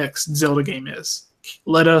whatever the next Zelda game is,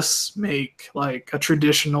 let us make like a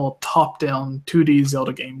traditional top-down 2D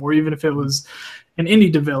Zelda game. Or even if it was an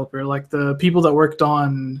indie developer, like the people that worked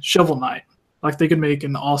on Shovel Knight, like they could make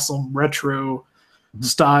an awesome retro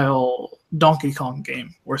style Donkey Kong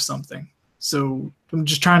game or something. So I'm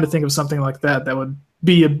just trying to think of something like that that would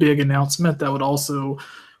be a big announcement that would also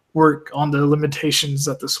work on the limitations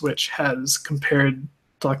that the Switch has compared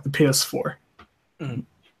to like the PS4.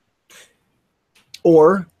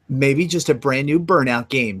 Or maybe just a brand new Burnout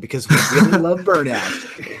game, because we really love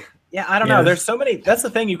Burnout. Yeah, I don't know. There's so many. That's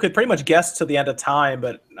the thing. You could pretty much guess to the end of time,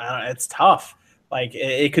 but it's tough. Like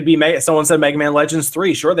it could be. Someone said Mega Man Legends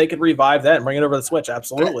 3. Sure, they could revive that and bring it over to the Switch.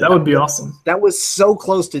 Absolutely, that would be awesome. That was so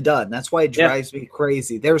close to done. That's why it drives me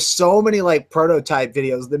crazy. There's so many like prototype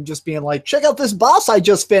videos of them just being like, "Check out this boss I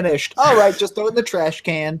just finished." All right, just throw it in the trash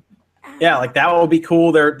can. Yeah, like that would be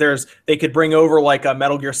cool. They could bring over like a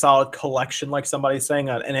Metal Gear Solid collection, like somebody's saying,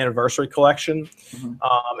 an anniversary collection,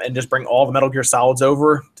 and just bring all the Metal Gear Solids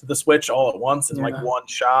over to the Switch all at once in like one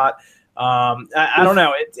shot. I don't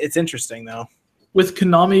know. It's interesting though. With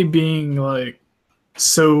Konami being like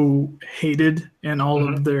so hated in all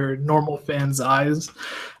of their normal fans' eyes,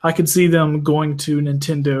 I could see them going to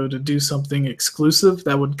Nintendo to do something exclusive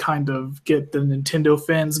that would kind of get the Nintendo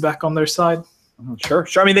fans back on their side. Sure.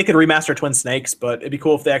 I mean, they could remaster Twin Snakes, but it'd be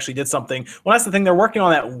cool if they actually did something. Well, that's the thing. They're working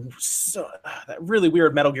on that really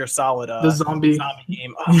weird Metal Gear Solid the zombie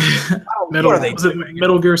game.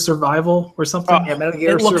 Metal Gear Survival or something? Yeah, Metal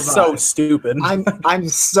Gear Survival. It looks so stupid. I'm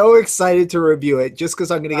so excited to review it, just because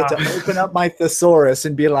I'm going to get to open up my thesaurus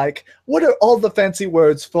and be like, what are all the fancy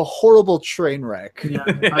words for horrible train wreck? Yeah,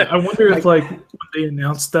 I wonder if like when they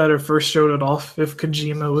announced that or first showed it off, if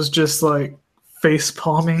Kojima was just like face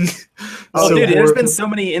palming. Dude, there's been so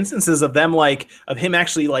many instances of them of him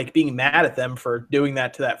actually like being mad at them for doing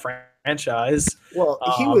that to that franchise. Well,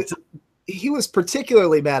 he was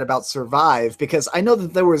particularly mad about Survive, because I know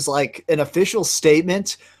that there was like an official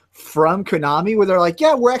statement from Konami where they're like,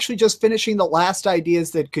 yeah, we're actually just finishing the last ideas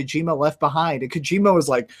that Kojima left behind. And Kojima was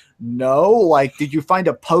like, no, like, did you find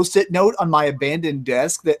a Post-it note on my abandoned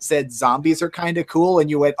desk that said zombies are kind of cool? And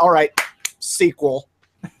you went, all right, sequel.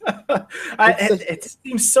 It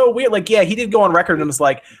seems so weird. Like, yeah, he did go on record and was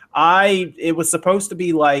like, it was supposed to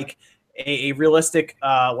be like a realistic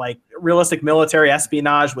realistic military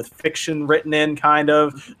espionage with fiction written in, kind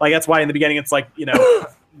of like. That's why in the beginning it's like, you know,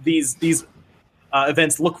 these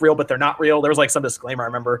events look real but they're not real. There was like some disclaimer I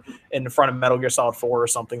remember in front of Metal Gear Solid 4 or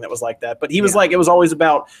something that was like that. But he was like, it was always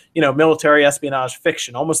about, you know, military espionage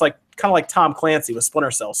fiction, almost like kind of like Tom Clancy with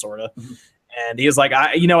Splinter Cell, sort of. And he was like,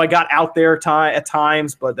 I got out there at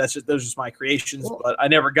times, but those are just my creations. But I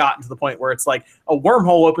never gotten to the point where it's like a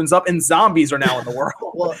wormhole opens up and zombies are now in the world.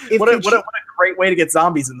 Well, what a great way to get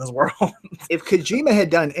zombies in this world. If Kojima had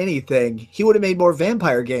done anything, he would have made more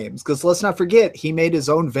vampire games. Because let's not forget, he made his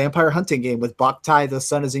own vampire hunting game with Boktai, The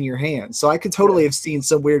Sun Is in Your Hand. So I could totally have seen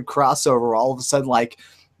some weird crossover. All of a sudden, like,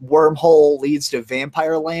 wormhole leads to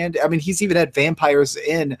vampire land. I mean, he's even had vampires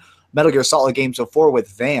in Metal Gear Solid games before with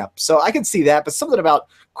Vamp. So I can see that, but something about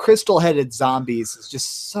crystal-headed zombies is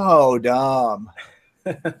just so dumb.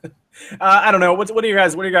 I don't know. What are your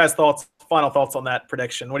guys' thoughts? Final thoughts on that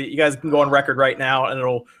prediction? You guys can go on record right now, and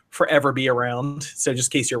it'll forever be around. So just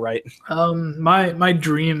in case you're right. My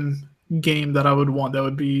dream game that I would want that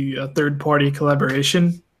would be a third-party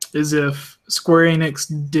collaboration is if Square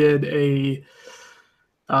Enix did a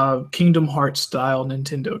Kingdom Hearts style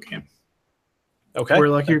Nintendo game. Okay. Where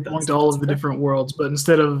like you're going to all of the different worlds, but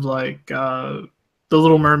instead of like The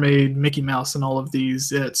Little Mermaid, Mickey Mouse, and all of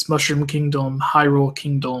these, it's Mushroom Kingdom, Hyrule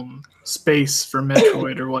Kingdom, Space for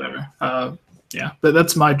Metroid or whatever. Yeah,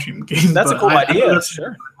 that's my dream game. That's a cool idea.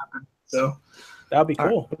 Sure. So that'd be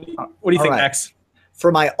cool. What do you think, Max?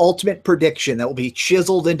 For my ultimate prediction that will be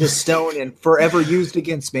chiseled into stone and forever used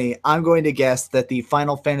against me, I'm going to guess that the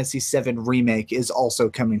Final Fantasy VII remake is also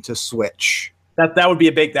coming to Switch. That'd be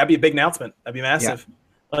a big announcement. That'd be massive. Yeah.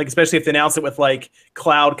 Like, especially if they announce it with like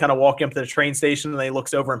Cloud kind of walking up to the train station and then he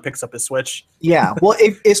looks over and picks up his Switch. Yeah. Well,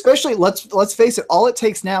 especially let's face it, all it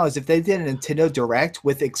takes now is if they did a Nintendo Direct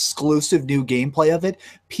with exclusive new gameplay of it,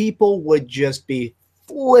 people would just be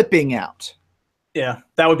flipping out. Yeah,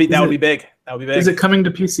 that would be big. That would be big. Is it coming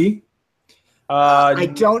to PC?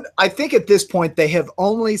 I think at this point they have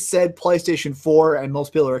only said PlayStation 4, and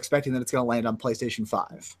most people are expecting that it's going to land on PlayStation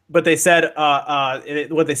 5. But they said,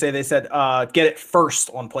 what they say? They said, get it first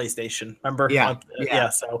on PlayStation. Remember? Yeah.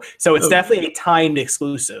 So it's definitely a timed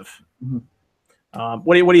exclusive. Mm-hmm.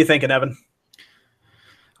 What are you thinking, Evan?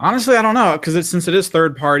 Honestly, I don't know, because since it is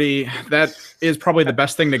third party, that is probably the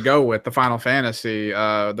best thing to go with. The Final Fantasy,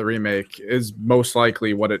 the remake, is most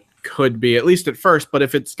likely what it could be, at least at first. But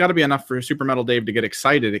if it's got to be enough for Super Metal Dave to get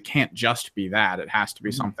excited, it can't just be that. It has to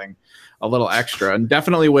be something a little extra. And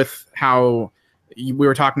definitely with how we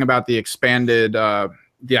were talking about the expanded,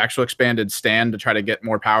 the actual expanded stand to try to get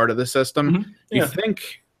more power to the system. Mm-hmm. Yeah.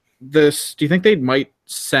 Do you think they might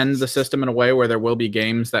send the system in a way where there will be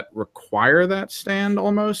games that require that stand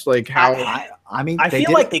almost? Like how? I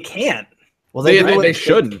feel like they can't. Well, they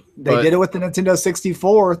shouldn't. They did it with the Nintendo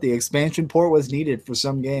 64. The expansion port was needed for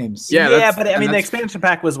some games. Yeah, but I mean, the expansion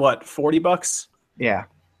pack was what, $40? Yeah.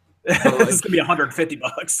 It's gonna be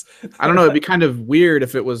 $150. I don't know. It'd be kind of weird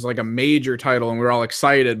if it was like a major title and we were all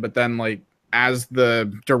excited, but then like as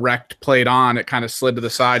the Direct played on, it kind of slid to the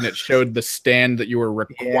side and it showed the stand that you were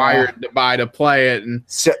required to buy to play it. And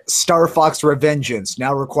Star Fox Revengeance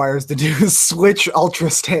now requires the new Switch Ultra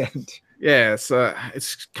stand. Yeah,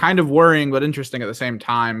 it's kind of worrying but interesting at the same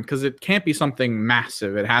time, because it can't be something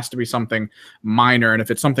massive. It has to be something minor, and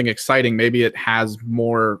if it's something exciting, maybe it has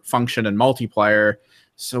more function in multiplayer.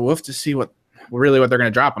 So we'll have to see what they're going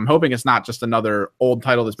to drop. I'm hoping it's not just another old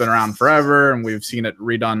title that's been around forever and we've seen it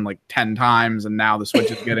redone like 10 times and now the Switch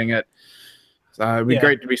is getting it. So it'd be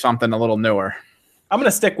great to be something a little newer. I'm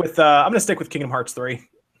gonna stick with Kingdom Hearts 3.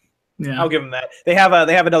 Yeah, I'll give them that. They have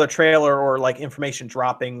another trailer or like information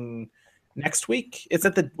dropping next week. It's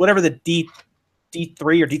at the D3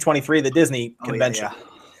 or D23, the Disney convention.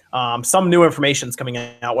 Some new information's coming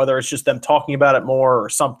out, whether it's just them talking about it more or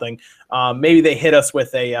something. Maybe they hit us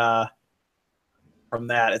with a from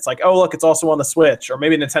that. It's like, oh look, it's also on the Switch, or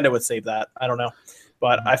maybe Nintendo would save that. I don't know,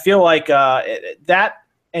 but I feel like that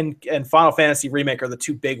and Final Fantasy Remake are the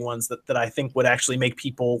two big ones that I think would actually make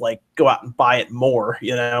people like go out and buy it more.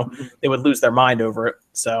 You know, they would lose their mind over it.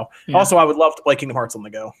 So also, I would love to play Kingdom Hearts on the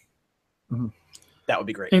go. Mm-hmm. That would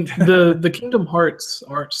be great. And the Kingdom Hearts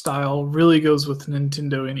art style really goes with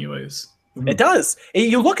Nintendo anyways. It does. And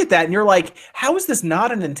you look at that and you're like, how is this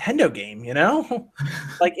not a Nintendo game, you know?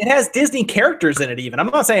 Like, it has Disney characters in it even. I'm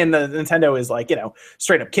not saying the Nintendo is like, you know,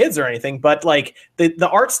 straight up kids or anything, but like the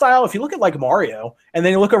art style, if you look at like Mario and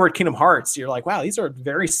then you look over at Kingdom Hearts, you're like, wow, these are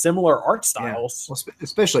very similar art styles. Yeah. Well,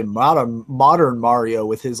 especially modern Mario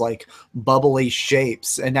with his like bubbly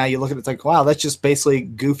shapes. And now you look at it, it's like, wow, that's just basically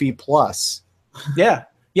Goofy plus. Yeah.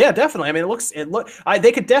 Yeah, definitely. I mean,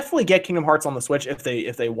 they could definitely get Kingdom Hearts on the Switch if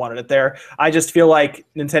they wanted it there. I just feel like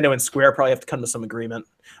Nintendo and Square probably have to come to some agreement.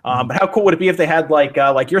 But how cool would it be if they had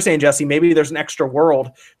like you're saying, Jesse, maybe there's an extra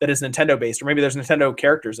world that is Nintendo based, or maybe there's Nintendo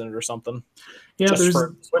characters in it or something. Yeah, just there's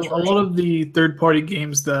for Switch a lot of the third-party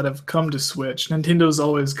games that have come to Switch. Nintendo's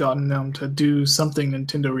always gotten them to do something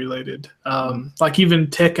Nintendo related. Like even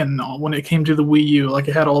Tekken, when it came to the Wii U, like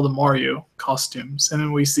it had all the Mario costumes, and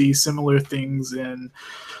then we see similar things in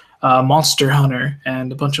Monster Hunter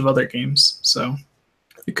and a bunch of other games. So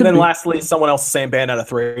it could. And then be. lastly, someone else is saying Bayonetta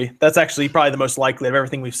 3. That's actually probably the most likely of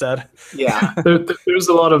everything we've said. Yeah. There's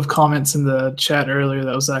a lot of comments in the chat earlier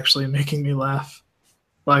that was actually making me laugh.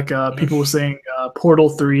 Like people were saying Portal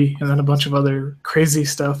 3 and then a bunch of other crazy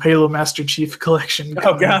stuff. Halo Master Chief Collection.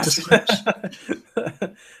 Oh gosh.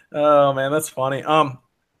 Oh man, that's funny.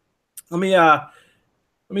 Let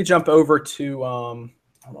me jump over to hold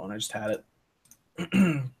on, I just had it.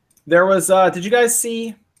 There was did you guys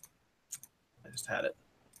see? I just had it.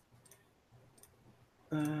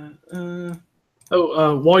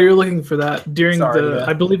 While you're looking for that, Sorry,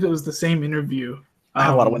 I believe it was the same interview I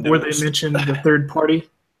have a lot of where windows. they mentioned the third party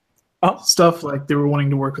stuff, like they were wanting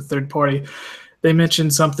to work with third party. They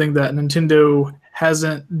mentioned something that Nintendo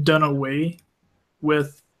hasn't done away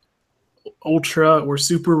with ultra or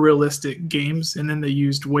super realistic games, and then they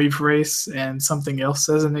used Wave Race and something else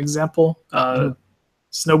as an example.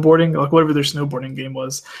 Snowboarding, like whatever their snowboarding game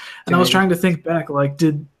was. And I was trying to think back, like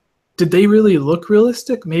did they really look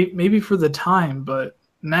realistic? Maybe for the time, but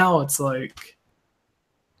now it's like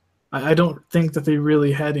I don't think that they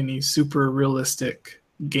really had any super realistic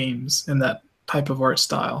games in that type of art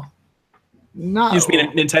style. No. You just mean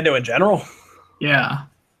Nintendo in general? Yeah.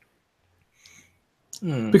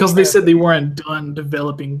 Because they said they weren't done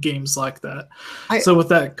developing games like that. So with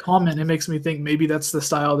that comment, it makes me think maybe that's the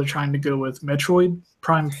style they're trying to go with Metroid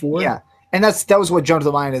Prime 4. Yeah. And that was what jumped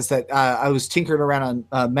to mind is that I was tinkering around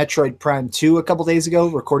on Metroid Prime 2 a couple days ago,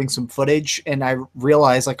 recording some footage, and I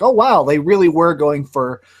realized like, oh wow, they really were going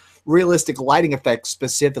for realistic lighting effects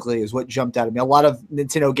specifically is what jumped out at me. A lot of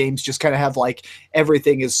Nintendo games just kind of have like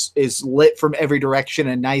everything is lit from every direction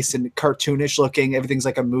and nice and cartoonish looking. Everything's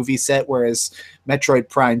like a movie set, whereas Metroid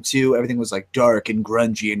Prime 2, everything was like dark and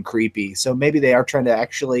grungy and creepy. So maybe they are trying to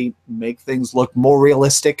actually make things look more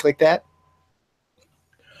realistic like that.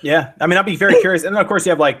 Yeah, I mean, I'd be very curious. And then, of course,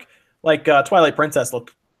 you have like Twilight Princess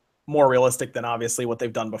looked more realistic than obviously what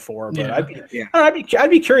they've done before. But Yeah. I'd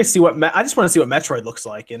be curious to see I just want to see what Metroid looks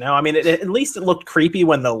like. You know, I mean, at least it looked creepy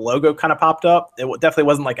when the logo kind of popped up. It definitely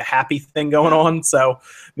wasn't like a happy thing going on. So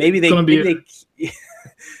maybe it's going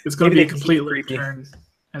to be a complete return.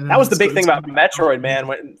 That was the big thing about Metroid, man.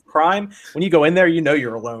 When you go in there, you know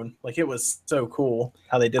you're alone. Like it was so cool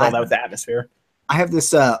how they did all that with the atmosphere. I have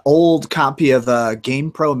this old copy of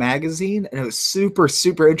GamePro magazine, and it was super,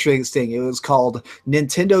 super interesting. It was called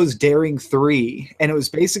Nintendo's Daring 3, and it was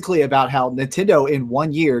basically about how Nintendo in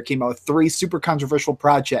 1 year came out with 3 super controversial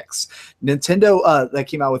projects. Nintendo that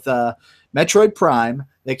came out with Metroid Prime,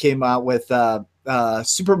 they came out with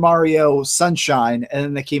Super Mario Sunshine, and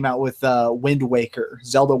then they came out with Wind Waker,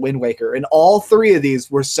 Zelda Wind Waker. And all 3 of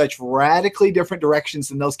these were such radically different directions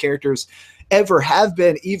than those characters ever have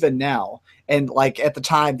been, even now. And like at the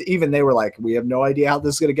time, even they were like, we have no idea how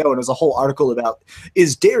this is going to go. And it was a whole article about,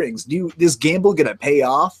 is Darings, this gamble going to pay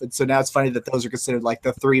off? And so now it's funny that those are considered like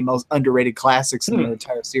the 3 most underrated classics in the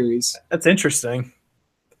entire series. That's interesting.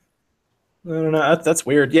 I don't know. That's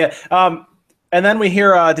weird. Yeah. And then we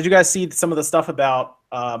hear, did you guys see some of the stuff about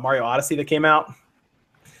Mario Odyssey that came out?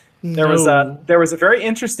 There was a very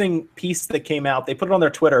interesting piece that came out. They put it on their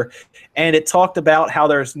Twitter, and it talked about how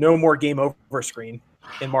there's no more game over screen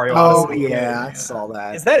in Mario Odyssey. Oh yeah, I saw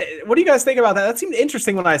that. What do you guys think about that? That seemed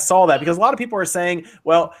interesting when I saw that, because a lot of people are saying,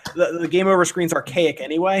 well, the game over screen's archaic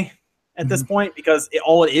anyway at this point, because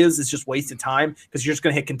all it is just wasted time, because you're just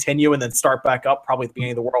going to hit continue and then start back up probably at the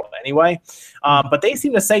beginning of the world anyway. But they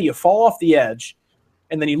seem to say you fall off the edge,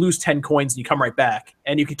 and then you lose 10 coins and you come right back.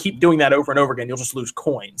 And you can keep doing that over and over again. You'll just lose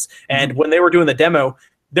coins. And when they were doing the demo,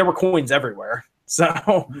 there were coins everywhere. So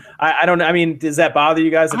I don't know. I mean, does that bother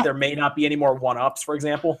you guys that there may not be any more one-ups, for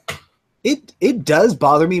example? It does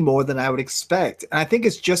bother me more than I would expect. And I think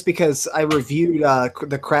it's just because I reviewed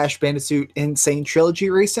the Crash Bandicoot Insane Trilogy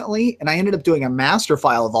recently, and I ended up doing a master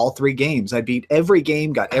file of all 3 games. I beat every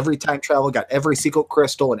game, got every time travel, got every secret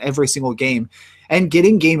crystal in every single game. And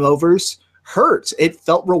getting game overs hurt. It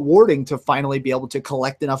felt rewarding to finally be able to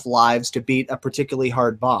collect enough lives to beat a particularly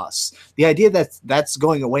hard boss. The idea that that's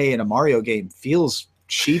going away in a Mario game feels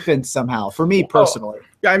cheapened somehow for me personally.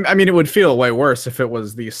 Yeah, I mean, it would feel way worse if it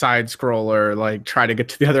was the side scroller, like try to get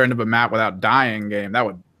to the other end of a map without dying game. That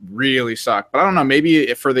would really suck. But I don't know, maybe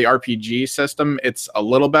if for the RPG system, it's a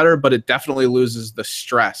little better, but it definitely loses the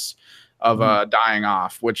stress of dying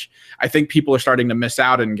off, which I think people are starting to miss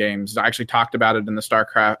out in games. I actually talked about it in the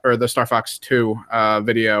StarCraft or the Star Fox 2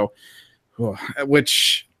 video,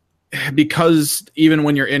 which, because even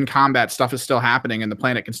when you're in combat, stuff is still happening and the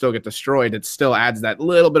planet can still get destroyed, it still adds that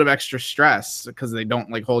little bit of extra stress because they don't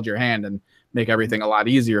like hold your hand and make everything a lot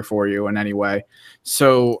easier for you in any way.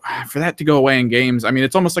 So for that to go away in games, I mean,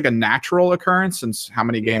 it's almost like a natural occurrence since how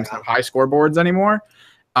many games have high scoreboards anymore.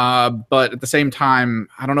 But at the same time,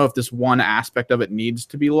 I don't know if this one aspect of it needs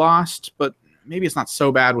to be lost, but maybe it's not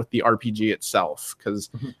so bad with the RPG itself, because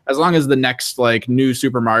as long as the next like new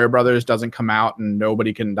Super Mario Brothers doesn't come out and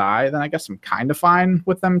nobody can die, then I guess I'm kind of fine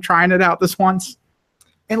with them trying it out this once.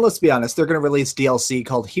 And let's be honest, they're going to release DLC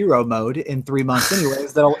called Hero Mode in 3 months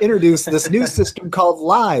anyways that'll introduce this new system called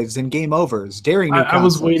Lives and Game Overs. Daring new I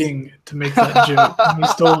was waiting to make that joke and you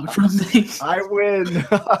stole it from me. I win.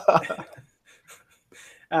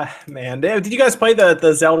 Man, did you guys play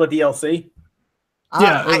the Zelda DLC?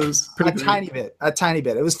 Yeah, it was pretty great. A tiny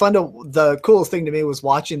bit. It was fun to. The coolest thing to me was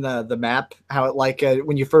watching the map. How it like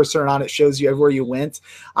when you first turn it on, it shows you everywhere you went.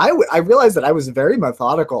 I realized that I was very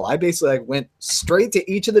methodical. I basically like went straight to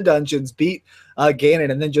each of the dungeons, beat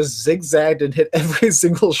Ganon, and then just zigzagged and hit every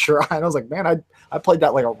single shrine. I was like, man, I played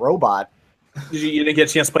that like a robot. You didn't get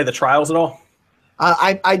a chance to play the trials at all?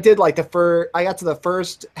 I did like I got to the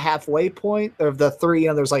first halfway point of the 3,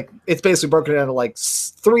 and there's like, it's basically broken into like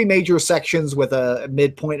 3 major sections with a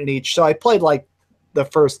midpoint in each. So I played like the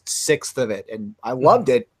first 1/6 of it, and I loved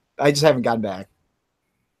it. I just haven't gotten back.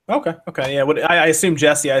 Okay. Yeah. I assume,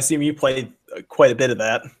 Jesse, you played quite a bit of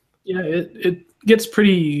that. Yeah, it gets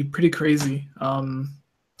pretty crazy. I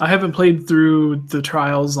haven't played through the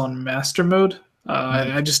trials on master mode.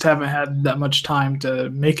 I just haven't had that much time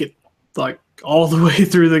to make it like all the way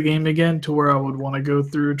through the game again to where I would want to go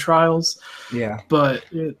through trials. Yeah. But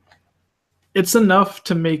it's enough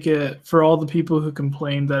to make it, for all the people who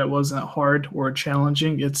complained that it wasn't hard or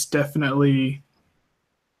challenging, it's definitely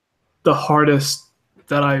the hardest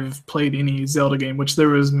that I've played any Zelda game, which there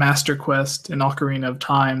was Master Quest and Ocarina of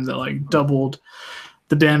Time that like doubled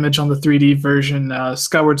the damage on the 3D version.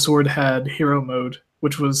 Skyward Sword had Hero Mode,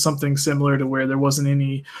 which was something similar to where there wasn't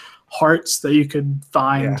any hearts that you could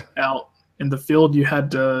find out in the field. You had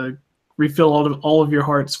to refill all of your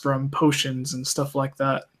hearts from potions and stuff like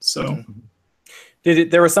that. So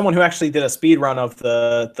there was someone who actually did a speed run of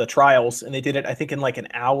the trials, and they did it, I think, in like an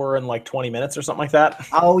hour and like 20 minutes or something like that.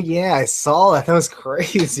 Oh yeah, I saw that. That was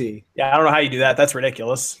crazy. Yeah, I don't know how you do that. That's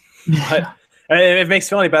ridiculous. But it makes it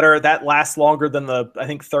feel any better. That lasts longer than the, I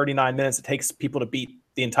think, 39 minutes it takes people to beat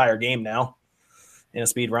the entire game now in a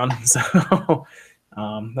speed run. So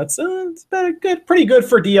that's it's pretty good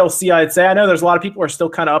for DLC, I'd say. I know there's a lot of people who are still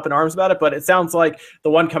kind of up in arms about it, but it sounds like the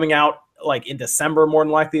one coming out like in December more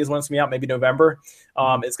than likely is when it's going to be out, maybe November.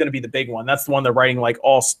 It's going to be the big one. That's the one they're writing like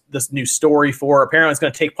all this new story for. Apparently it's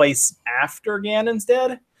going to take place after Ganon's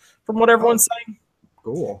dead, from what everyone's saying.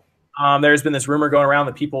 Cool. There's been this rumor going around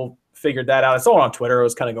that people figured that out. I saw it on Twitter. It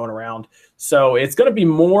was kind of going around. So it's going to be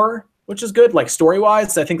more, which is good, like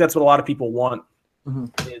story-wise. I think that's what a lot of people want.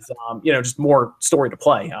 Is just more story to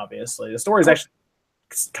play. Obviously, the story is actually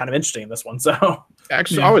kind of interesting in this one. So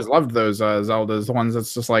actually, I always loved those Zeldas, the ones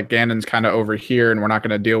that's just like Ganon's kind of over here and we're not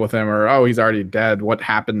going to deal with him, or he's already dead, what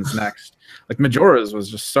happens next? Like Majora's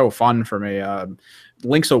was just so fun for me.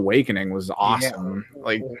 Link's Awakening was awesome.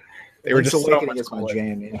 Like they were just so much my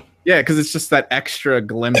jam. Yeah, because it's just that extra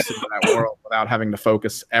glimpse into that world without having to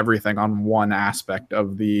focus everything on one aspect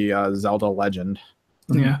of the Zelda legend.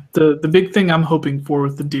 Yeah, the big thing I'm hoping for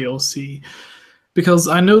with the DLC, because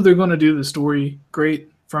I know they're going to do the story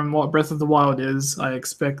great from what Breath of the Wild is. I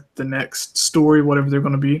expect the next story, whatever they're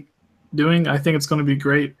going to be doing, I think it's going to be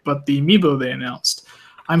great. But the amiibo they announced,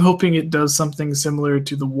 I'm hoping it does something similar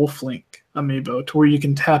to the Wolf Link amiibo, to where you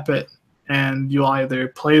can tap it and you'll either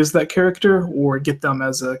play as that character or get them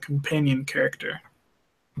as a companion character.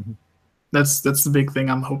 That's the big thing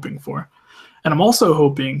I'm hoping for. And I'm also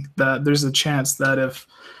hoping that there's a chance that if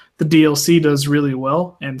the DLC does really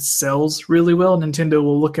well and sells really well, Nintendo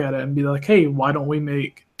will look at it and be like, hey, why don't we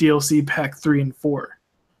make DLC Pack 3 and 4?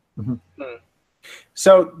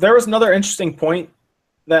 So there was another interesting point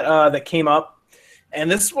that came up.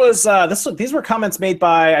 And these were comments made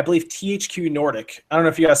by, I believe, THQ Nordic. I don't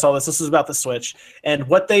know if you guys saw this. This is about the Switch. And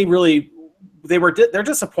what they're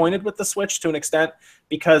disappointed with the Switch to an extent,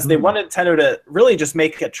 because they wanted Nintendo to really just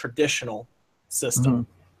make a traditional system.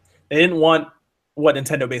 They didn't want what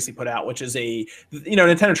Nintendo basically put out, which is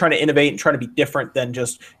Nintendo trying to innovate and trying to be different than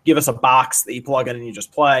just give us a box that you plug in and you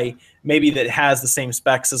just play. Maybe that has the same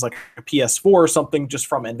specs as like a PS4 or something, just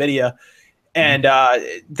from NVIDIA. And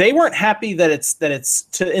they weren't happy that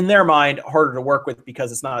it's in their mind harder to work with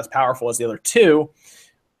because it's not as powerful as the other two.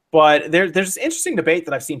 But there's this interesting debate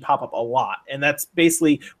that I've seen pop up a lot, and that's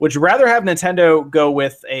basically, would you rather have Nintendo go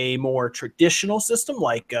with a more traditional system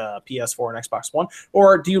like PS4 and Xbox One,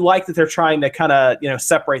 or do you like that they're trying to kind of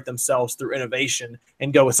separate themselves through innovation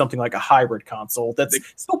and go with something like a hybrid console that's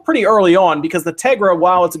still pretty early on, because the Tegra,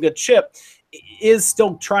 while it's a good chip, is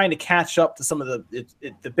still trying to catch up to some of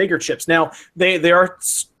the bigger chips. Now they are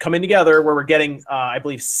coming together where we're getting I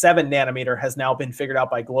believe 7 nanometer has now been figured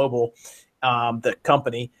out by Global, the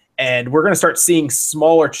company. And we're going to start seeing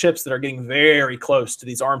smaller chips that are getting very close to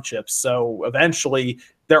these ARM chips. So eventually,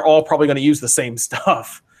 they're all probably going to use the same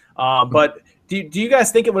stuff. But do you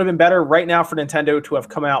guys think it would have been better right now for Nintendo to have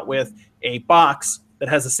come out with a box that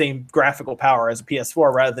has the same graphical power as a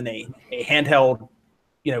PS4 rather than a handheld,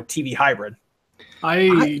 TV hybrid?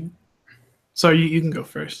 Sorry, you can go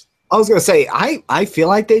first. I was going to say, I feel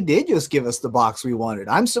like they did just give us the box we wanted.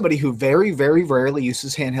 I'm somebody who very, very rarely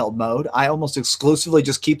uses handheld mode. I almost exclusively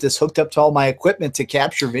just keep this hooked up to all my equipment to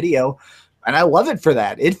capture video, and I love it for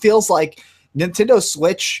that. It feels like Nintendo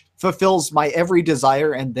Switch fulfills my every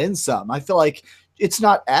desire and then some. I feel like it's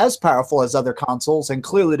not as powerful as other consoles, and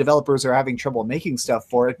clearly developers are having trouble making stuff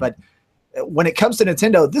for it, but when it comes to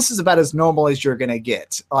Nintendo, this is about as normal as you're going to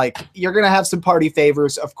get. Like, you're going to have some party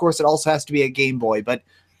favors. Of course, it also has to be a Game Boy, but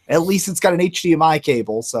at least it's got an HDMI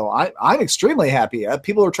cable, so I'm extremely happy.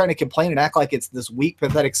 People are trying to complain and act like it's this weak,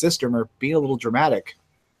 pathetic system or being a little dramatic.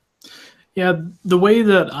 Yeah, the way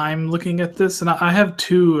that I'm looking at this, and I have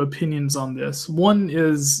two opinions on this. One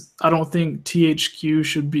is I don't think THQ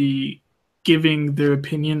should be giving their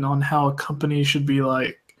opinion on how a company should be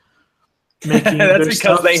like making that's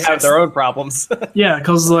because they have their own problems. Yeah,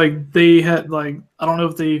 because they had I don't know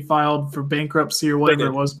if they filed for bankruptcy or whatever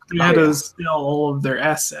it was, but they had to sell all of their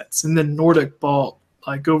assets, and then Nordic bought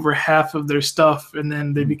over half of their stuff, and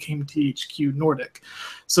then they became THQ Nordic.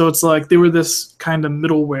 So it's like they were this kind of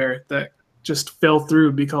middleware that just fell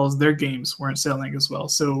through because their games weren't selling as well.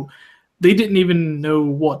 So they didn't even know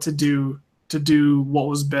what to do what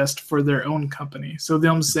was best for their own company. So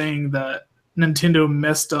them saying that Nintendo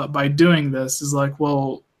messed up by doing this is like,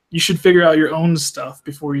 well, you should figure out your own stuff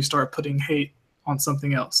before you start putting hate on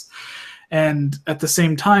something else. And at the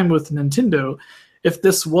same time with Nintendo, if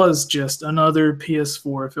this was just another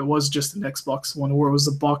PS4, if it was just an Xbox One, or it was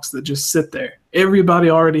a box that just sit there, everybody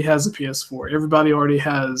already has a PS4. Everybody already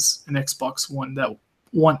has an Xbox One that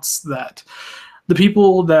wants that. The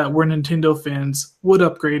people that were Nintendo fans would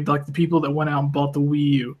upgrade, like the people that went out and bought the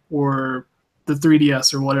Wii U or the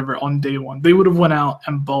 3DS or whatever on day one. They would have went out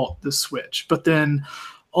and bought the Switch. But then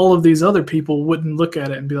all of these other people wouldn't look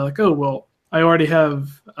at it and be like, oh, well, I already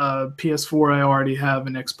have a PS4, I already have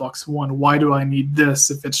an Xbox One. Why do I need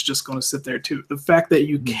this if it's just going to sit there too? The fact that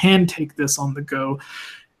you can take this on the go,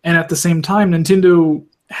 and at the same time, Nintendo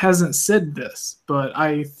hasn't said this, but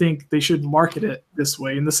I think they should market it this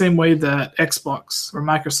way, in the same way that Xbox or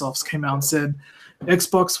Microsoft's came out and said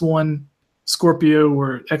Xbox One Scorpio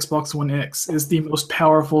or Xbox One X is the most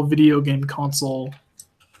powerful video game console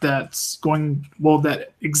that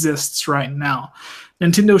exists right now.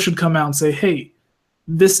 Nintendo should come out and say, hey,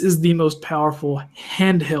 this is the most powerful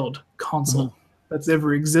handheld console that's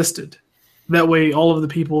ever existed. That way, all of the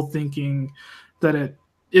people thinking that it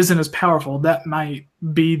isn't as powerful, that might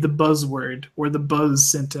be the buzzword or the buzz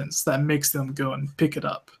sentence that makes them go and pick it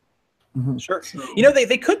up. Sure.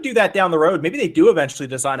 They could do that down the road. Maybe they do eventually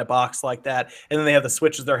design a box like that, and then they have the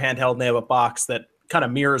Switch as their handheld, and they have a box that kind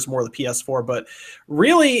of mirrors more the PS4. But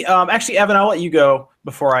really, actually, Evan, I'll let you go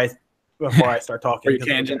before I start talking.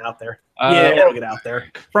 Tangent out there. We'll get out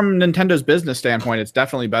there. From Nintendo's business standpoint, it's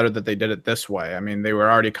definitely better that they did it this way. I mean, they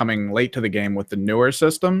were already coming late to the game with the newer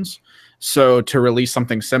systems. So to release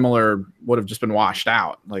something similar would have just been washed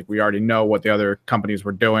out. Like, we already know what the other companies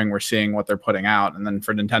were doing. We're seeing what they're putting out. And then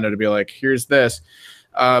for Nintendo to be like, here's this.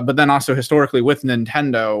 But then also historically with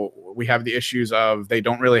Nintendo, we have the issues of they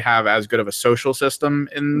don't really have as good of a social system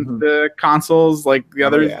in the consoles like the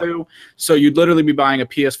others do. So you'd literally be buying a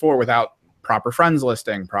PS4 without proper friends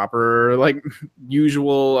listing, proper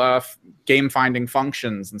usual game finding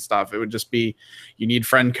functions and stuff. It would just be, you need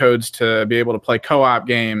friend codes to be able to play co-op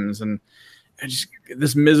games, and just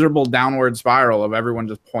this miserable downward spiral of everyone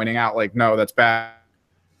just pointing out no, that's bad.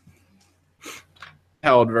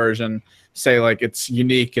 Held version say it's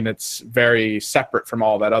unique and it's very separate from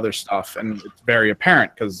all that other stuff, and it's very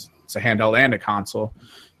apparent because it's a handheld and a console.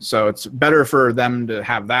 So it's better for them to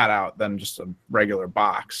have that out than just a regular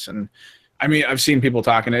box. And I mean, I've seen people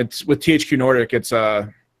talking. It's with THQ Nordic. It's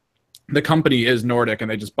the company is Nordic,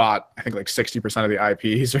 and they just bought, I think, like 60% of the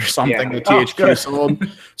IPs or something that THQ sold.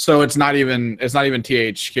 So it's not even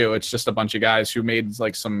THQ. It's just a bunch of guys who made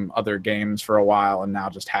like some other games for a while and now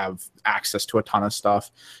just have access to a ton of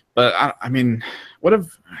stuff. But I mean,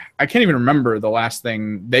 I can't even remember the last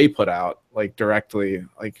thing they put out like directly,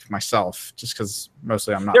 like myself, just because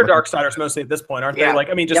mostly I'm not. They're Darksiders mostly at this point, aren't they? Like,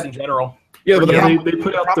 I mean, just in general. Yeah, but they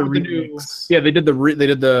put out the remix. Yeah, they did the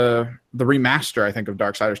remaster, I think, of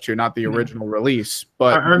Darksiders 2, not the original release.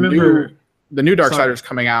 But I remember the new Darksiders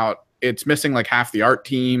coming out. It's missing like half the art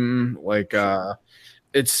team. Like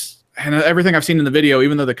it's, and everything I've seen in the video,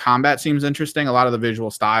 even though the combat seems interesting, a lot of the visual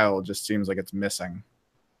style just seems like it's missing.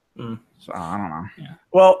 So I don't know. Yeah.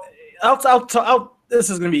 Well, this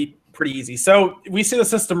is going to be pretty easy. So we see the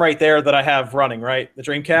system right there that I have running, right? The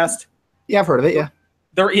Dreamcast. Yeah, I've heard of it. Yeah.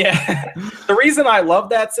 The reason I love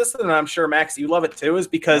that system, and I'm sure Max, you love it too, is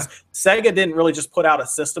because Sega didn't really just put out a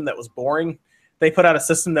system that was boring. They put out a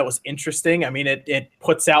system that was interesting. I mean, it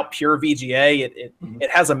puts out pure VGA.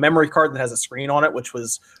 It has a memory card that has a screen on it, which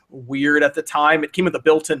was weird at the time. It came with a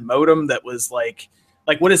built-in modem that was like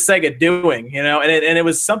what is Sega doing, you know? And it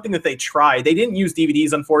was something that they tried. They didn't use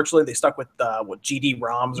DVDs, unfortunately. They stuck with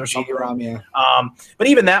GD-ROMs or something. GD-ROM, yeah. But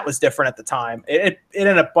even that was different at the time. It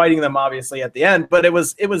ended up biting them obviously at the end, but it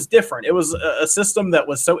was different. It was a system that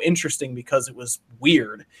was so interesting because it was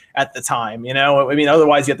weird at the time, you know? I mean,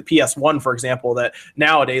 otherwise you had the PS1, for example, that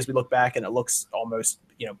nowadays we look back and it looks almost,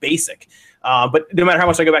 you know, basic. But no matter how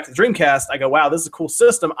much I go back to the Dreamcast, I go, wow, this is a cool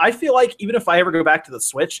system. I feel like even if I ever go back to the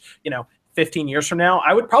Switch, you know, 15 years from now,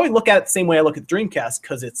 I would probably look at it the same way I look at the Dreamcast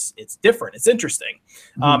because it's different. It's interesting.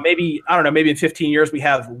 Maybe, I don't know, maybe in 15 years we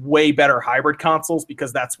have way better hybrid consoles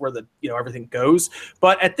because that's where everything goes.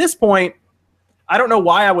 But at this point, I don't know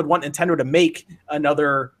why I would want Nintendo to make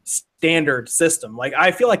another standard system. Like,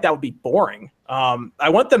 I feel like that would be boring. I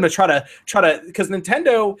want them to try to, because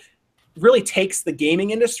Nintendo really takes the gaming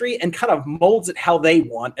industry and kind of molds it how they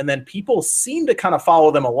want, and then people seem to kind of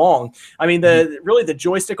follow them along. I mean, the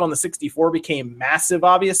joystick on the 64 became massive,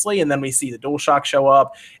 obviously, and then we see the DualShock show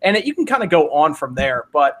up, and you can kind of go on from there.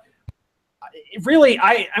 But really,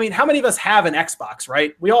 I mean, how many of us have an Xbox,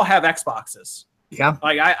 right? We all have Xboxes. Yeah.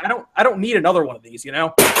 Like, I don't need another one of these, you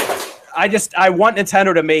know? I want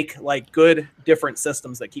Nintendo to make like good, different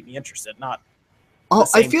systems that keep me interested, not the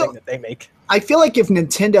same thing that they make. I feel like if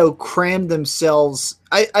Nintendo crammed themselves,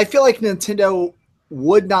 I feel like Nintendo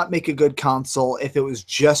would not make a good console if it was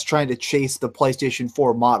just trying to chase the PlayStation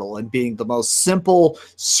 4 model and being the most simple,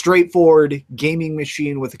 straightforward gaming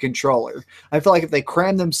machine with a controller. I feel like if they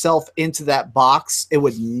crammed themselves into that box, it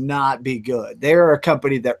would not be good. They're a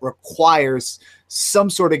company that requires some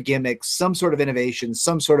sort of gimmick, some sort of innovation,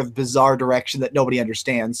 some sort of bizarre direction that nobody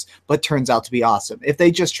understands, but turns out to be awesome. If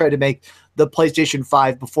they just try to make the PlayStation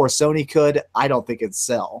 5 before Sony could, I don't think it'd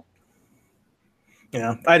sell.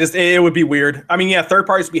 Yeah, it would be weird. I mean, yeah, third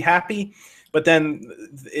parties would be happy, but then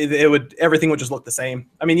everything would just look the same.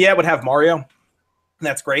 I mean, yeah, it would have Mario, and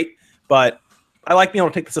that's great, but I like being able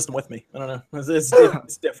to take the system with me. I don't know.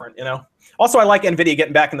 It's different, you know? Also, I like NVIDIA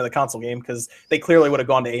getting back into the console game because they clearly would have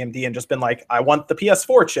gone to AMD and just been like, I want the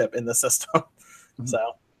PS4 chip in the system. So,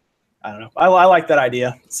 I don't know. I like that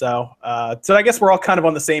idea. So I guess we're all kind of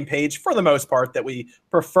on the same page for the most part that we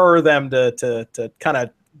prefer them to kind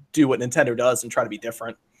of do what Nintendo does and try to be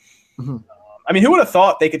different. I mean, who would have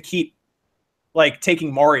thought they could keep like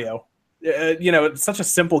taking Mario, it's such a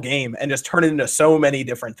simple game, and just turn it into so many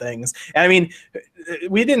different things. And I mean,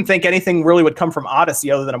 we didn't think anything really would come from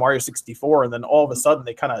Odyssey other than a Mario 64, and then all of a sudden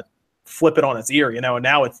they kind of flip it on its ear, and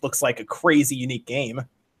now it looks like a crazy unique game.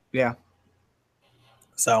 Yeah.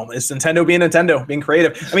 So it's Nintendo, being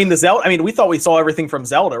creative. I mean, we thought we saw everything from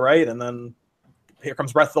Zelda, right? And then here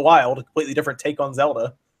comes Breath of the Wild, a completely different take on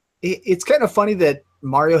Zelda. It's kind of funny that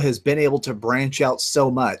Mario has been able to branch out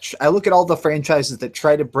so much. I look at all the franchises that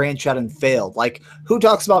try to branch out and failed. Like, who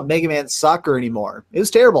talks about Mega Man Soccer anymore? It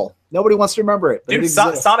was terrible. Nobody wants to remember it. Dude,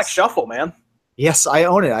 Sonic Shuffle, man. Yes, I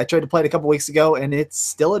own it. I tried to play it a couple weeks ago, and it's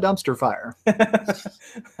still a dumpster fire.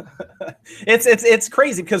 It's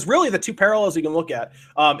crazy because really the two parallels you can look at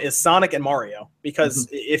is Sonic and Mario. Because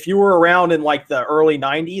if you were around in like the early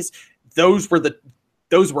 90s, those were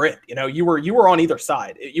it. You were on either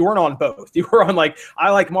side. You weren't on both. You were on like, I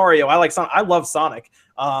like Mario, I like Sonic, I love Sonic.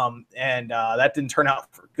 And that didn't turn out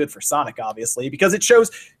good for Sonic, obviously, because it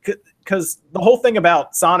shows, because the whole thing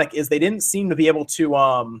about Sonic is they didn't seem to be able to,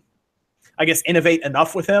 I guess, innovate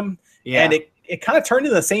enough with him. Yeah. And it kind of turned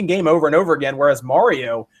into the same game over and over again. Whereas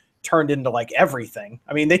Mario, turned into like everything.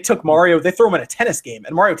 I mean, they took Mario, they threw him in a tennis game,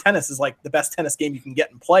 and Mario Tennis is like the best tennis game you can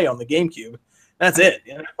get and play on the GameCube. That's it,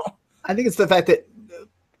 you know? I think it's the fact that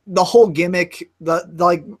the whole gimmick, the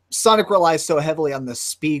like Sonic relies so heavily on the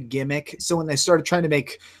speed gimmick. So when they started trying to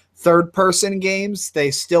make third-person games,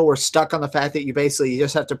 they still were stuck on the fact that you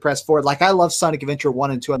just have to press forward. Like, I love Sonic Adventure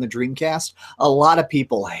 1 and 2 on the Dreamcast. A lot of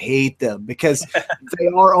people hate them because they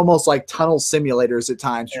are almost like tunnel simulators at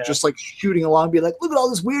times. You're just like shooting along and be like, look at all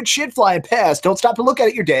this weird shit flying past. Don't stop to look at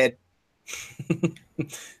it, you're dead.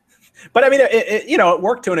 But I mean, it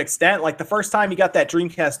worked to an extent. Like the first time you got that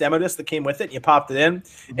Dreamcast demo disc that came with it, and you popped it in,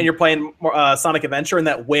 and you're playing Sonic Adventure, and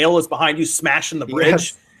that whale is behind you smashing the bridge.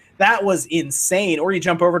 Yes. That was insane. Or you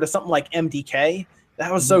jump over to something like MDK.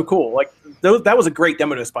 That was so cool. Like that was a great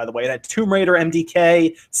demo disc, by the way. It had Tomb Raider,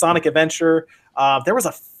 MDK, Sonic Adventure. There was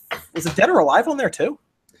it Dead or Alive on there too?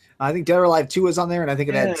 I think Dead or Alive 2 was on there, and I think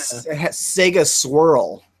it had Sega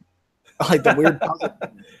Swirl. Like the weird puzzle.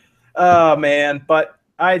 Oh man, but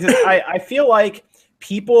I feel like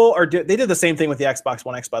people they did the same thing with the Xbox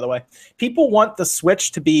One X, by the way. People want the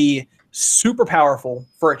Switch to be super powerful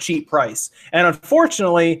for a cheap price. And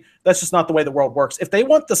unfortunately, that's just not the way the world works. If they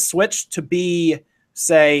want the Switch to be,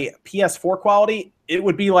 say, PS4 quality, it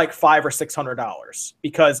would be like $500 or $600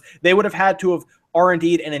 because they would have had to have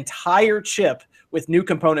R&D'd an entire chip with new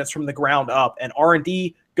components from the ground up, and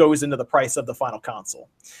R&D goes into the price of the final console.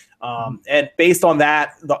 And based on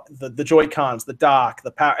that, the Joy-Cons, the dock,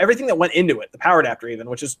 the power, everything that went into it, the power adapter even,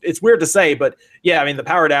 which is, it's weird to say, but yeah, I mean, the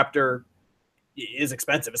power adapter is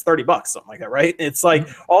expensive. It's $30, something like that, right? It's like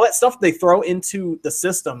all that stuff they throw into the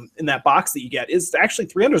system in that box that you get is actually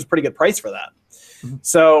 $300 is a pretty good price for that.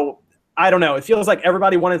 So I don't know. It feels like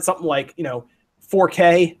everybody wanted something like,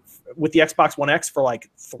 4K with the Xbox One X for like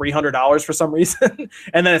 $300 for some reason.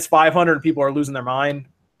 And then it's $500 and people are losing their mind.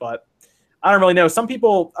 But I don't really know.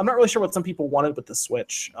 I'm not really sure what some people wanted with the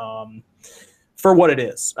Switch. For what it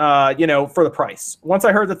is, for the price. Once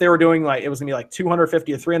I heard that they were doing it was gonna be like $250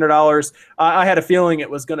 to $300, I had a feeling it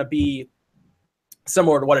was gonna be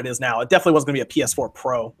similar to what it is now. It definitely wasn't gonna be a PS4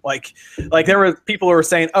 Pro. Like there were people who were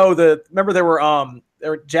saying, remember there were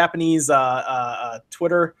Japanese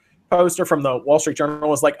Twitter poster from the Wall Street Journal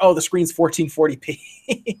was like, oh, the screen's 1440p,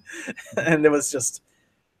 and it was just,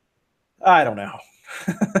 I don't know.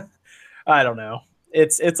 I don't know.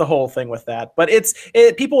 It's a whole thing with that, but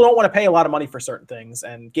people don't want to pay a lot of money for certain things,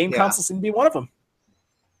 and game consoles seem to be one of them.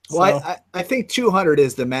 Well, so. I think 200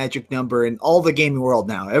 is the magic number in all the gaming world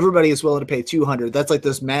now. Everybody is willing to pay 200. That's like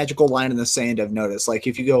this magical line in the sand I've noticed. Like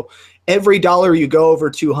if you go every dollar you go over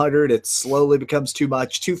 200, it slowly becomes too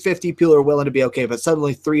much. 250 people are willing to be okay, but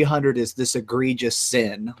suddenly 300 is this egregious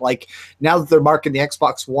sin. Like now that they're marking the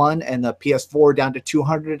Xbox One and the PS4 down to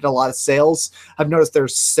 200 in a lot of sales, I've noticed their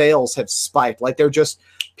sales have spiked. Like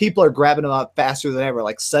people are grabbing them up faster than ever.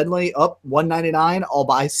 Like suddenly up $199, I'll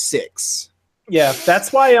buy 6. Yeah,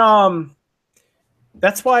 that's why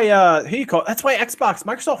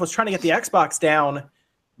Microsoft was trying to get the Xbox down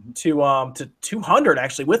to 200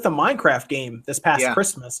 actually with the Minecraft game this past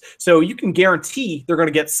Christmas. So you can guarantee they're going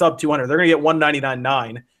to get sub 200. They're going to get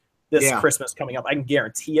 199.9 this Christmas coming up. I can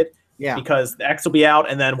guarantee it. Yeah. Because the X will be out,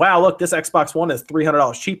 and then wow, look, this Xbox One is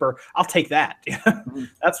 $300 cheaper. I'll take that.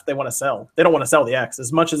 That's what they want to sell. They don't want to sell the X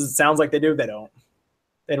as much as it sounds like they do. They don't.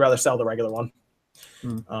 They'd rather sell the regular one.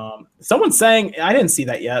 Someone's saying, I didn't see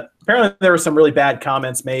that yet. Apparently there were some really bad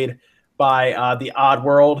comments made by the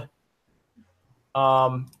Oddworld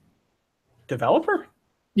developer.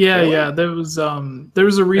 Yeah. There was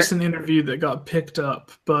a recent interview that got picked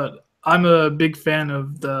up, but I'm a big fan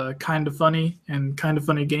of the Kind of Funny and Kind of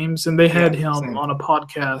Funny Games, and they had him on a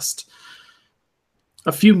podcast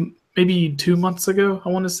maybe 2 months ago, I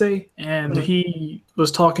want to say, and he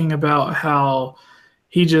was talking about how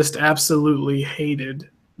he just absolutely hated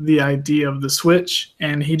the idea of the Switch,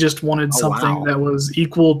 and he just wanted something that was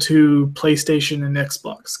equal to PlayStation and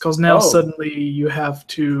Xbox. Because now suddenly you have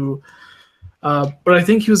to. But I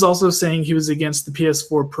think he was also saying he was against the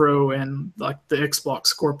PS4 Pro and like the Xbox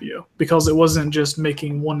Scorpio, because it wasn't just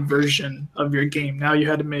making one version of your game. Now you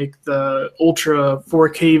had to make the Ultra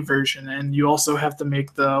 4K version, and you also have to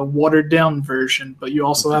make the watered down version, but you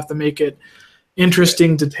also have to make it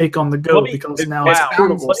interesting to take on the go because now it's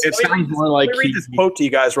portable. It sounds more like. Let me read this quote to you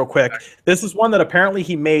guys real quick. This is one that apparently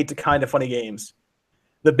he made to Kind of Funny Games.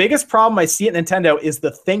 The biggest problem I see at Nintendo is the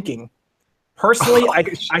thinking. Personally, I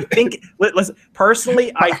think. Listen,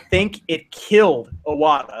 personally, I think it killed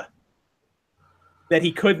Iwata that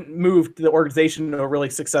he couldn't move the organization to a really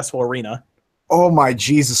successful arena. Oh my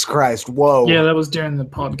Jesus Christ! Whoa. Yeah, that was during the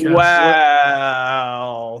podcast.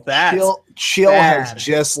 Wow, that's Chill bad. has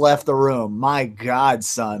just left the room. My God,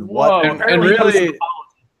 son. Whoa, What? And apparently he posted an really- apology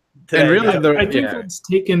today. and really, I think that's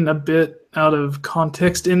taken a bit out of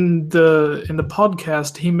context. In the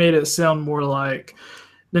podcast, he made it sound more like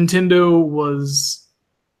Nintendo was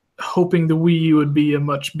hoping the Wii U would be a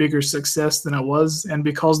much bigger success than it was, and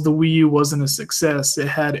because the Wii U wasn't a success, it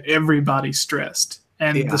had everybody stressed,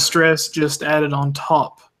 and Yeah. the stress just added on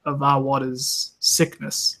top of Iwata's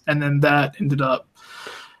sickness, and then that ended up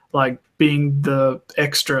like being the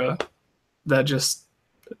extra that just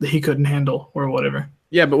he couldn't handle or whatever.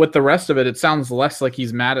 Yeah, but with the rest of it, it sounds less like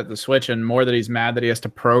he's mad at the Switch and more that he's mad that he has to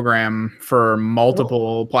program for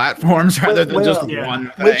multiple platforms rather than just yeah.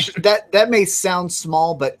 one thing. Which that may sound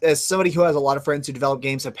small, but as somebody who has a lot of friends who develop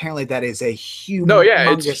games, apparently that is a huge. No,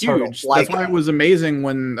 yeah, it's hurdle. huge. Like, That's why it was amazing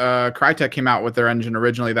when Crytek came out with their engine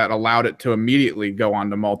originally that allowed it to immediately go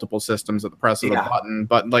onto multiple systems at the press of Yeah. a button.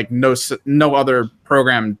 But like no other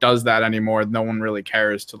program does that anymore. No one really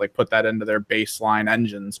cares to like put that into their baseline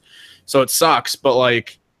engines. So it sucks, but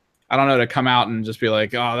like I don't know, to come out and just be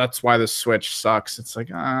like, oh, that's why the Switch sucks. It's like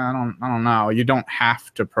I don't know. You don't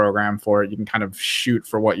have to program for it. You can kind of shoot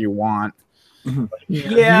for what you want.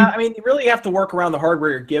 Yeah, I mean, you really have to work around the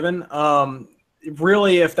hardware you're given.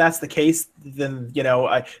 Really, if that's the case, then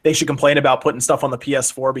they should complain about putting stuff on the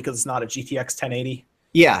PS4 because it's not a GTX 1080.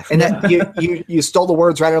 yeah, and that you stole the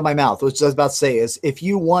words right out of my mouth. Which I was about to say is, if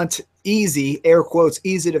you want easy, air quotes,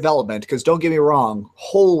 easy development, because don't get me wrong,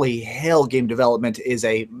 holy hell, game development is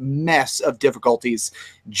a mess of difficulties.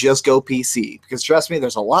 Just go PC, because trust me,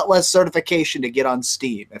 there's a lot less certification to get on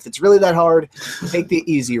Steam. If it's really that hard, take the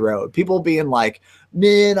easy road. People being like,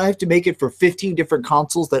 man, I have to make it for 15 different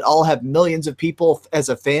consoles that all have millions of people as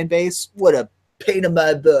a fan base. What a pain in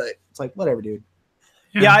my butt. It's like, whatever, dude.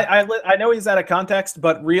 Yeah, I know he's out of context,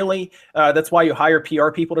 but really, that's why you hire PR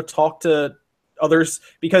people to talk to others,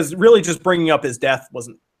 because really just bringing up his death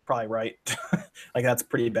wasn't probably right. Like, that's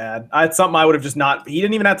pretty bad. It's something I would have just not. He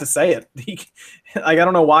didn't even have to say it. I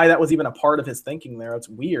don't know why that was even a part of his thinking there. It's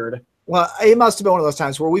weird. Well, it must have been one of those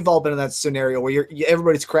times where we've all been in that scenario where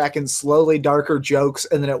everybody's cracking slowly darker jokes,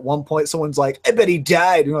 and then at one point someone's like, I bet he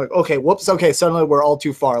died. And you're like, okay, whoops, okay, suddenly we're all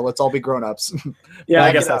too far. Let's all be grown-ups. Yeah,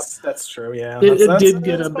 I Back guess that's true. Yeah, It did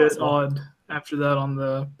get a bit possible. odd after that on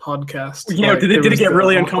the podcast. Yeah, Like, did there it was get the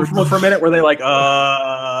really awkward- uncomfortable for a minute? Were they like,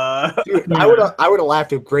 Dude, I would have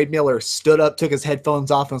laughed if Greg Miller stood up, took his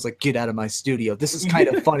headphones off, and was like, get out of my studio. This is kind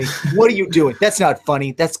of funny. What are you doing? That's not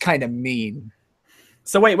funny. That's kind of mean.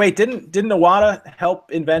 So wait, didn't Iwata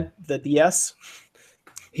help invent the DS?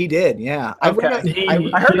 He did, yeah. I Okay.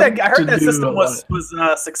 read- I heard He had that to do system a was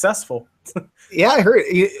lot. successful. Yeah, I heard.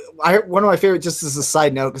 One of my favorite, just as a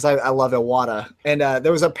side note, because I love Iwata, and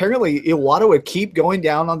there was apparently Iwata would keep going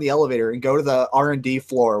down on the elevator and go to the R&D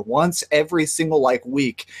floor once every single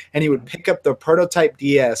week, and he would pick up the prototype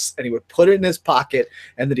DS and he would put it in his pocket,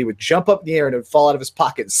 and then he would jump up in the air and it would fall out of his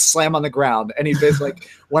pocket and slam on the ground. And he'd be like,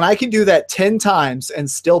 "When I can do that 10 times and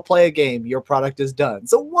still play a game, your product is done."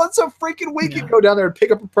 So once a freaking week, Yeah. he'd go down there and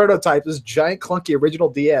pick up a prototype, this giant clunky original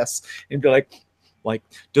DS, and be like,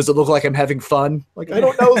 does it look like I'm having fun? Like, I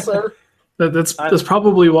don't know, sir. That's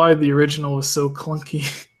probably why the original was so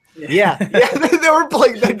clunky. Yeah. They were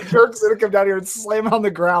playing the jerks that would come down here and slam it on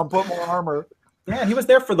the ground, put more armor. Yeah, he was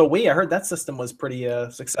there for the Wii. I heard that system was pretty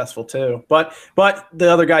successful too. But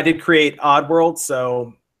the other guy did create Oddworld,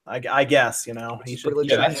 so I guess he should. Pretty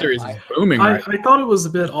Yeah, that series is booming right I thought it was a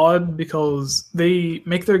bit odd because they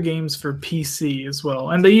make their games for PC as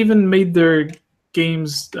well, and they even made their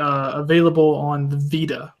games available on the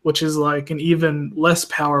Vita, which is like an even less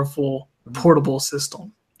powerful portable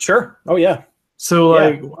system. Sure. Oh yeah. So Yeah.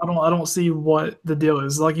 like I don't see what the deal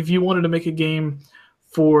is. Like if you wanted to make a game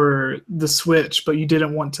for the Switch, but you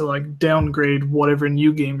didn't want to like downgrade whatever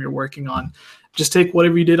new game you're working on, just take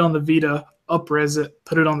whatever you did on the Vita, up-res it,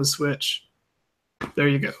 put it on the Switch. There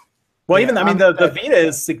you go. Well, Yeah, even I mean the Vita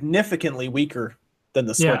is significantly weaker than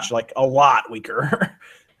the Yeah. Switch, like a lot weaker.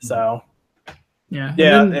 So Yeah.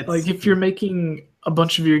 Yeah, And then, it's- like if you're making a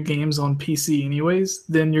bunch of your games on PC anyways,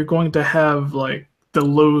 then you're going to have like the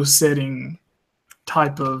low setting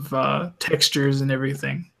type of textures and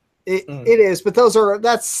everything. It is, but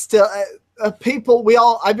that's still people.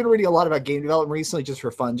 I've been reading a lot about game development recently just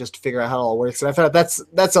for fun, just to figure out how it all works. And I found out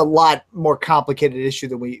that's a lot more complicated issue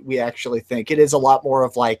than we actually think. It is a lot more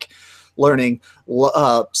of like learning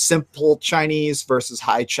simple Chinese versus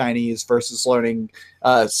high Chinese versus learning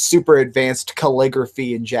super advanced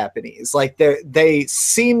calligraphy in Japanese. Like they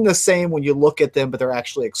seem the same when you look at them, but they're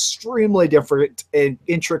actually extremely different and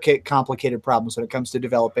intricate, complicated problems when it comes to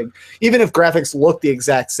developing. Even if graphics look the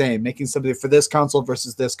exact same, making something for this console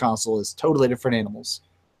versus this console is totally different animals.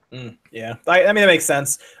 Yeah, I mean, that makes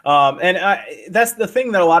sense. And that's the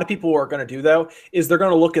thing that a lot of people are going to do, though, is they're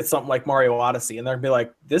going to look at something like Mario Odyssey and they're going to be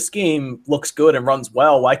like, this game looks good and runs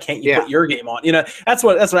well. Why can't you put your game on? You know, that's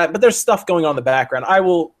what but there's stuff going on in the background. I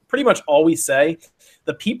will pretty much always say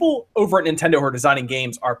the people over at Nintendo who are designing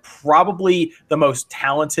games are probably the most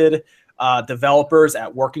talented developers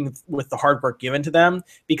at working with the hardware given to them.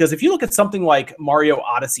 Because if you look at something like Mario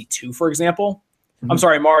Odyssey 2, for example,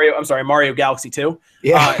 Mario Galaxy 2.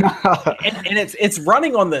 Yeah. And it's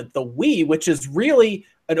running on the Wii, which is really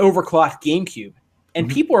an overclocked GameCube. And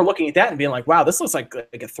people are looking at that and being like, wow, this looks like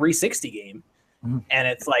a 360 game. And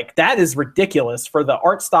it's like, that is ridiculous for the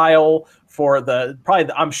art style, for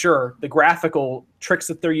I'm sure the graphical tricks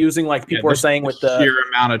that they're using, like people are saying with the sheer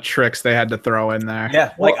amount of tricks they had to throw in there.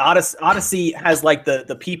 Yeah, like Odyssey has like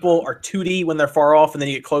the people are 2D when they're far off, and then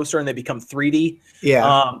you get closer and they become 3D.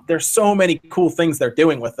 Yeah. There's so many cool things they're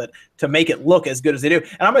doing with it to make it look as good as they do.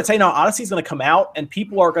 And I'm going to tell you now, Odyssey's going to come out, and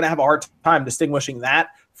people are going to have a hard time distinguishing that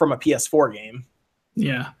from a PS4 game.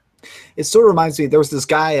 Yeah. It sort of reminds me, there was this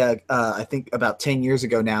guy, I think about 10 years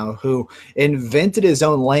ago now, who invented his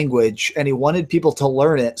own language, and he wanted people to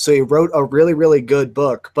learn it. So he wrote a really, really good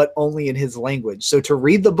book, but only in his language. So to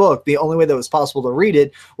read the book, the only way that was possible to read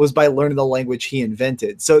it was by learning the language he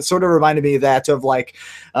invented. So it sort of reminded me of that, of like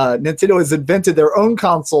Nintendo has invented their own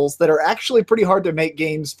consoles that are actually pretty hard to make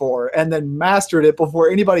games for, and then mastered it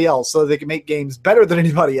before anybody else so they can make games better than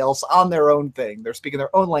anybody else on their own thing. They're speaking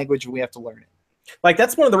their own language, and we have to learn it. Like,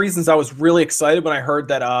 that's one of the reasons I was really excited when I heard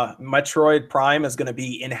that Metroid Prime is going to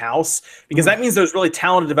be in-house, because that means those really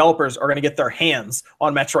talented developers are going to get their hands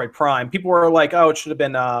on Metroid Prime. People were like, oh, it should have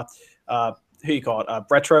been, who you call it,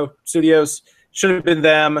 Retro Studios. Should have been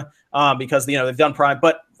them because, they've done Prime.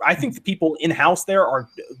 But I think the people in-house there are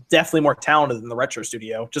definitely more talented than the Retro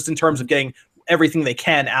Studio, just in terms of getting everything they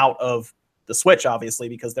can out of the Switch, obviously,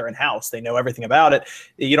 because they're in-house. They know everything about it.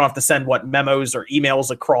 You don't have to send memos or emails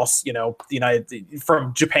across,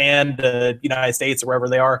 from Japan to United States or wherever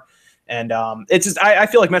they are. And it's just, I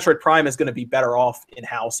feel like Metroid Prime is going to be better off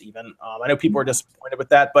in-house even. I know people are disappointed with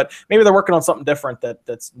that, but maybe they're working on something different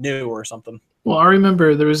that's new or something. Well, I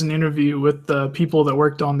remember there was an interview with the people that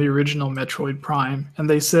worked on the original Metroid Prime, and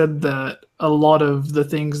they said that a lot of the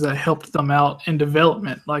things that helped them out in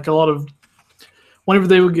development, like whenever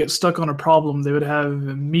they would get stuck on a problem, they would have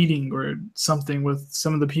a meeting or something with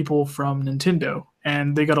some of the people from Nintendo,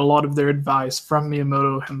 and they got a lot of their advice from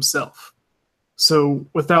Miyamoto himself. So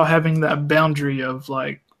without having that boundary of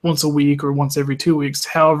like once a week or once every 2 weeks,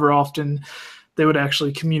 however often they would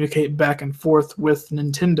actually communicate back and forth with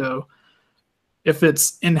Nintendo, if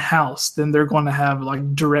it's in-house, then they're going to have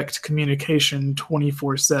like direct communication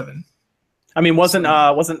 24/7. I mean,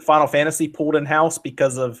 wasn't Final Fantasy pulled in-house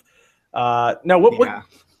because of Yeah,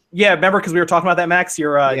 remember, because we were talking about that, Max?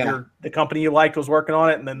 The company you liked was working on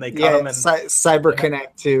it, and then they cut them. And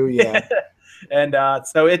CyberConnect too, yeah. And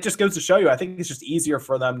so it just goes to show you, I think it's just easier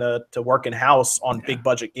for them to work in-house on big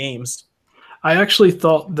budget games. I actually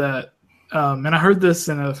thought that, and I heard this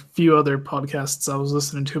in a few other podcasts I was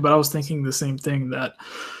listening to, but I was thinking the same thing, that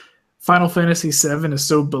Final Fantasy VII is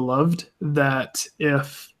so beloved that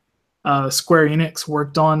if Square Enix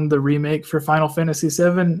worked on the remake for Final Fantasy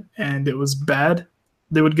VII and it was bad,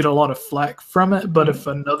 they would get a lot of flack from it. But if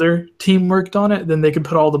another team worked on it, then they could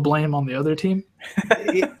put all the blame on the other team.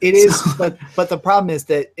 It is, but the problem is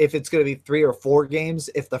that if it's going to be 3 or 4 games,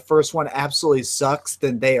 if the first one absolutely sucks,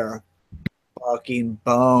 then they are fucking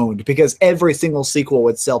boned, because every single sequel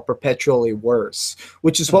would sell perpetually worse,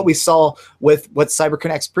 which is what we saw with what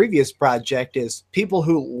CyberConnect's previous project is. People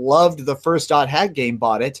who loved the first Dot Hack game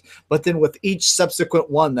bought it, but then with each subsequent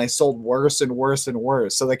one, they sold worse and worse and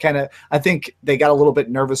worse. So I think they got a little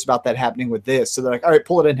bit nervous about that happening with this. So they're like, all right,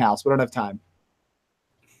 pull it in-house. We don't have time.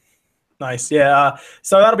 Nice, yeah.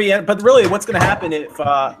 So that'll be it. But really, what's going to happen if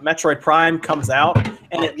Metroid Prime comes out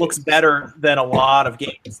and it looks better than a lot of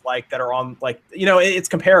games that are on it's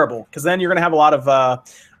comparable, because then you're going to have a lot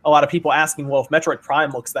of people asking, well, if Metroid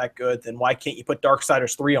Prime looks that good, then why can't you put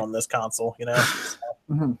Darksiders 3 on this console?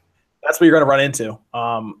 That's what you're going to run into,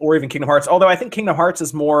 or even Kingdom Hearts. Although I think Kingdom Hearts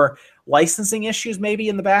is more licensing issues maybe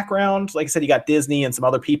in the background. Like I said, you got Disney and some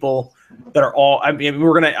other people that are all. I mean,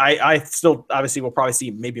 I still obviously will probably see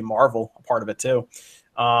maybe Marvel a part of it too.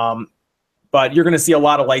 but you're going to see a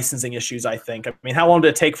lot of licensing issues, I think. I mean, how long did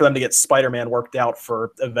it take for them to get Spider-Man worked out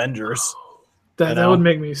for Avengers? That would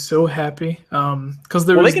make me so happy. Because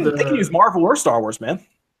they can use Marvel or Star Wars, man.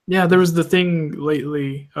 Yeah, there was the thing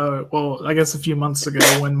lately, I guess a few months ago,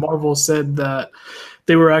 when Marvel said that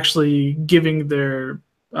they were actually giving their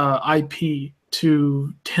IP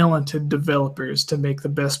to talented developers to make the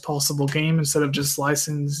best possible game instead of just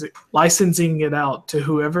licensing it out to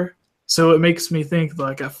whoever. So it makes me think,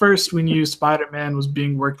 like, at first we knew Spider-Man was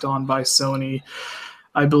being worked on by Sony.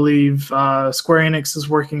 I believe Square Enix is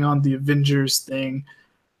working on the Avengers thing.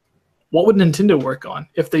 What would Nintendo work on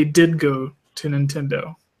if they did go to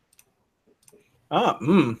Nintendo?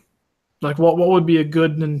 Like, what would be a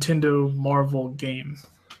good Nintendo Marvel game?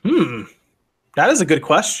 That is a good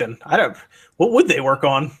question. What would they work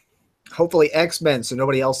on? Hopefully X-Men, so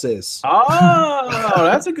nobody else is. Oh,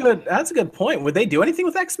 that's a good point. Would they do anything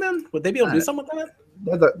with X-Men? Would they be able to do something with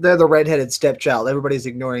that? They're the redheaded stepchild. Everybody's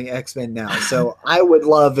ignoring X-Men now. So I would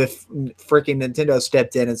love if freaking Nintendo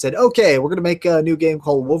stepped in and said, okay, we're going to make a new game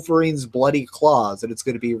called Wolverine's Bloody Claws, and it's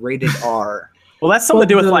going to be rated R. Well, that's something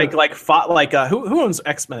to do with who owns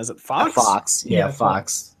X-Men? Is it Fox? Fox. Yeah,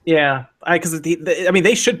 Fox. Yeah, because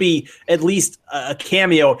they should be at least a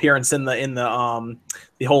cameo appearance in the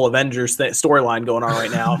whole Avengers storyline going on right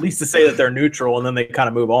now. At least to say that they're neutral, and then they kind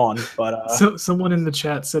of move on. But so someone in the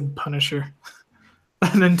chat said Punisher, a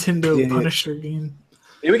Nintendo Punisher game.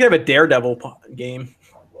 Maybe we could have a Daredevil game.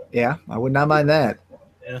 Yeah, I would not mind that.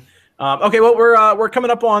 Yeah. Okay, well, we're coming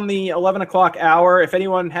up on the 11 o'clock hour. If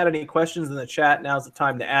anyone had any questions in the chat, now's the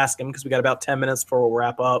time to ask them because we got about 10 minutes before we'll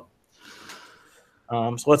wrap up.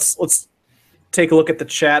 So let's take a look at the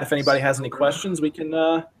chat. If anybody has any questions, we can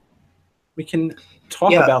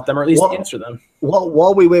talk about them or at least answer them. Well,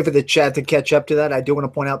 while we wait for the chat to catch up to that, I do want to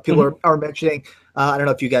point out people are mentioning. I don't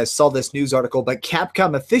know if you guys saw this news article, but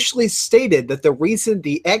Capcom officially stated that the reason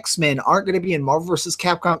the X-Men aren't going to be in Marvel vs.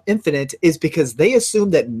 Capcom Infinite is because they assume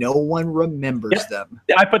that no one remembers them.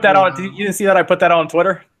 I put that on. You didn't see that? I put that on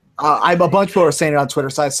Twitter. A bunch of people were saying it on Twitter,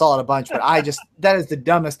 so I saw it a bunch. But that is the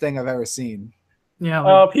dumbest thing I've ever seen.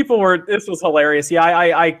 Yeah. This was hilarious. Yeah,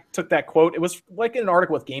 I took that quote. It was like in an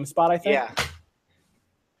article with GameSpot, I think. Yeah.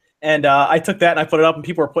 And I took that and I put it up, and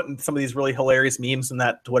people were putting some of these really hilarious memes in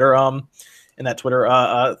that Twitter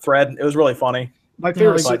thread. It was really funny. My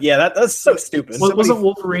favorite, that's so stupid. Wasn't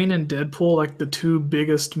Wolverine and Deadpool like the two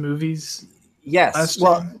biggest movies? Yes.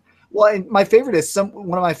 Well, and my favorite is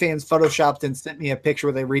one of my fans photoshopped and sent me a picture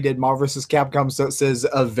where they redid Marvel vs. Capcom, so it says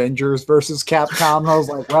Avengers versus Capcom. And I was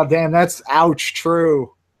like, well, damn, that's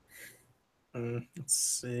true. Let's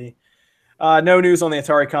see. No news on the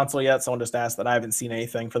Atari console yet. Someone just asked that. I haven't seen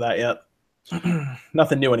anything for that yet.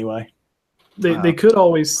 Nothing new anyway. They could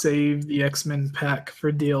always save the X-Men pack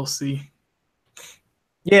for DLC.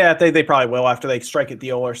 Yeah, they probably will after they strike a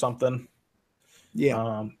deal or something.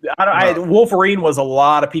 Yeah. Wolverine was a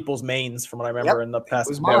lot of people's mains from what I remember in the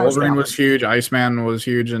past. Wolverine was huge. Iceman was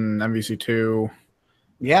huge in MVC2.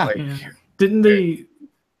 Yeah. Didn't they...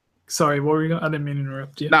 Sorry, what were you going? I didn't mean to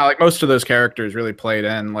interrupt you. No, like most of those characters really played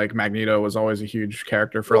in. Like Magneto was always a huge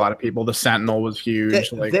character for a lot of people. The Sentinel was huge.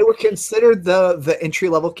 They were considered the entry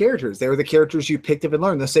level characters. They were the characters you picked up and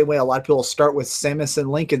learned. The same way a lot of people start with Samus and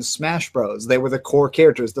Link in Smash Bros. They were the core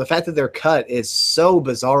characters. The fact that they're cut is so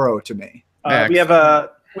bizarro to me. We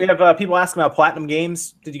have people asking about Platinum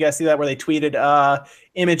Games. Did you guys see that where they tweeted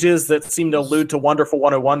images that seemed to allude to Wonderful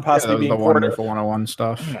 101 possibly being the Wonderful 101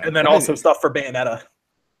 stuff, and then also stuff for Bayonetta.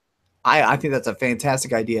 I think that's a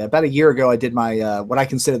fantastic idea. About a year ago, I did my what I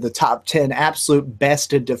consider the top 10 absolute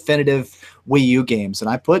best and definitive Wii U games, and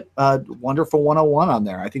I put Wonderful 101 on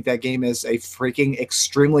there. I think that game is a freaking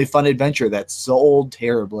extremely fun adventure that sold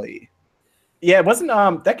terribly. Yeah, it wasn't.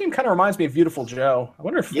 That game kind of reminds me of Beautiful Joe. I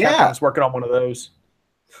wonder if Capcom's working on one of those.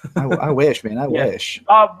 I wish, man. I wish.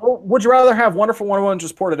 Would you rather have Wonderful 101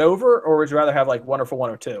 just ported over, or would you rather have like Wonderful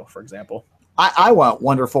 102, for example? I want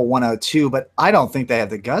Wonderful 102, but I don't think they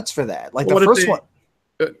have the guts for that. Like the first one.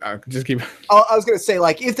 Just keep. Oh, I was gonna say,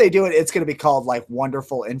 like, if they do it, it's gonna be called like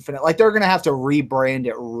Wonderful Infinite. Like they're gonna have to rebrand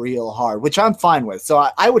it real hard, which I'm fine with. So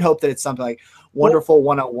I would hope that it's something like Wonderful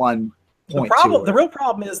 101. The real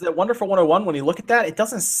problem is that Wonderful 101, when you look at that, it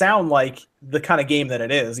doesn't sound like the kind of game that it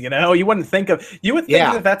is. You know, you would think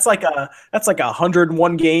that that's like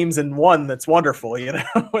 101 games in one that's wonderful. You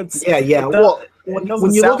know, when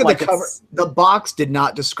you look at the cover, the box did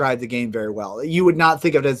not describe the game very well. You would not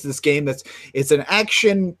think of it as this game it's an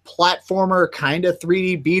action platformer kind of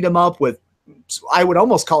 3D beat 'em up with, I would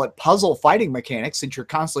almost call it puzzle fighting mechanics, since you're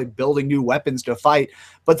constantly building new weapons to fight.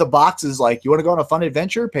 But the box is like, you want to go on a fun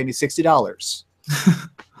adventure? Pay me $60.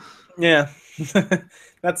 Yeah.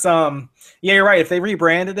 That's yeah, you're right. If they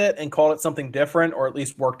rebranded it and called it something different, or at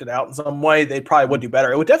least worked it out in some way, they probably would do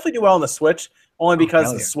better. It would definitely do well on the Switch, only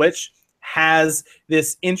because the Switch has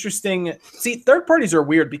this interesting. See, third parties are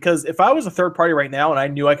weird because if I was a third party right now and I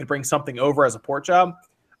knew I could bring something over as a port job,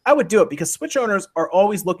 I would do it because Switch owners are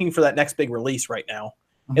always looking for that next big release right now.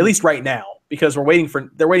 At least right now, because they're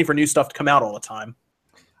waiting for new stuff to come out all the time.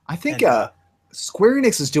 I think Square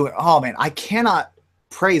Enix is doing. Oh man, I cannot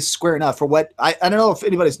praise Square enough for what I don't know if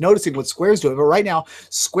anybody's noticing what Square's doing, but right now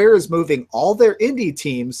Square is moving all their indie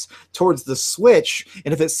teams towards the Switch,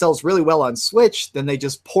 and if it sells really well on Switch, then they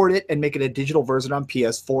just port it and make it a digital version on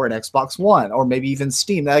PS4 and Xbox One, or maybe even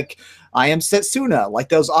Steam. Like I Am Setsuna, like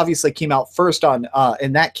those obviously came out first on.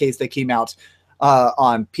 In that case, they came out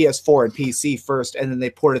on PS4 and PC first, and then they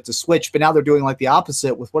ported it to Switch. But now they're doing like the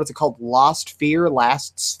opposite with what is it called, Last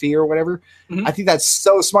Sphere, whatever. I think that's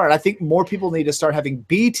so smart. I think more people need to start having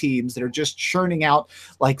B teams that are just churning out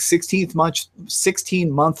like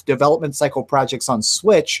 16-month development cycle projects on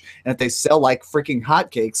Switch, and if they sell like freaking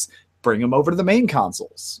hotcakes, bring them over to the main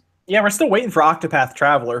consoles. Yeah, we're still waiting for Octopath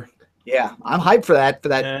Traveler. Yeah, I'm hyped for that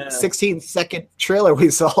 16-second trailer we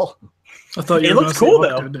saw. I thought it looks cool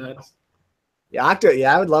though. Yeah,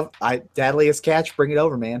 I would love. Deadliest Catch, bring it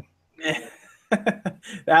over, man.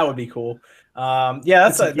 That would be cool. Yeah, I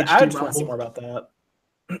just want to see more about that.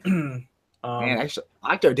 Man, actually,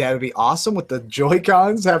 Octodad would be awesome with the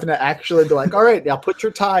Joy-Cons having to actually be like, all right, now put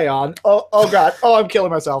your tie on. Oh God, I'm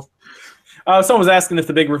killing myself. Someone was asking if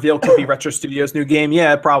the big reveal could be Retro Studios' new game.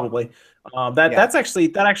 Yeah, probably. That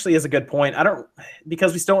actually is a good point.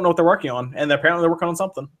 Because we still don't know what they're working on, and apparently they're working on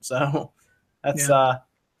something. So that's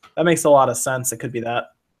that makes a lot of sense. It could be that.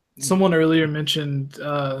 Someone earlier mentioned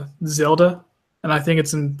Zelda, and I think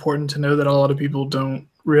it's important to know that a lot of people don't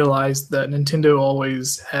realize that Nintendo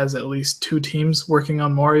always has at least 2 teams working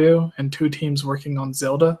on Mario and 2 teams working on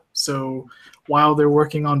Zelda. So while they're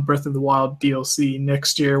working on Breath of the Wild DLC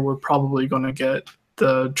next year, we're probably going to get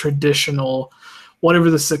the traditional,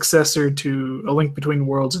 whatever the successor to A Link Between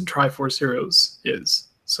Worlds and Triforce Heroes is.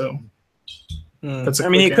 So that's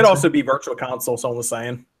it could also be Virtual Console, someone was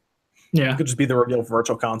saying. Yeah, it could just be the reveal for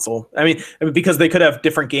Virtual Console. I mean, because they could have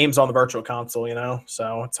different games on the Virtual Console,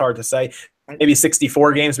 so it's hard to say. Maybe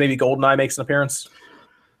 64 games, maybe GoldenEye makes an appearance.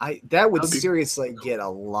 That would seriously get a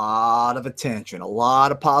lot of attention, a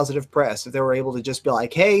lot of positive press if they were able to just be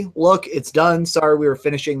like, hey, look, it's done. Sorry, we were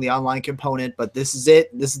finishing the online component, but this is it.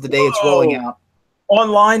 This is the day it's rolling out.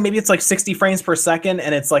 Online, maybe it's like 60 frames per second,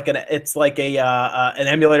 and it's like an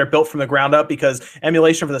emulator built from the ground up because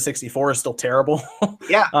emulation for the 64 is still terrible.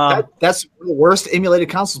 Yeah, that's the worst emulated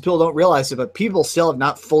consoles. People don't realize it, but people still have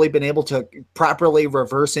not fully been able to properly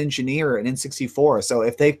reverse engineer an N64. So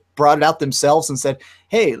if they brought it out themselves and said,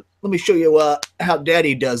 "Hey, let me show you how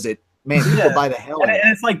Daddy does it," man, people buy the hell out of it.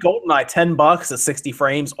 And it's like GoldenEye, $10 at 60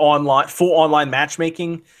 frames online, full online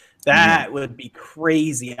matchmaking. That would be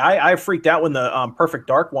crazy. I freaked out when the Perfect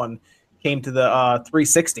Dark one came to the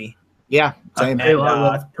 360. Yeah, same. I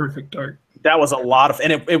love Perfect Dark. That was a lot of,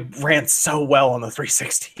 and it ran so well on the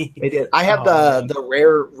 360. It did. I have the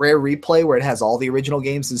rare replay where it has all the original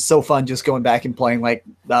games. It's so fun just going back and playing like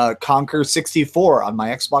Conquer 64 on my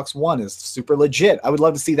Xbox One is super legit. I would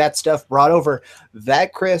love to see that stuff brought over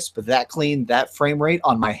that crisp, that clean, that frame rate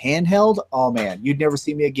on my handheld. Oh man, you'd never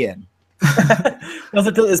see me again.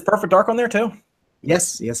 Is Perfect Dark on there too?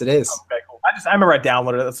 Yes, it is. Okay, cool. I remember I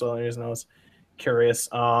downloaded it. That's the only reason I was curious.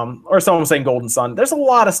 Or someone was saying Golden Sun. There's a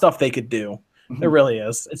lot of stuff they could do. There really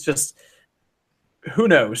is. It's just who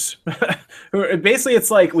knows. Basically,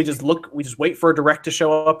 it's like we just wait for a direct to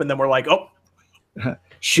show up, and then we're like, oh,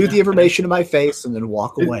 shoot the information in my face, and then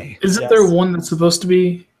walk away. Isn't there one that's supposed to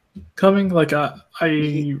be coming? Like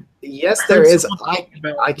yes, there is.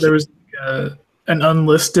 There was an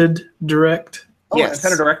unlisted direct. Yes,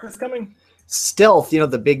 Nintendo Direct is coming. Stealth,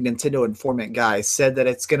 the big Nintendo informant guy, said that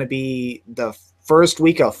it's going to be the first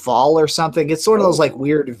week of fall or something. It's sort of those like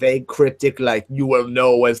weird, vague, cryptic, like you will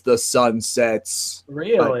know as the sun sets.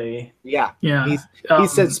 Really? But, yeah. He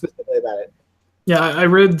said specifically about it. Yeah, I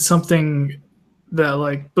read something that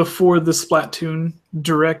like before the Splatoon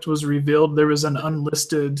Direct was revealed, there was an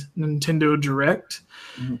unlisted Nintendo Direct,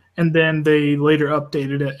 and then they later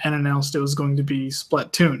updated it and announced it was going to be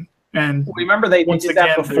Splatoon. And remember they did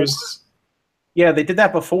that before. Yeah, they did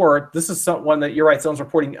that before. This is one that you're right. Someone's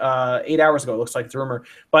reporting 8 hours ago. It looks like it's a rumor,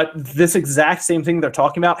 but this exact same thing they're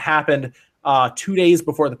talking about happened 2 days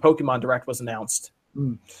before the Pokemon Direct was announced.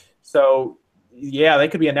 So yeah, they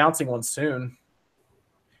could be announcing one soon.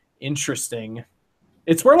 Interesting.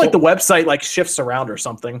 It's where like the website like shifts around or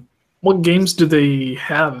something. What games do they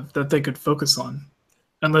have that they could focus on?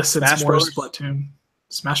 Unless it's Smash more Bros. Splatoon.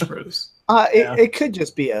 Smash Bros. It could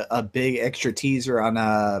just be a big extra teaser on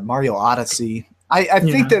Mario Odyssey. I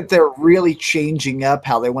think Yeah. that they're really changing up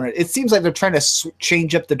how they want it. It seems like they're trying to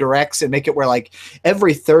change up the directs and make it where like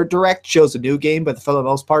every third direct shows a new game, but for the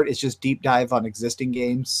most part, it's just deep dive on existing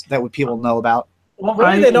games that would people know about. Well,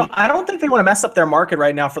 really, I don't think they want to mess up their market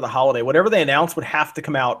right now for the holiday. Whatever they announce would have to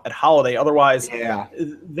come out at holiday. Otherwise, Yeah.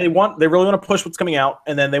 they really want to push what's coming out,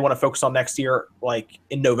 and then they want to focus on next year, like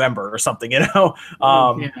in November or something. Yeah.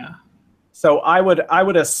 So I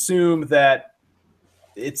would assume that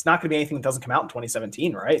it's not going to be anything that doesn't come out in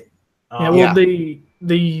 2017, right? Yeah, well, they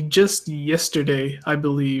just yesterday, I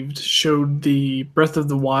believed, showed the Breath of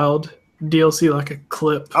the Wild DLC, like a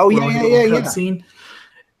clip. Oh, yeah, like a yeah, little yeah. cutscene.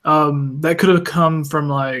 That could have come from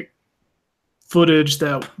like footage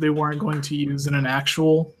that they weren't going to use in an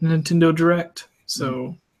actual Nintendo Direct.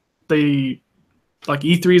 So they, like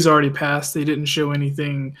E3's already passed. They didn't show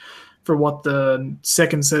anything for what the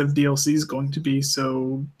second set of DLC is going to be.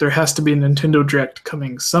 So there has to be a Nintendo Direct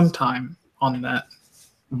coming sometime on that.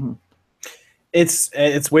 Mm-hmm.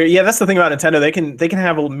 It's weird. Yeah, that's the thing about Nintendo. They can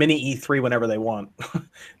have a mini E3 whenever they want.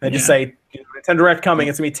 They just say Nintendo Direct coming.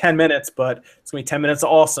 It's gonna be 10 minutes, but it's gonna be 10 minutes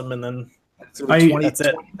awesome, and then That's it.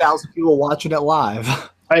 it. 20,000 people watching it live.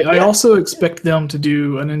 I also expect them to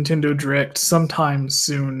do a Nintendo Direct sometime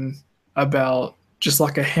soon about just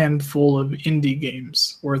like a handful of indie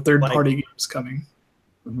games or third-party games coming.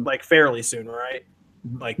 Like fairly soon, right?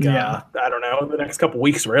 Like Yeah. I don't know, the next couple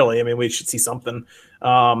weeks, really. I mean, we should see something.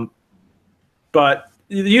 But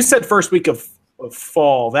you said first week of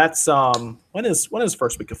fall. That's when is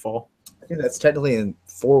first week of fall? I think that's technically in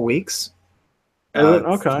 4 weeks. Is it?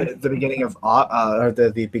 Okay. The beginning of or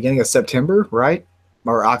the beginning of September, right?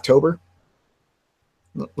 Or October.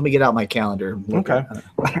 Let me get out my calendar. Okay.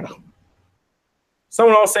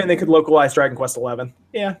 Someone else saying they could localize Dragon Quest XI.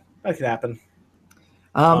 Yeah, that could happen.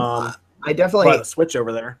 I By definitely, the Switch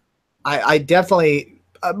over there. I definitely.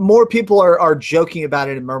 More people are joking about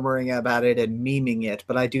it and murmuring about it and memeing it,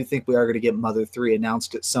 but I do think we are going to get Mother 3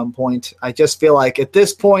 announced at some point. I just feel like at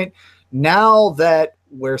this point, now that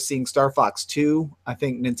we're seeing Star Fox 2, I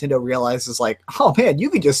think Nintendo realizes like, oh man,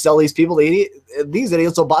 you could just sell these people. These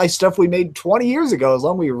idiots will buy stuff we made 20 years ago as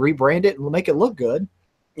long as we rebrand it and we'll make it look good.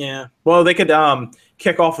 Yeah. Well, they could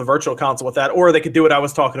kick off the Virtual Console with that, or they could do what I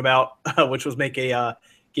was talking about, which was make a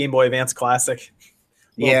Game Boy Advance Classic.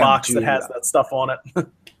 Box that has that stuff on it.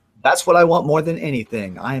 That's what I want more than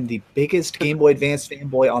anything. I am the biggest Game Boy Advance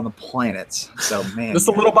fanboy on the planet. So, man. Just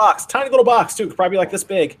a little box. Tiny little box, too. Could probably be like this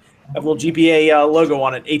big. Have a little GBA logo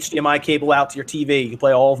on it. HDMI cable out to your TV. You can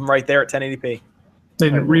play all of them right there at 1080p.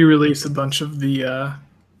 They re-release a bunch of the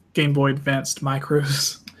Game Boy Advanced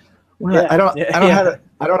micros. Well, I don't have it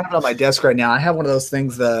on my desk right now. I have one of those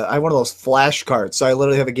things. I have one of those flash cards. So I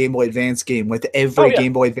literally have a Game Boy Advance game with every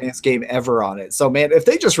Game Boy Advance game ever on it. So man, if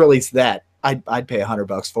they just released that, I'd pay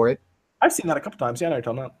 $100 for it. I've seen that a couple times. Yeah, I know you're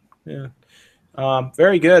talking about. Yeah.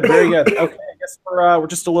 Very good. Very good. Okay, I guess we're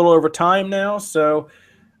just a little over time now, so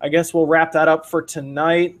I guess we'll wrap that up for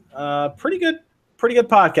tonight. Pretty good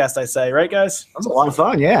podcast, I say, right, guys? That was a lot of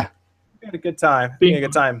fun. Yeah. We had a good time.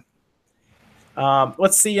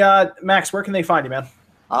 Let's see, Max, where can they find you, man?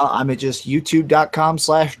 I'm at just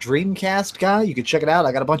youtube.com/Dreamcast guy. You can check it out.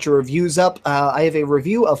 I got a bunch of reviews up. I have a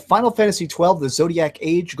review of Final Fantasy XII, The Zodiac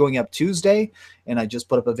Age, going up Tuesday. And I just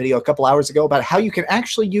put up a video a couple hours ago about how you can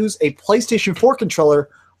actually use a PlayStation 4 controller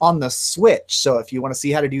on the Switch. So if you want to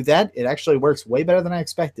see how to do that, it actually works way better than I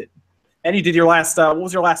expected. And you did your last, what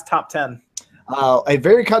was your last top 10? A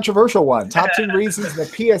very controversial one. Top 10 reasons the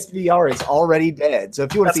PSVR is already dead. So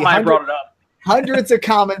if you want to see why I brought it up. Hundreds of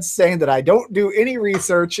comments saying that I don't do any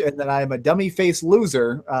research and that I'm a dummy-faced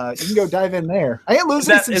loser, you can go dive in there. I am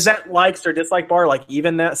losing. Is that likes or dislike bar like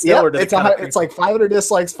even that still? Yeah, it's like 500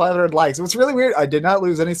 dislikes, 500 likes. What's really weird, I did not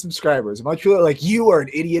lose any subscribers. A bunch of people are like, you are an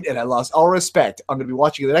idiot, and I lost all respect. I'm going to be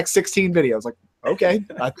watching the next 16 videos. Like, okay,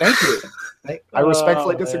 thank you. I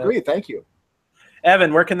respectfully disagree. Man. Thank you.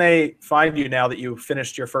 Evan, where can they find you now that you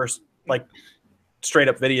finished your first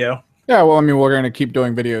straight-up video? Yeah, well, I mean, we're going to keep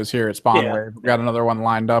doing videos here at Spawnwave. Yeah. We've got another one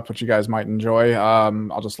lined up, which you guys might enjoy.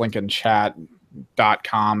 I'll just link in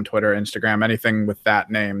chat.com, Twitter, Instagram, anything with that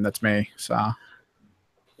name. That's me. So,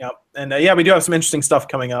 yep. And we do have some interesting stuff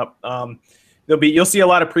coming up. You'll see a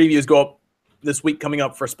lot of previews go up this week coming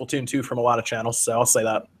up for Splatoon 2 from a lot of channels. So I'll say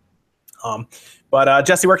that. But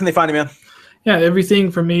Jesse, where can they find you, man? Yeah,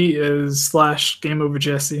 everything for me is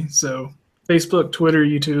 /GameOverJesse. So Facebook, Twitter,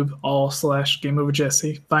 YouTube, all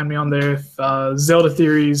 /GameOverJesse. Find me on there. Zelda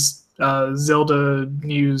theories, Zelda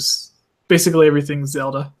news, basically everything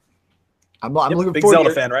Zelda. I'm looking big forward Zelda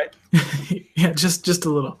to fan, right? Yeah, just a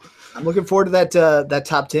little. I'm looking forward to that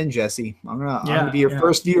top 10, Jesse. I'm gonna be your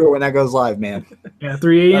first viewer when that goes live, man. Yeah,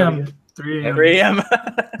 3 a.m. 3 a.m. 3 a.m.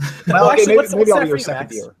 Well, okay, actually, maybe I'll that be your for you, second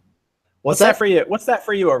Max? viewer. What's that for you? What's that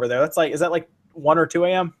for you over there? Is that like 1 or 2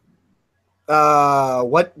 a.m.?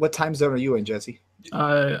 What time zone are you in, Jesse?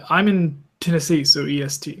 I'm in Tennessee, so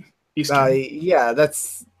EST. Eastern. Yeah,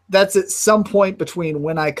 that's at some point between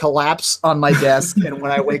when I collapse on my desk and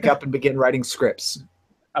when I wake up and begin writing scripts.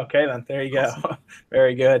 Okay, then there you go.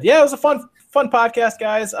 Very good. Yeah, it was a fun podcast,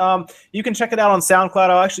 guys. You can check it out on SoundCloud.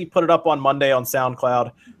 I'll actually put it up on Monday on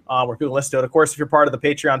SoundCloud where people listen to it. Of course, if you're part of the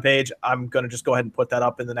Patreon page, I'm going to just go ahead and put that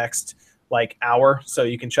up in the next hour, so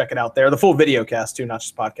you can check it out there. The full video cast too, not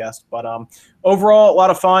just podcast. But overall, a lot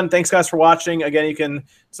of fun. Thanks, guys, for watching. Again, you can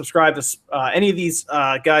subscribe to any of these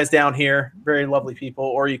guys down here. Very lovely people.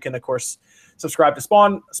 Or you can, of course, subscribe to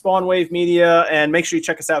Spawn Wave Media, and make sure you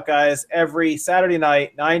check us out, guys, every Saturday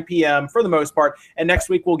night, 9 p.m. for the most part. And next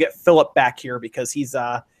week we'll get Philip back here because he's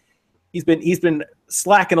been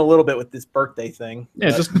slacking a little bit with this birthday thing.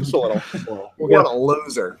 Yeah, just a little. What a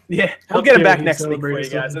loser. Yeah, we'll get him back next week for you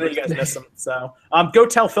guys. I know you guys miss him. So go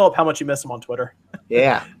tell Philip how much you miss him on Twitter.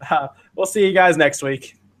 Yeah. We'll see you guys next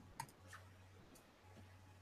week.